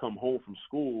 And we've come home from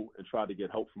school and tried to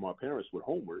get help from our parents with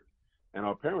homework. And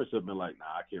our parents have been like, nah,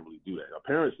 I can't really do that. Our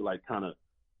parents like kind of,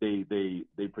 they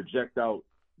project out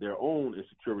their own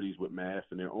insecurities with math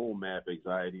and their own math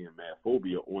anxiety and math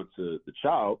phobia onto the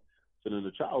child. So then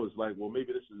the child is like, well,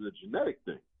 maybe this is a genetic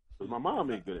thing, because my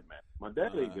mom ain't good at math. My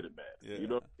dad ain't good at math. Yeah. You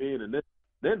know what I mean? And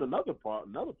then another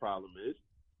problem is,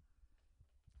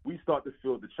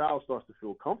 the child starts to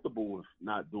feel comfortable with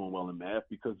not doing well in math,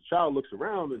 because the child looks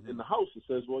around in the house and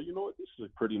says, well, you know what, this is a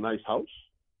pretty nice house.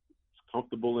 It's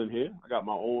comfortable in here. I got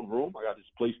my own room. I got this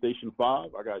PlayStation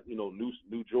 5. I got, new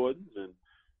Jordans, and,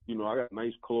 I got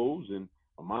nice clothes, and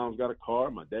my mom's got a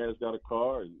car. My dad's got a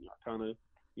car, and I kind of,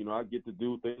 I get to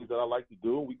do things that I like to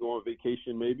do. We go on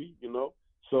vacation maybe,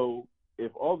 So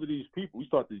if all of these people, we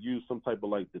start to use some type of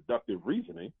like deductive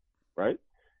reasoning, right?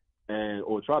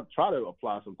 Or try to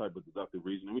apply some type of deductive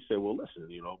reasoning. We say, well, listen,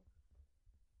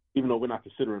 even though we're not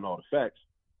considering all the facts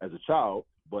as a child,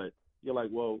 but you're like,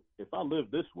 well, if I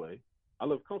live this way, I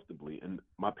live comfortably, and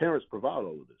my parents provide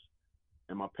all of this,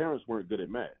 and my parents weren't good at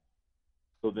math.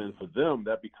 So then for them,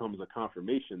 that becomes a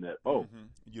confirmation that, you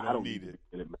I don't need it.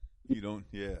 You don't,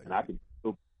 yeah. And I can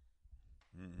still.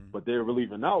 But they're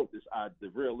leaving out the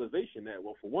realization that,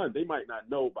 well, for one, they might not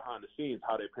know behind the scenes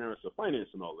how their parents are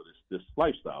financing all of this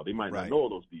lifestyle. They might not know all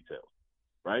those details,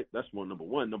 right? That's number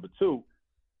one. Number two,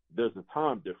 there's a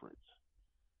time difference.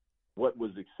 What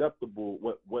was acceptable,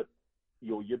 what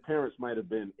your parents might have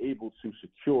been able to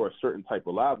secure a certain type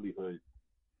of livelihood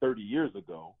 30 years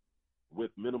ago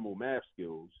with minimal math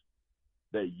skills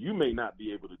that you may not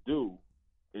be able to do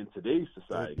in today's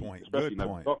society. Good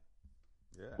point.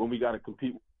 When we got to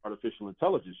compete with artificial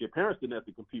intelligence. Your parents didn't have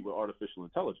to compete with artificial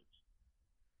intelligence.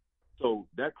 So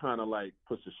that kind of like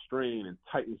puts a strain and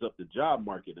tightens up the job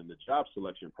market and the job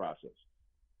selection process.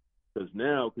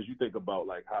 Because you think about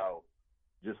like how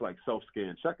just like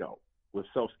self-scan checkout. With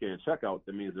self-scan checkout,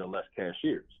 that means there are less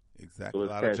cashiers. Exactly. So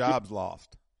a lot of jobs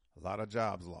lost. A lot of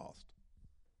jobs are lost.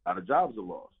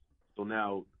 So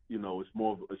now,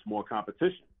 it's more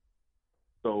competition.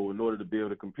 So in order to be able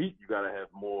to compete, you got to have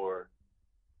more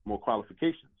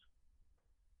qualifications.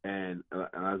 And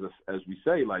as we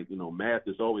say, like, math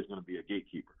is always going to be a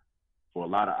gatekeeper for a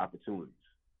lot of opportunities,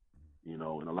 and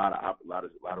a lot of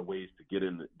ways to get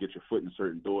your foot in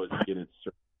certain doors and get into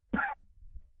certain.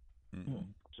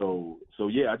 So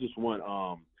yeah, I just want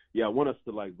I want us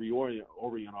to like orient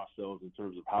ourselves in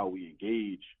terms of how we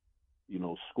engage,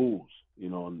 schools,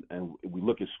 and we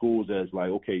look at schools as like,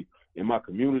 okay, in my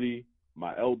community,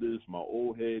 my elders, my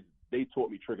old heads, they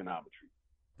taught me trigonometry,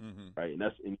 right? And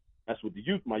that's what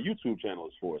my YouTube channel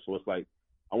is for. So it's like,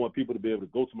 I want people to be able to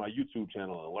go to my YouTube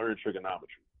channel and learn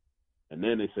trigonometry. And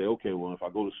then they say, okay, well, if I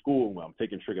go to school where I'm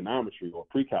taking trigonometry or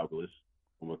pre-calculus,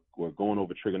 we're going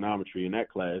over trigonometry in that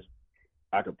class,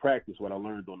 I could practice what I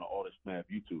learned on the All This Math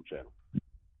YouTube channel,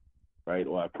 right?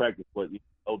 Or I practice what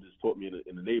elders taught me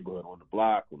in the neighborhood, on the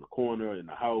block, on the corner, in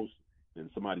the house, in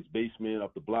somebody's basement,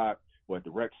 up the block, or at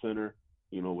the rec center.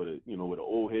 With an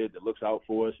old head that looks out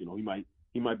for us.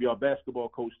 He might be our basketball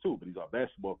coach too, but he's our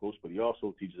basketball coach, but he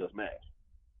also teaches us math,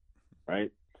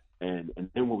 right? And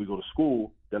then when we go to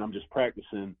school, then I'm just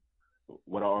practicing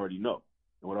what I already know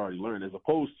and what I already learned, as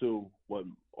opposed to what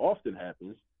often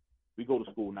happens, we go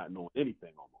to school not knowing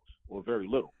anything almost, or very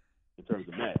little in terms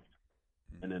of math.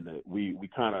 And then we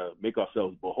kind of make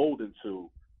ourselves beholden to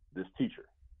this teacher.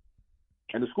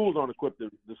 And the schools aren't equipped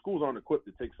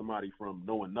to take somebody from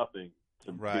knowing nothing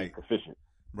to being proficient.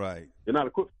 Right. They're not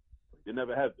equipped. They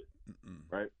never have been.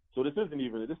 Right. So this isn't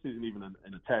even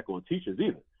an attack on teachers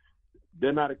either.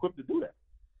 They're not equipped to do that.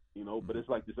 But it's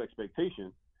like this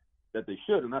expectation that they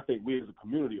should. And I think we as a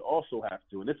community also have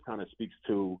to, and this kind of speaks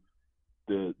to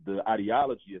the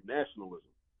ideology of nationalism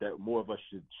that more of us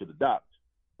should adopt,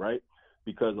 right?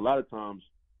 Because a lot of times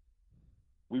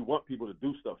we want people to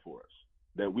do stuff for us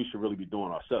that we should really be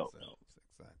doing ourselves.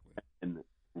 Exactly. And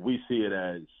we see it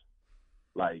as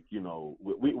like,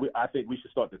 I think we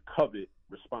should start to covet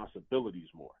responsibilities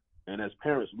more. And as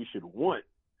parents, we should want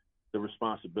the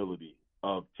responsibility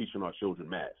of teaching our children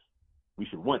math. We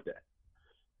should want that.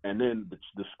 And then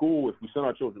the school, if we send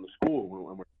our children to school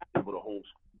and we're not able to homeschool,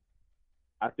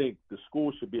 I think the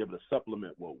school should be able to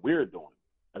supplement what we're doing,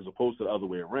 as opposed to the other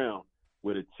way around,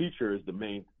 where the teacher is the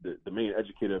main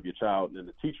educator of your child, and then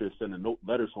the teacher is sending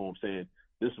letters home saying,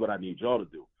 this is what I need y'all to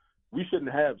do. We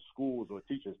shouldn't have schools or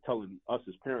teachers telling us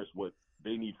as parents what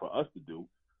they need for us to do.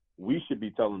 We should be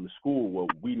telling the school what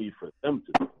we need for them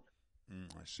to do.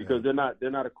 Because they're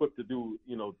not equipped to do,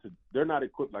 they're not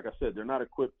equipped, like I said, they're not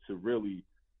equipped to really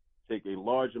take a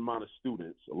large amount of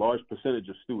students, a large percentage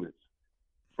of students,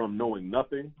 from knowing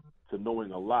nothing to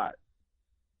knowing a lot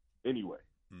anyway.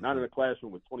 Not in a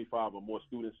classroom with 25 or more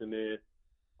students in there,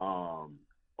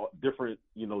 different,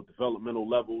 developmental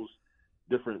levels,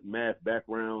 different math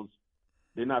backgrounds.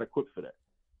 They're not equipped for that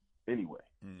anyway.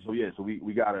 So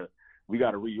we gotta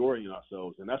reorient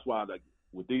ourselves, and that's why, like,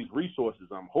 with these resources,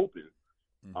 I'm hoping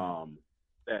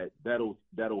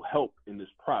that'll help in this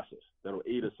process. That'll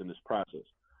aid us in this process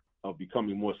of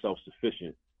becoming more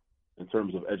self-sufficient in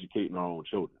terms of educating our own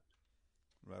children.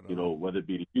 Right on. Whether it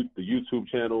be the YouTube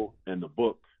channel and the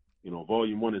book,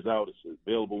 Volume 1 is out. It's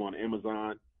available on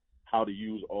Amazon. How to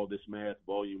Use All This Math,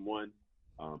 Volume 1.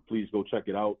 Please go check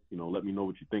it out. Let me know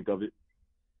what you think of it.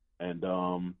 And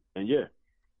yeah.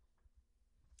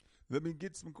 Let me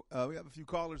get some. We have a few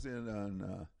callers in.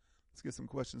 Let's get some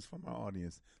questions from our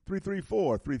audience.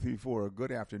 334.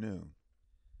 Good afternoon.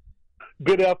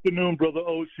 Good afternoon, Brother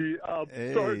Oshi.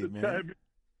 Hey, sorry to man. chime in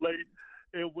late.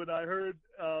 And when I heard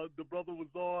the brother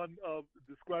was on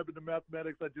describing the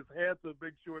mathematics, I just had to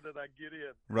make sure that I get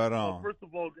in. Right on. First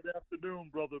of all, good afternoon,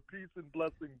 brother. Peace and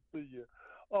blessings to you.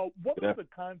 One of the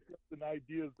concepts and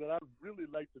ideas that I'd really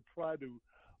like to try to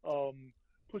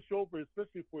push over,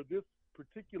 especially for this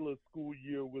particular school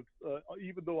year, with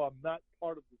even though I'm not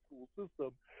part of the school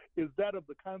system, is that of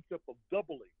the concept of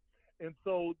doubling. And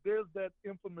so there's that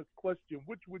infamous question: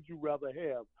 which would you rather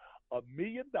have, $1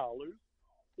 million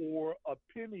or a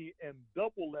penny and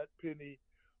double that penny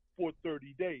for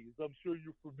 30 days? I'm sure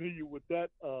you're familiar with that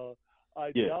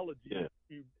ideology. Yeah.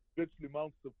 It eventually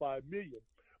amounts to $5 million.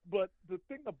 But the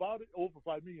thing about it, over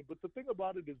 $5 million. But the thing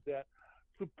about it is that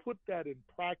to put that in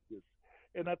practice,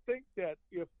 and I think that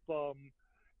if a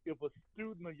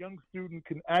young student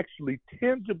can actually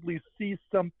tangibly see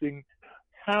something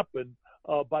happen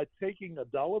by taking a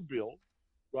dollar bill,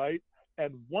 right,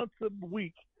 and once a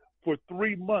week for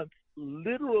 3 months,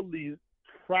 literally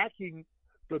tracking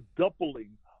the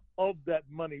doubling of that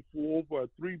money for over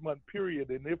a 3-month period,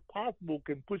 and if possible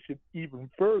can push it even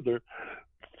further,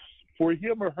 for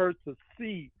him or her to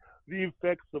see the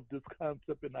effects of this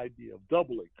concept and idea of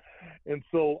doubling. And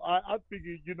so I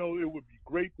figured, it would be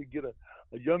great to get a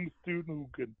young student who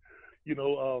can,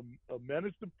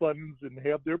 manage the funds and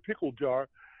have their pickle jar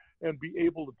and be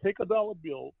able to take a dollar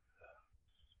bill,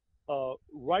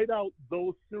 write out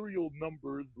those serial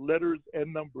numbers, letters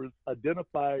and numbers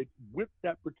identified with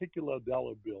that particular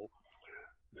dollar bill,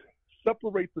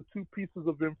 separate the two pieces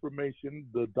of information,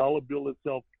 the dollar bill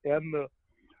itself and the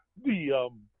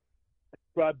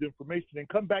described information, and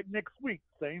come back next week,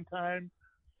 same time,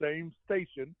 same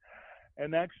station,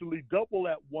 and actually double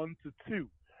that 1 to 2.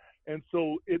 And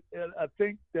so I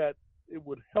think that it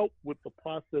would help with the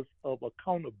process of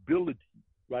accountability,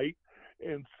 right?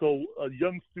 And so a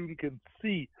young student can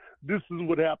see this is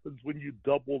what happens when you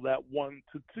double that 1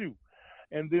 to 2.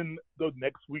 And then the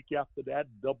next week after that,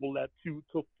 double that 2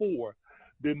 to 4.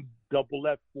 Then double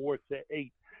that 4 to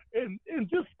 8. And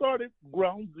just started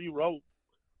ground zero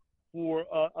for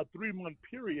a 3-month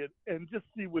period and just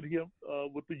see what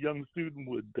the young student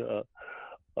would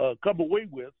come away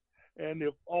with. And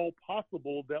if all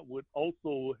possible, that would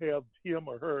also have him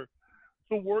or her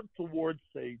to work towards,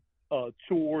 say,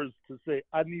 chores, to say,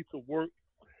 I need $16.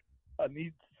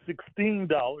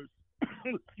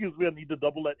 Excuse me, I need to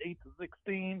double that 8 to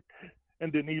 16,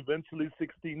 and then eventually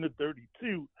 16 to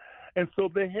 32. And so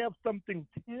they have something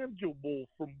tangible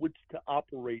from which to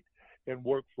operate and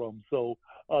work from. So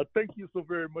thank you so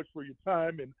very much for your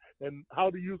time and how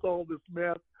to use all this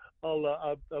math.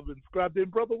 I've inscribed in.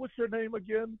 Brother, what's your name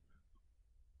again?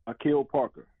 Akil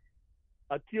Parker.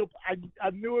 Akil, I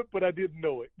knew it, but I didn't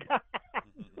know it.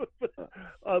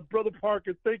 Brother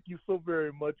Parker, thank you so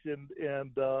very much, and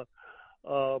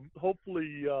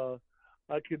hopefully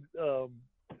I can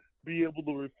be able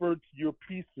to refer to your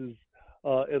pieces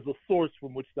as a source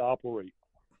from which to operate.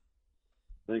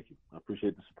 Thank you. I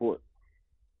appreciate the support.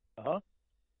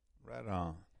 Right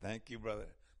on. Thank you, brother.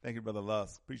 Thank you, Brother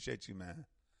Lusk. Appreciate you, man.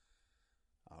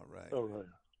 All right. All right.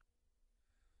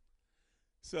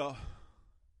 So,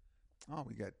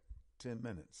 we got 10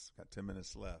 minutes. Got 10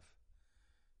 minutes left.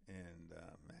 And,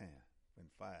 man,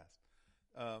 went fast.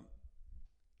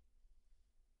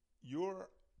 Your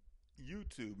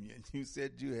YouTube, you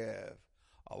said you have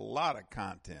a lot of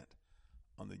content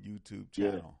on the YouTube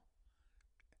channel.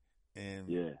 And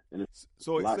it's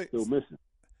so a lot still missing.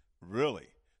 Really?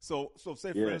 So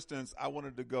say, for instance, I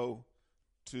wanted to go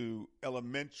to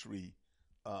elementary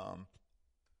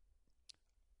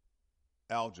algebra.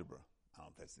 I don't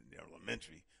know if that's in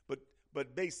elementary,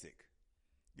 but basic,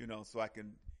 so I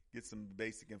can get some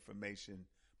basic information.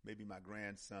 Maybe my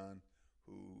grandson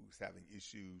who's having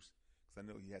issues, because I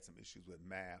know he had some issues with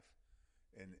math,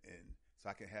 and so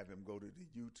I can have him go to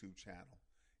the YouTube channel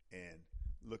and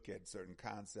look at certain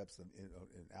concepts in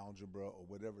algebra or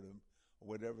whatever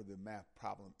the math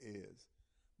problem is.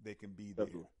 They can be there.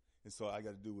 Definitely. And so all I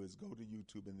got to do is go to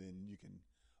YouTube, and then you can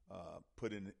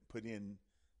put in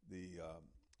the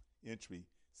entry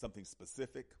something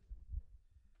specific.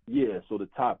 Yeah, so the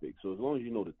topic. So as long as you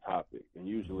know the topic, and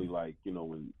usually like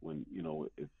when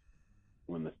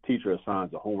the teacher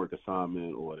assigns a homework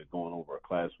assignment or they're going over a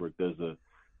classwork, there's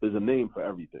a name for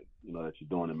everything that you're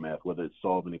doing in math. Whether it's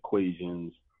solving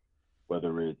equations,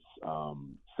 whether it's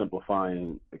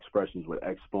simplifying expressions with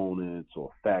exponents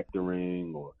or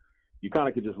factoring, or you kind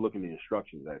of could just look in the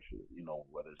instructions actually.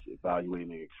 Whether it's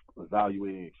evaluating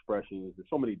expressions. There's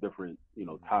so many different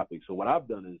topics. So what I've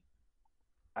done is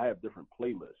I have different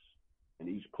playlists, and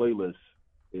each playlist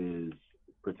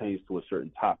pertains to a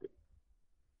certain topic.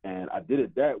 And I did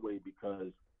it that way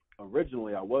because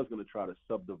originally I was going to try to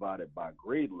subdivide it by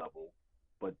grade level,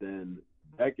 but then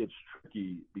that gets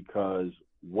tricky because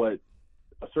what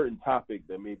a certain topic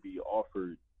that may be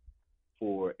offered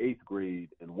for 8th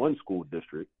grade in one school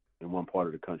district in one part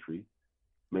of the country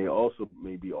may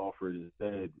be offered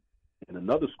instead in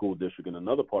another school district in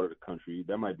another part of the country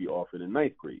that might be offered in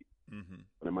 9th grade. Mm-hmm.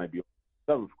 But it might be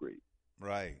 7th grade.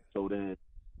 Right. So then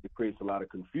it creates a lot of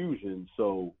confusion.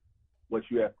 So what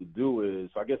you have to do is,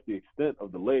 I guess the extent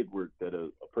of the legwork that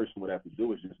a person would have to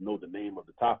do is just know the name of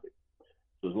the topic.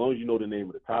 So as long as you know the name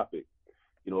of the topic,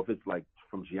 if it's like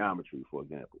from geometry, for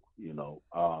example,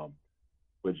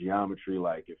 with geometry,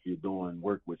 like if you're doing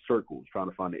work with circles, trying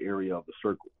to find the area of the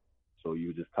circle. So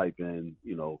you just type in,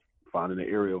 finding the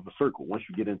area of a circle. Once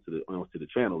you get into the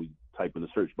channel, you type in the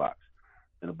search box,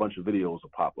 and a bunch of videos will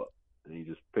pop up, and you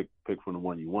just pick from the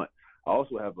one you want. I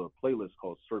also have a playlist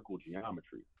called Circle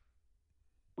Geometry,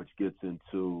 which gets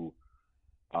into,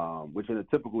 which in a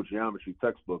typical geometry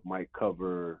textbook might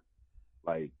cover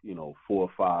like, 4 or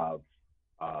 5,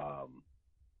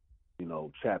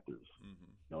 chapters,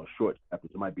 short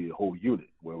chapters. It might be a whole unit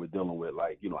where we're dealing with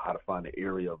like, how to find the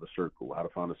area of a circle, how to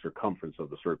find the circumference of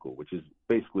the circle, which is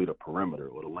basically the perimeter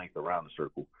or the length around the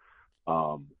circle,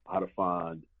 how to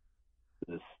find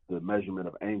the measurement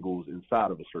of angles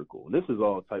inside of a circle. And this is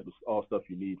all stuff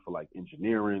you need for like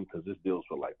engineering, because this deals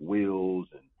with like wheels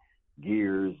and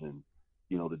gears and,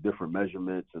 the different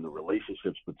measurements and the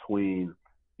relationships between,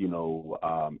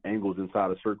 angles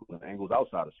inside a circle and angles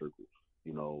outside of circles,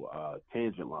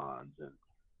 tangent lines and,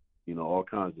 all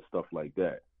kinds of stuff like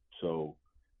that. So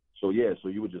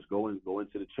you would just go into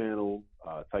the channel,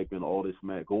 type in all this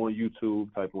math, go on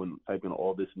YouTube, type in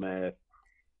all this math,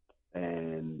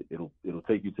 and it'll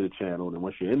take you to the channel. And then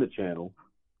once you're in the channel,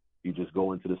 you just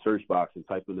go into the search box and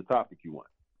type in the topic you want.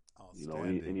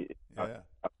 Any topic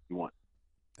you want.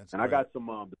 That's and great. I got some.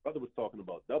 The brother was talking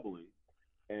about doubling,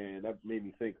 and that made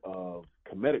me think of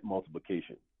comedic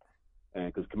multiplication.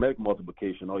 And because comedic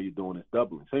multiplication, all you're doing is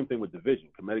doubling. Same thing with division,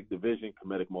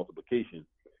 comedic multiplication.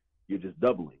 You're just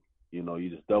doubling. You're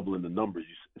just doubling the numbers.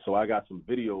 So I got some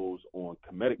videos on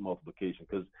comedic multiplication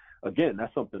because, again,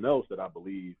 that's something else that I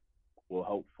believe will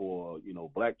help for,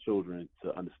 black children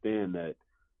to understand that,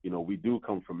 we do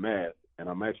come from math. And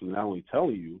I'm actually not only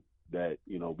telling you that,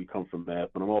 we come from math,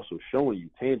 but I'm also showing you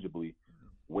tangibly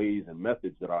ways and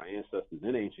methods that our ancestors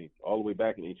all the way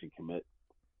back in ancient Kemet,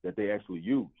 that they actually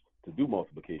used to do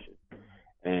multiplication.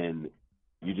 And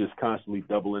you just constantly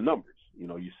doubling numbers.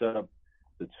 You set up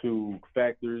the two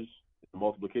factors in the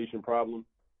multiplication problem.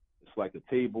 It's like a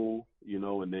table,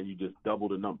 and then you just double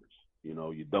the numbers.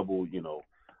 You double,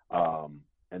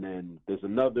 and then there's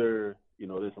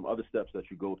there's some other steps that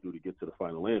you go through to get to the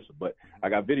final answer. But I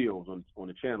got videos on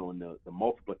the channel in the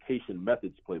multiplication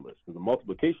methods playlist. Because the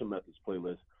multiplication methods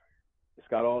playlist, it's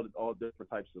got all different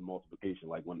types of multiplication.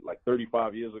 Like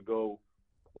 35 years ago,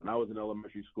 when I was in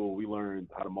elementary school, we learned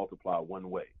how to multiply one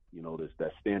way.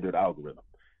 That standard algorithm.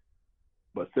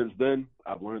 But since then,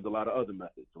 I've learned a lot of other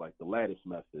methods, like the lattice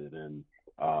method and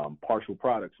partial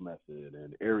products method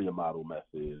and area model method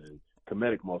and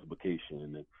comedic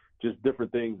multiplication and just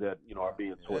different things that are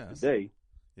being taught today.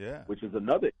 Yeah. Which is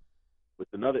another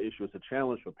issue. It's a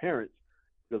challenge for parents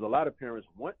because a lot of parents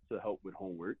want to help with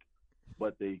homework,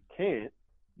 but they can't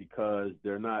because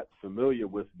they're not familiar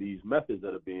with these methods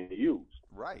that are being used.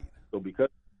 Right. So because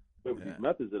of these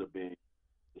methods that are being,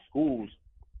 the schools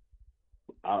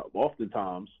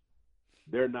oftentimes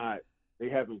they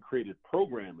haven't created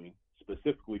programming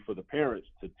specifically for the parents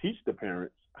to teach the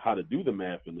parents how to do the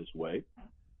math in this way.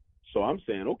 So I'm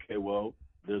saying, okay, well,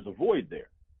 there's a void there.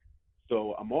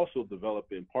 So I'm also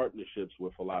developing partnerships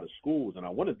with a lot of schools, and I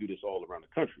want to do this all around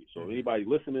the country. So anybody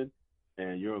listening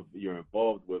and you're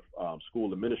involved with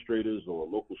school administrators or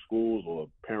local schools or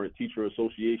parent-teacher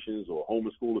associations or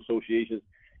homeschool associations,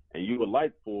 and you would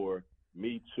like for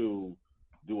me to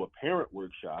do a parent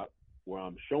workshop where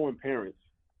I'm showing parents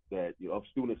that of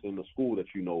students in the school that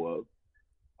you know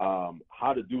of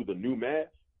how to do the new math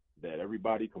that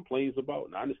everybody complains about.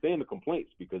 And I understand the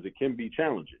complaints because it can be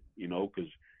challenging,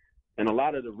 and a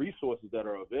lot of the resources that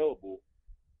are available,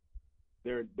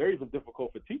 they're even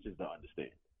difficult for teachers to understand.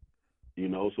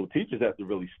 So teachers have to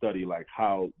really study like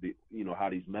how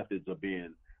these methods are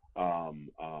being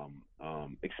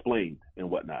explained and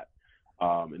whatnot.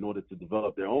 In order to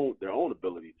develop their own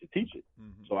ability to teach it.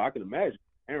 Mm-hmm. So I can imagine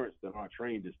parents that aren't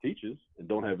trained as teachers and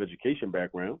don't have education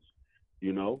backgrounds,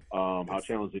 how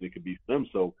challenging it could be for them.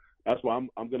 So that's why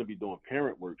I'm going to be doing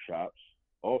parent workshops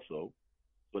also,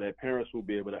 so that parents will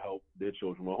be able to help their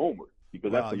children with homework.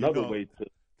 Because that's another way to.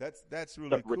 That's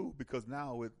really cool because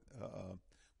now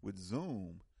with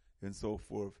Zoom and so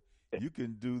forth, you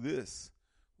can do this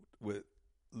with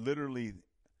literally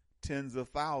tens of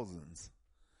thousands.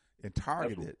 And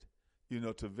target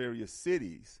it, to various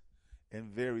cities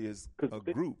and various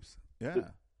groups.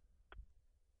 Yeah.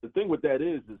 The thing with that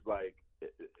is like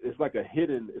it's like a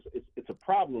hidden. It's a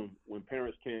problem when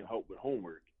parents can't help with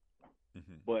homework,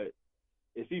 but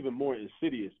it's even more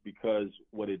insidious because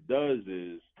what it does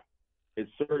is it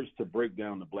serves to break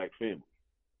down the black family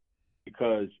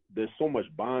because there's so much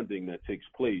bonding that takes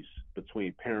place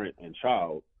between parent and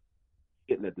child.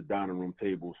 Sitting at the dining room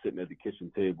table, sitting at the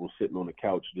kitchen table, sitting on the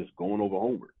couch, just going over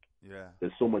homework. Yeah.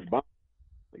 There's so much bonding.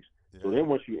 Yeah. So then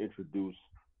once you introduce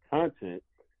content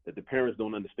that the parents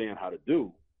don't understand how to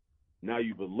do, now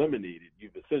you've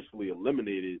essentially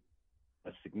eliminated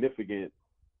a significant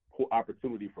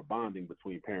opportunity for bonding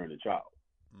between parent and child.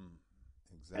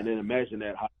 Exactly. And then imagine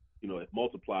that how, it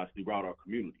multiplies throughout our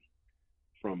community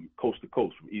from coast to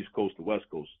coast, from East Coast to West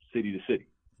Coast, city to city.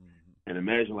 And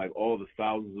imagine like all the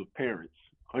thousands of parents,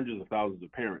 hundreds of thousands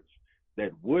of parents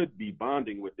that would be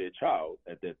bonding with their child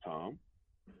at that time,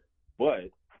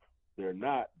 but they're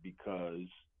not because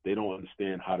they don't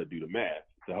understand how to do the math,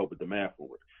 to help with the math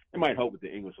homework. It might help with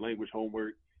the English language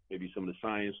homework, maybe some of the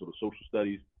science or the social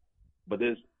studies, but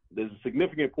there's a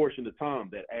significant portion of time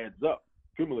that adds up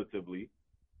cumulatively,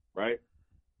 right,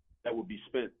 that would be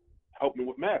spent helping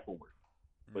with math homework.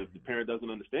 But if the parent doesn't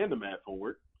understand the math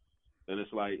homework, then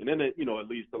it's like, and then it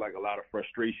leads to like a lot of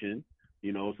frustration.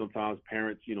 Sometimes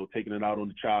parents, taking it out on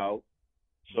the child.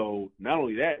 So not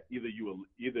only that, either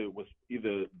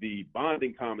the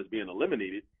bonding time is being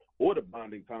eliminated, or the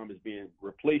bonding time is being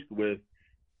replaced with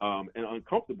an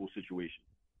uncomfortable situation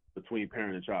between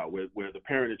parent and child, where the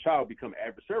parent and child become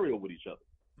adversarial with each other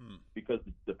because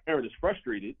the parent is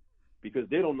frustrated because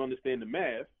they don't understand the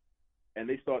math, and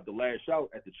they start to lash out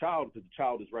at the child because the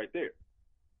child is right there.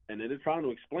 And then they're trying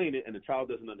to explain it, and the child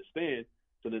doesn't understand.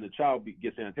 So then the child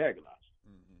gets antagonized.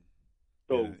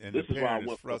 So and this the is why I parent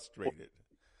want is frustrated.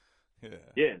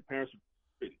 Yeah, parents are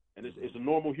frustrated, and it's a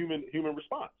normal human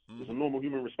response. It's a normal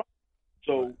human response.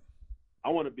 So I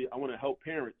want to help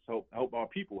parents, help our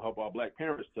people, help our black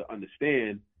parents to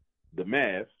understand the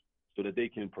math so that they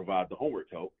can provide the homework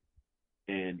help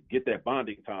and get that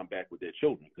bonding time back with their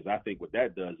children. Because I think what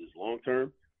that does is long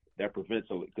term, that prevents,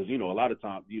 because a lot of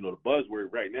times, the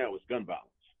buzzword right now is gun violence,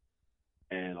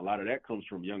 and a lot of that comes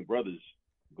from young brothers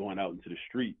going out into the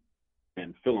street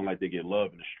and feeling like they get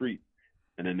love in the street,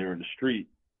 and then they're in the street,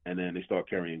 and then they start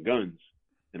carrying guns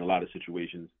in a lot of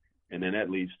situations, and then that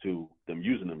leads to them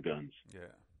using them guns. Yeah.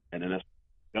 And then that's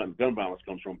gun violence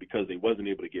comes from because they wasn't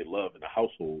able to get love in the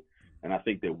household. And I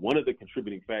think that one of the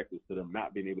contributing factors to them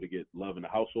not being able to get love in the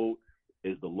household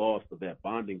is the loss of that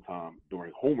bonding time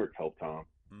during homework help time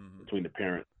between the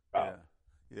parent and child.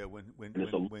 Yeah.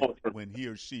 When he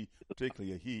or she,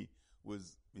 particularly a he,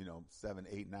 was 7,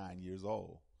 8, 9 years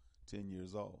old, 10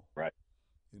 years old. Right.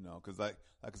 Because like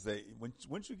I say,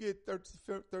 once you get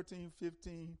 13,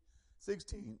 15,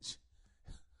 16,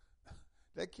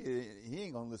 that kid, he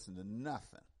ain't gonna listen to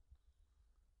nothing.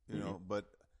 But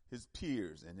his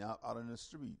peers and out in the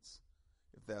streets,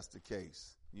 if that's the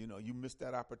case, you miss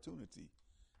that opportunity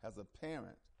as a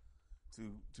parent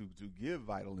to give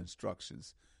vital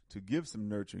instructions, to give some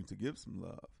nurturing, to give some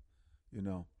love,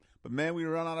 But man, we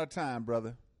run out of time,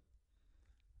 brother.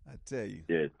 I tell you.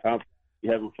 Yeah, Tom,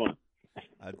 you having fun.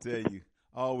 I tell you,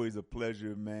 always a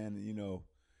pleasure, man,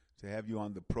 to have you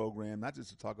on the program, not just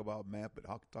to talk about math, but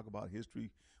talk about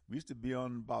history. We used to be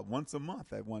on about once a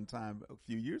month at one time a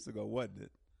few years ago, wasn't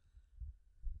it?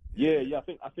 Yeah.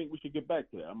 I think we should get back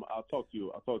to that. I'll talk to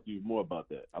you more about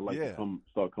that. I'd like to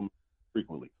start coming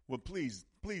frequently. Well, please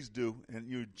do, and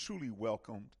you're truly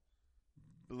welcomed.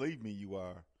 Believe me, you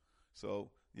are. So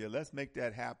let's make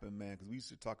that happen, man. Because we used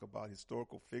to talk about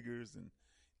historical figures and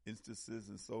instances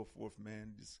and so forth,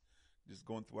 man. Just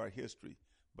going through our history.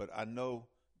 But I know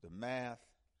the math.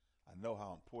 I know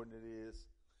how important it is,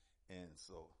 and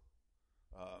so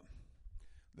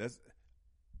let's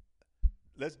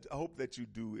hope that you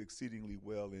do exceedingly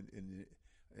well in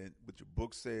with your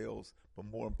book sales, but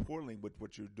more importantly, with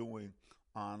what you're doing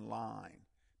online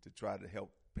to try to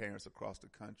help parents across the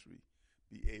country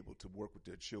be able to work with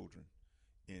their children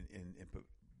in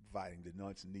providing the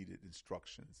much needed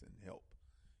instructions and help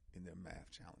in their math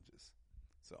challenges.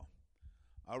 So,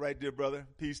 all right, dear brother,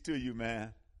 peace to you,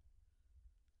 man.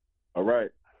 All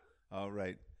right.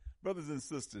 Brothers and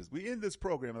sisters, we end this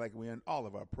program like we end all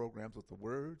of our programs with the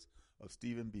words of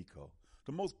Stephen Biko.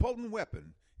 The most potent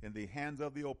weapon in the hands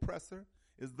of the oppressor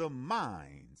is the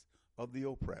minds of the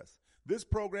oppressed. This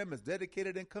program is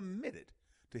dedicated and committed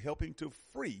to helping to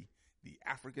free the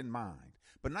African mind,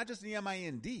 but not just the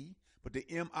M-I-N-D, but the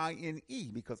M-I-N-E,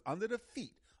 because under the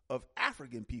feet of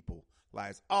African people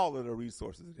lies all of the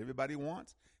resources that everybody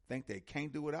wants, think they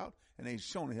can't do without, and they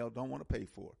sure the hell don't want to pay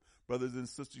for. Brothers and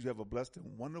sisters, you have a blessed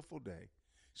and wonderful day.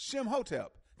 Shem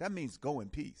Hotep, that means go in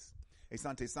peace.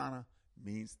 Asante Sana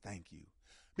means thank you.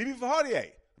 Bibi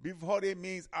Fahadieh. Bibi Fahadieh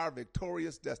means our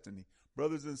victorious destiny.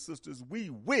 Brothers and sisters, we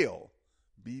will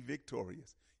be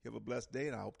victorious. You have a blessed day,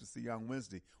 and I hope to see you on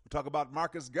Wednesday. We'll talk about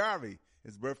Marcus Garvey.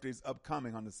 His birthday's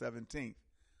upcoming on the 17th.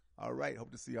 All right,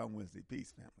 hope to see you on Wednesday.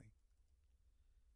 Peace, family.